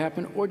allow it to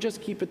happen, or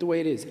just keep it the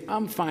way it is?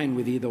 I'm fine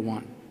with either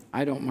one.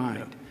 I don't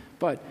mind.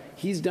 But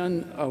he's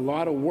done a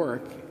lot of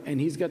work, and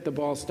he's got the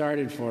ball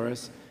started for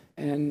us.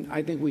 And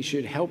I think we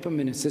should help him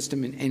and assist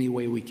him in any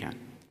way we can.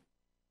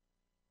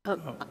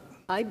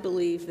 I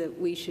believe that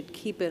we should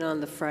keep it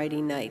on the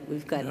Friday night.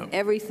 We've got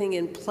everything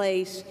in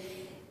place.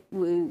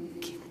 We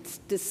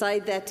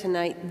decide that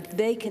tonight.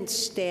 They can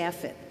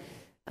staff it.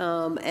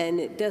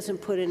 And it doesn't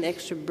put an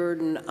extra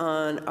burden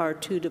on our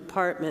 2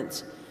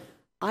 departments.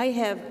 I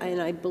have,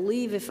 and I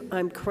believe if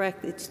I'm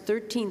correct, it's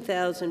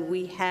 $13,000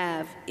 we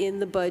have in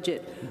the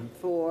budget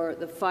for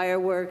the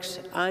fireworks.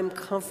 I'm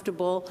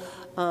comfortable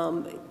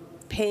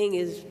paying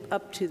is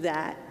up to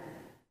that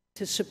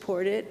to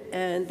support it,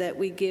 and that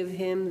we give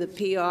him the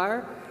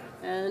PR,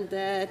 and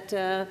that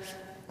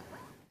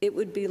it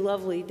would be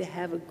lovely to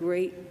have a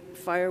great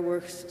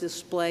fireworks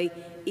display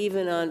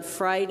even on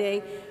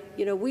Friday.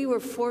 You know, we were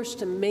forced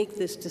to make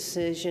this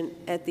decision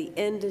at the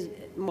end of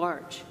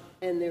March,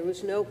 and there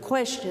was no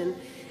question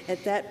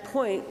at that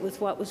point with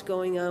what was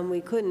going on,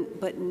 we couldn't.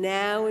 But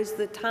now is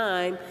the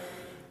time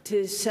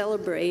to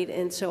celebrate,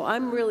 and so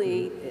I'm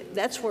really,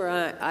 that's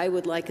where I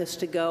would like us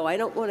to go. I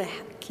don't want to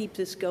keep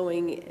this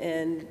going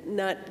and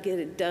not get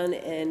it done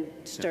and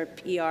start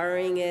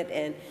PRing it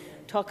and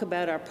talk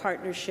about our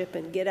partnership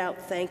and get out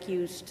thank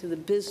yous to the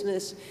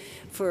business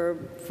for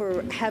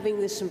having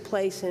this in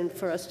place and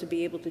for us to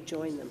be able to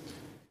join them.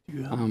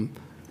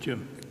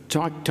 Jim.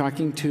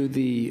 Talking to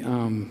the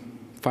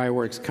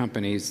fireworks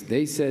companies,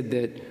 they said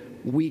that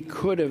we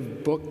could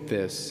have booked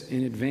this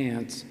in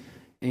advance.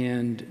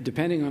 And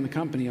depending on the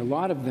company, a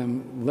lot of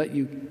them let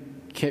you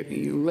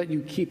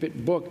keep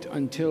it booked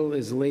until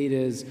as late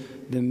as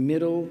the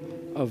middle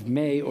of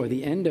May or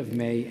the end of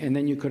May, and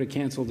then you could have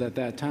canceled at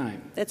that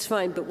time. That's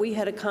fine, but we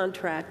had a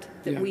contract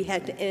that we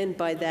had to end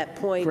by that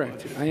point.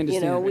 Correct. I understand.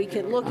 You know, we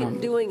could look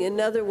at doing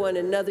another one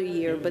another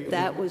year, but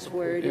that was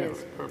where it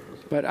is.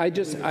 But I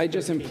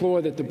just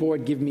implore that the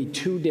board give me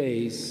 2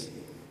 days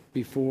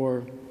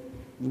before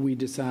we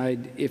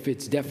decide if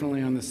it's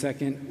definitely on the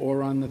 2nd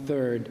or on the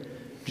 3rd.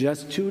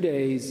 Just 2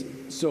 days,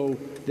 so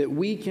that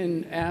we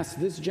can ask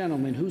this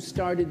gentleman who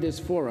started this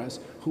for us,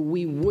 who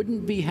we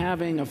wouldn't be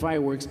having a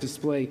fireworks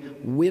display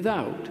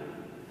without,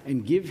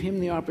 and give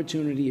him the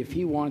opportunity if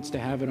he wants to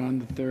have it on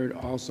the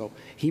 3rd also.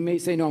 He may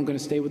say, no, I'm going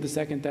to stay with the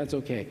 2nd, that's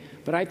okay.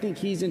 But I think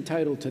he's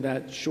entitled to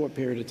that short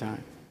period of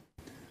time.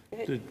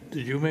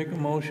 Did you make a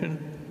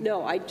motion? No,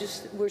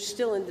 we're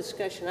still in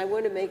discussion. I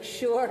want to make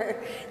sure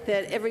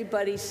that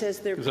everybody says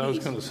their piece. Because I was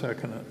going to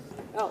second it.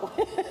 Oh,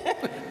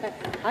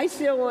 I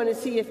still want to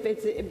see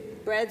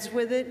if Brad's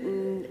with it,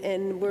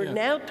 and we're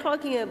now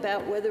talking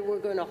about whether we're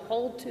going to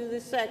hold to the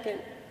 2nd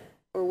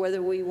or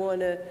whether we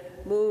want to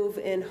move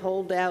and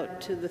hold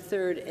out to the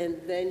 3rd, and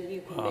then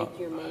you can make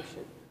your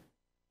motion.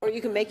 Or you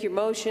can make your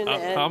motion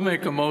and... I'll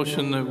make a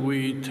motion that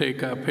we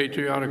take our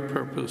patriotic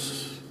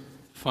purpose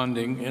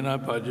funding in our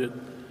budget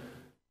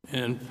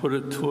and put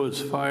it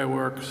towards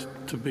fireworks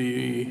to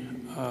be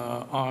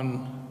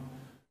on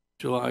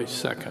July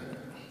 2nd.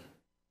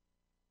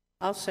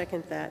 I'll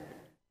second that.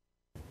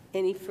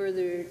 Any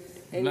further?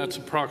 And that's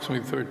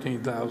approximately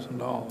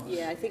 $13,000.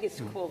 Yeah, I think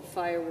it's called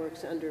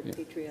fireworks under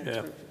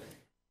patriotic.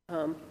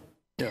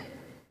 Yeah.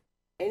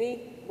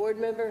 Any board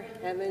member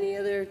have any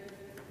other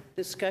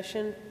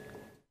discussion?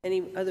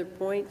 Any other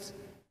points?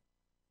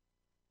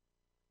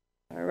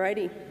 All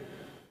righty.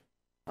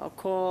 I'll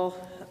call,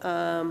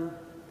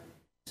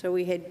 so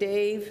we had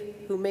Dave,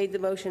 who made the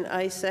motion,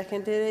 I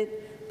seconded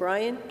it.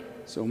 Brian?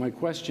 So my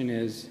question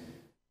is,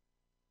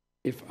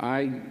 if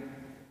I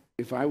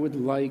would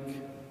like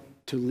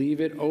to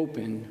leave it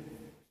open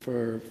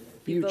for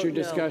You vote future no.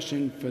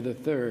 discussion for the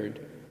 3rd,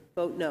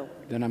 Vote no.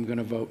 then I'm going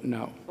to vote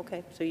no.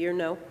 Okay, so you're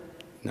no.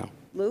 No.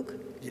 Luke?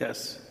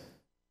 Yes.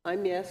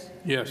 I'm yes.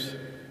 Yes.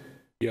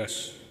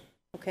 Yes.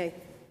 Okay,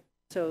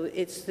 so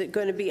it's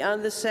going to be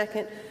on the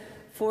 2nd,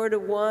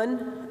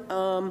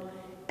 4-1.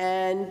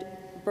 And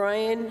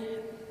Brian,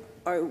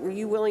 are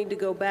you willing to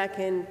go back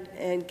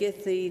and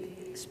get the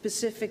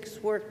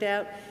specifics worked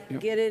out?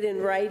 Yep. Get it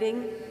in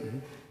writing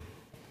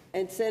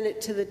and send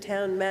it to the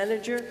town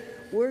manager?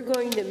 We're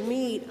going to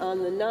meet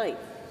on the 9th.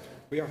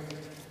 We are.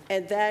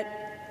 And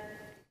that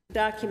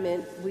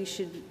document, we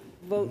should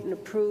vote and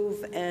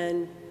approve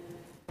and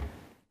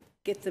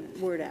get the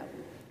word out.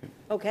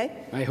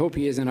 Okay? I hope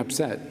he isn't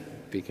upset,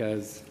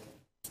 because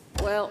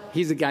Well,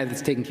 he's the guy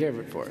that's taking care of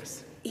it for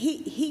us.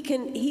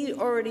 he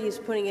already is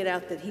putting it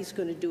out that he's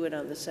going to do it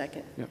on the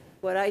 2nd. Yep.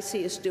 What I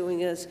see us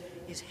doing is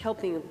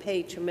helping him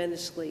pay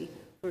tremendously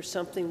for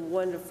something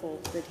wonderful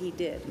that he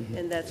did,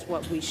 and that's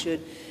what we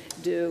should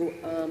do.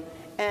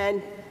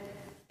 And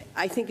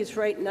I think it's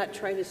right not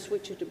trying to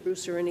switch it to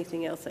Bruce or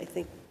anything else. I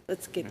think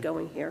let's get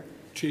going here.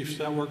 Chief, does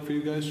that work for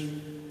you guys?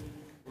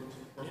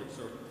 Perfect,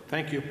 sir.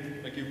 Thank you.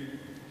 Thank you.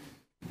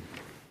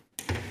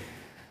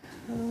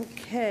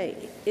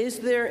 Okay, is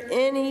there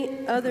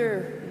any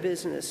other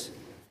business?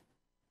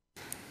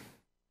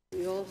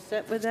 We all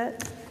set with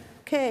that?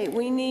 Okay,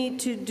 we need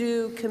to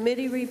do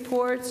committee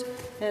reports,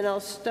 and I'll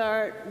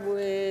start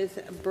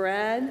with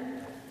Brad.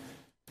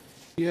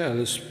 Yeah,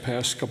 this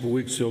past couple of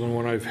weeks, the only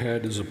one I've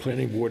had is a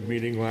planning board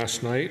meeting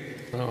last night.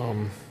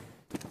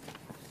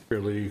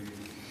 Fairly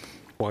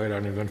quiet,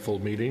 uneventful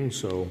meeting,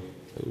 so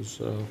it was,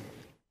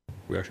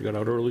 we actually got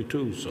out early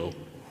too, so it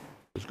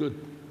was good.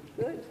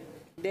 Good.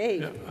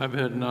 Dave? Yeah, I've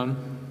had none.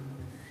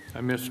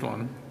 I missed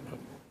one.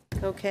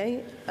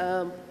 Okay.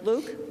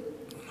 Luke?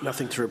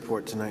 Nothing to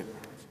report tonight.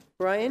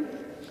 Brian?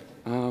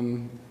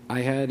 I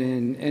had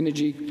an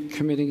energy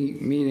committee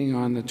meeting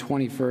on the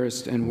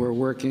 21st, and we're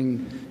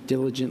working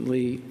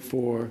diligently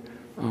for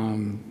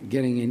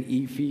getting an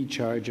e-feed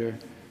charger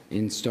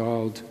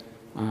installed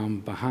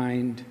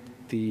behind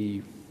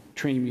the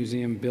Train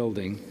Museum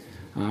building.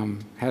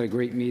 Had a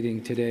great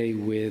meeting today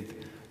with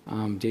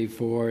Dave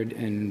Ford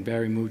and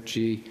Barry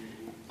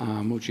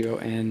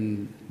Muccio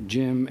and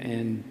Jim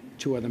and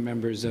 2 other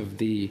members of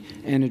the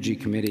Energy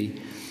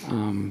Committee,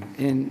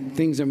 and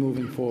things are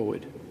moving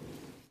forward.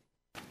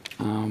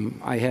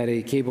 I had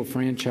a cable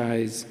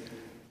franchise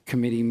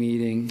committee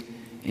meeting,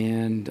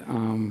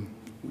 and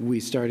we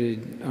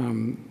started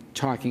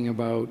talking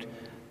about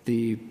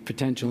the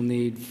potential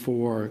need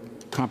for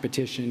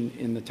competition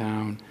in the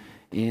town,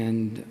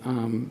 and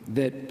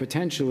that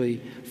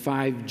potentially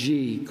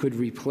 5G could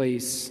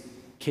replace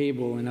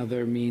cable and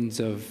other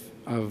means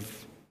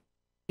of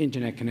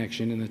internet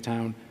connection in the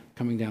town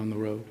coming down the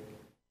road.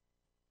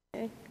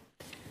 Okay.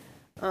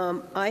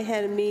 I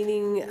had a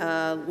meeting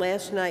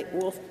last night,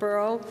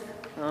 Wolfeboro,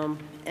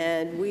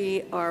 and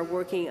we are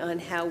working on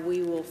how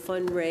we will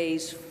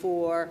fundraise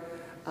for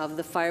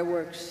the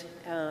fireworks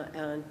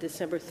on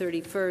December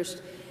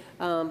 31st.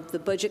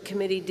 The Budget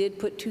Committee did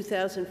put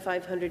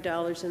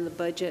 $2,500 in the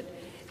budget,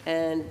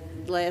 and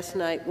last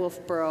night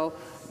Wolfeboro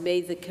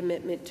made the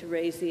commitment to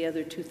raise the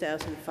other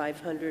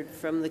 $2,500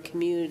 from the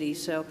community.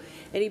 So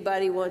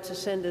anybody wants to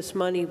send us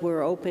money,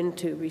 we're open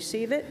to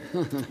receive it.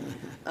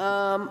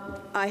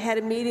 I had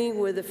a meeting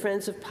with the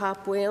Friends of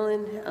Pop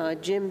Whalen.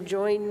 Jim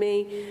joined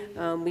me.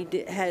 We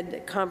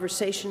had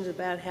conversations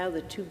about how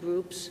the 2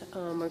 groups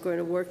are going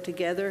to work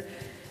together.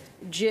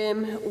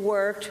 Jim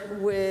worked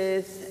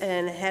with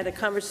and had a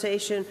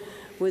conversation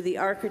with the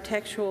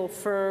architectural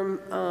firm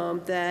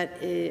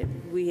that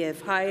we have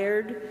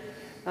hired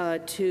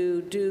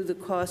to do the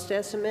cost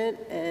estimate,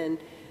 and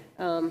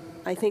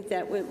I think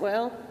that went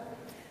well.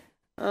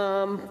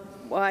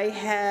 I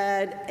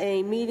had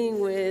a meeting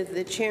with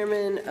the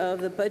chairman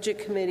of the Budget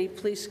Committee,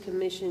 Police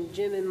Commission,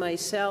 Jim and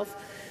myself.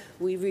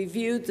 We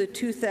reviewed the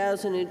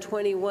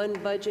 2021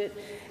 budget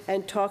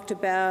and talked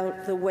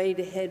about the way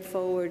to head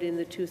forward in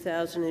the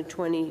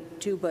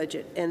 2022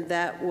 budget. And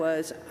that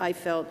was, I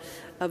felt,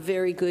 a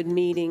very good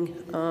meeting,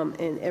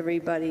 and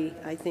everybody,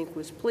 I think,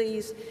 was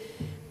pleased.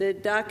 The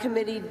DOC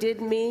committee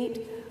did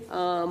meet.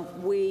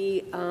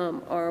 We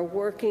are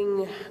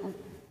working,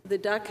 the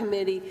DOC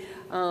committee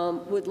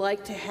would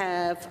like to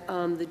have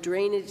the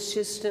drainage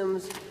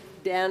systems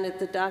down at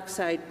the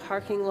dockside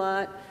parking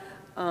lot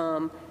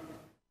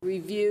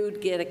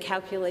reviewed, get a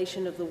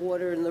calculation of the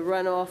water and the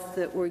runoff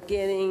that we're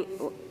getting.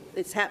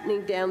 It's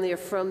happening down there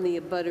from the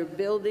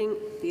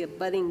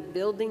abutting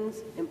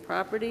buildings and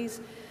properties.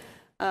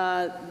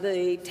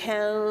 The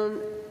town,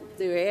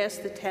 they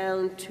asked the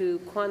town to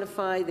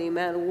quantify the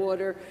amount of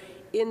water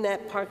in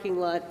that parking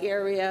lot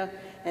area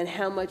and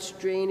how much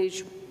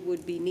drainage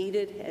would be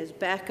needed as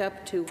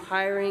backup to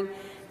hiring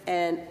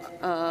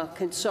a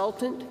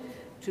consultant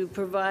to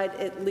provide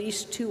at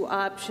least 2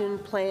 option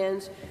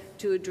plans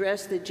to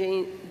address the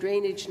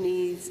drainage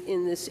needs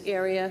in this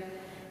area,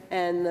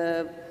 and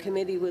the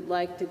committee would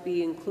like to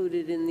be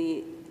included in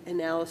the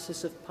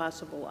analysis of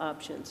possible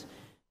options.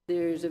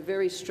 There's a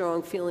very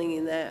strong feeling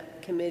in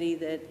that committee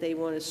that they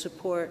want to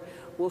support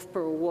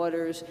Wolfeboro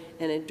waters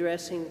and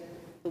addressing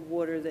the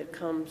water that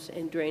comes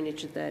and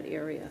drainage at that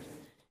area.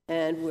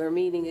 And we're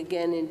meeting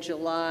again in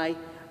July,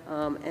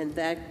 and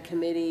that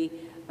committee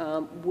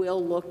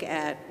will look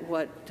at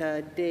what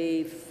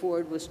Dave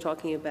Ford was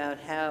talking about,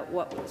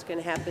 what's going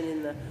to happen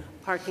in the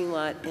parking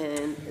lot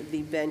and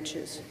the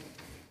benches.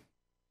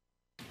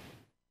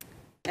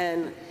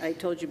 And I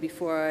told you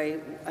before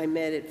I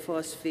met at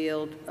Foss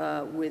Field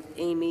with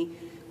Amy.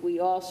 We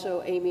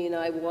also, Amy and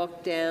I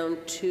walked down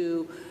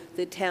to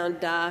the town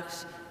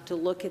docks to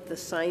look at the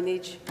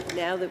signage.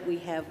 Now that we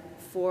have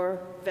 4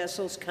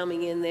 vessels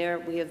coming in there,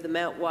 we have the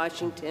Mount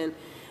Washington,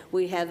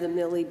 we have the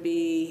Millie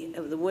B,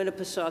 the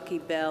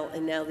Winnipesaukee Bell,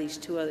 and now these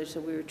 2 others.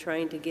 So we were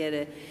trying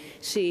to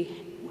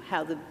see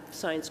how the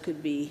signs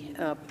could be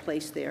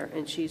placed there,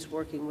 and she's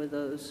working with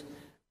those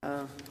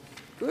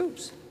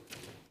groups.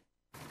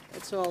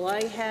 That's all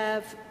I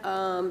have.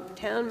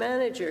 Town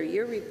manager,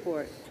 your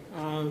report.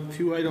 A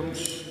few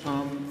items.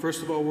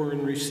 First of all, we're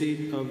in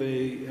receipt of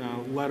a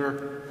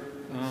letter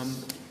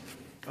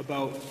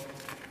about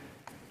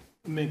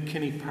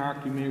McKinney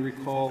Park. You may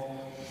recall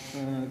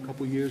a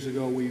couple years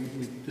ago we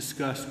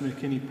discussed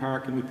McKinney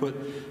Park, and we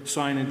put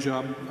signage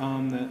up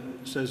that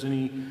says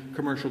any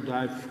commercial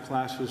dive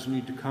classes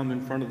need to come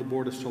in front of the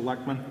Board of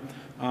Selectmen.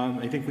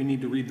 I think we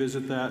need to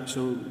revisit that,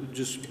 so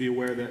just be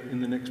aware that in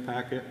the next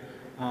packet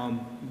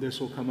this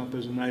will come up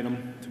as an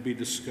item to be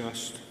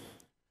discussed.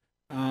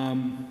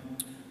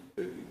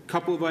 A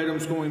couple of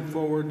items going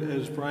forward.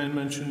 As Brian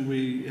mentioned,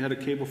 we had a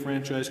cable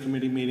franchise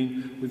committee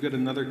meeting. We've got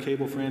another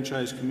cable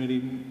franchise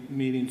committee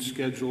meeting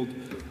scheduled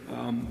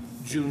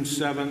June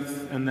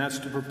 7th, and that's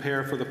to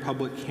prepare for the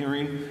public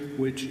hearing,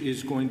 which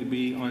is going to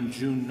be on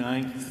June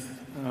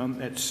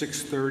 9th at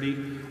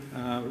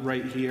 6:30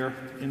 right here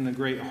in the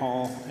Great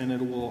Hall, and it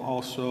will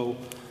also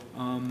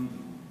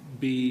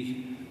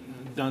be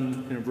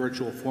done in a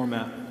virtual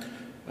format.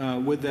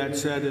 With that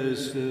said,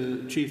 as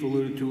the chief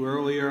alluded to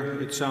earlier,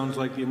 it sounds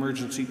like the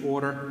emergency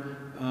order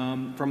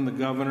from the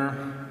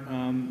governor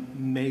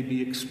may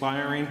be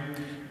expiring.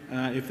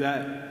 If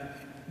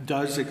that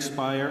does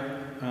expire,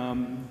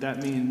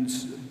 that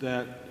means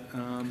that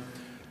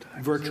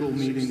virtual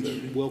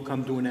meetings will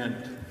come to an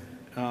end.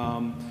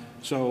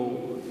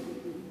 So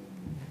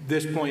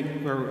this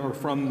point, or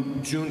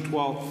from June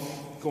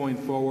 12th going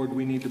forward,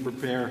 we need to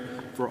prepare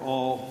for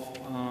all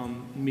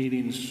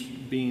meetings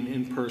being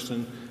in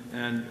person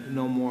and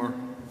no more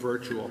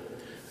virtual.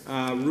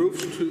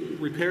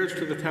 Repairs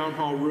to the town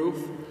hall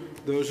roof,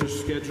 those are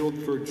scheduled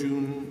for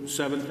June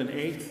 7th and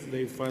 8th.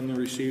 They've finally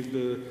received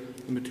the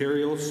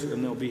materials,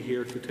 and they'll be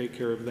here to take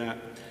care of that.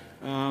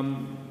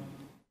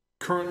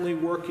 Currently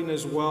working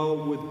as well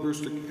with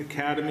Brewster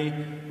Academy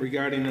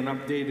regarding an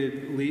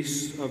updated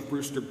lease of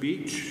Brewster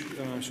Beach,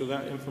 so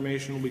that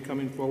information will be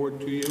coming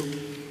forward to you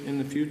in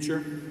the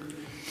future.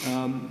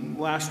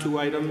 Last 2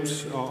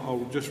 items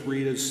I'll just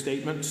read as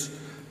statements.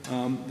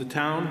 The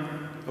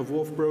town of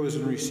Wolfeboro is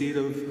in receipt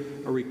of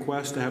a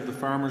request to have the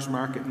farmers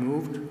market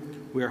moved.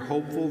 We are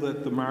hopeful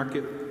that the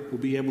market will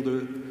be able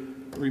to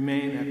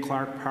remain at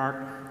Clark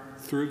Park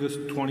through the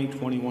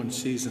 2021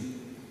 season.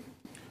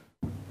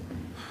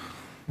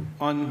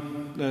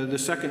 On the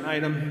second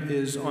item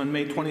is on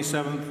May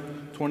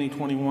 27th,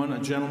 2021, a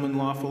gentleman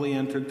lawfully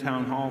entered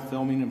town hall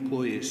filming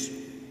employees.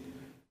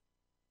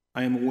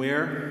 I am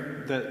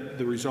aware that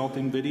the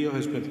resulting video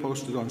has been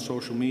posted on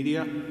social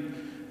media,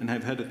 and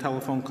have had a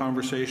telephone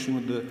conversation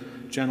with the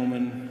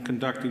gentleman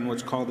conducting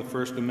what's called the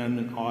First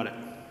Amendment audit.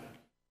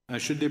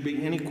 Should there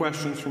be any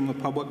questions from the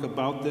public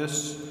about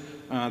this,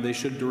 they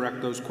should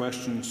direct those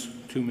questions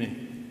to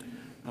me.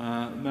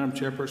 Madam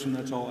Chairperson,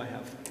 that's all I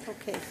have.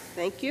 Okay,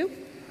 thank you.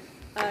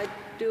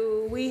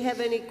 Do we have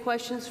any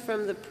questions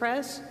from the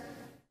press?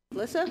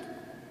 Melissa?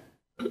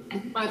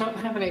 I don't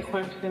have any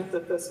questions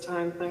at this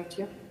time, thank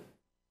you.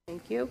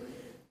 Thank you.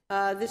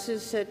 This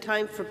is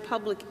time for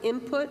public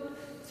input.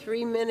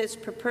 3 minutes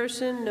per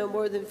person, no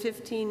more than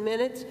 15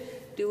 minutes.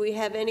 Do we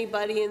have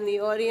anybody in the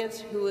audience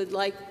who would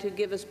like to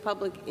give us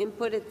public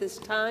input at this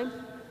time?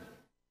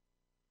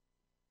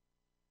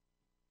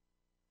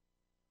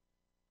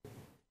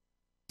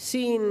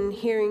 Seeing and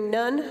hearing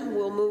none,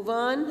 we'll move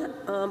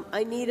on.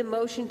 I need a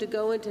motion to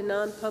go into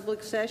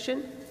non-public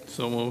session.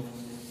 So moved.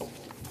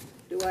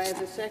 Do I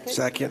have a second?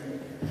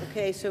 Second.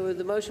 Okay, so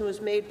the motion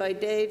was made by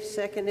Dave,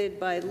 seconded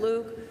by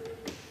Luke.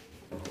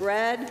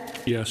 Brad?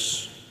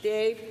 Yes.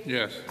 Dave?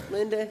 Yes.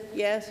 Linda?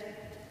 Yes.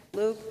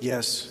 Luke?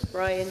 Yes.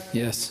 Brian?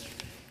 Yes.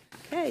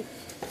 Okay.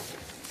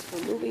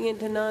 We're moving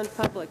into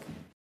non-public.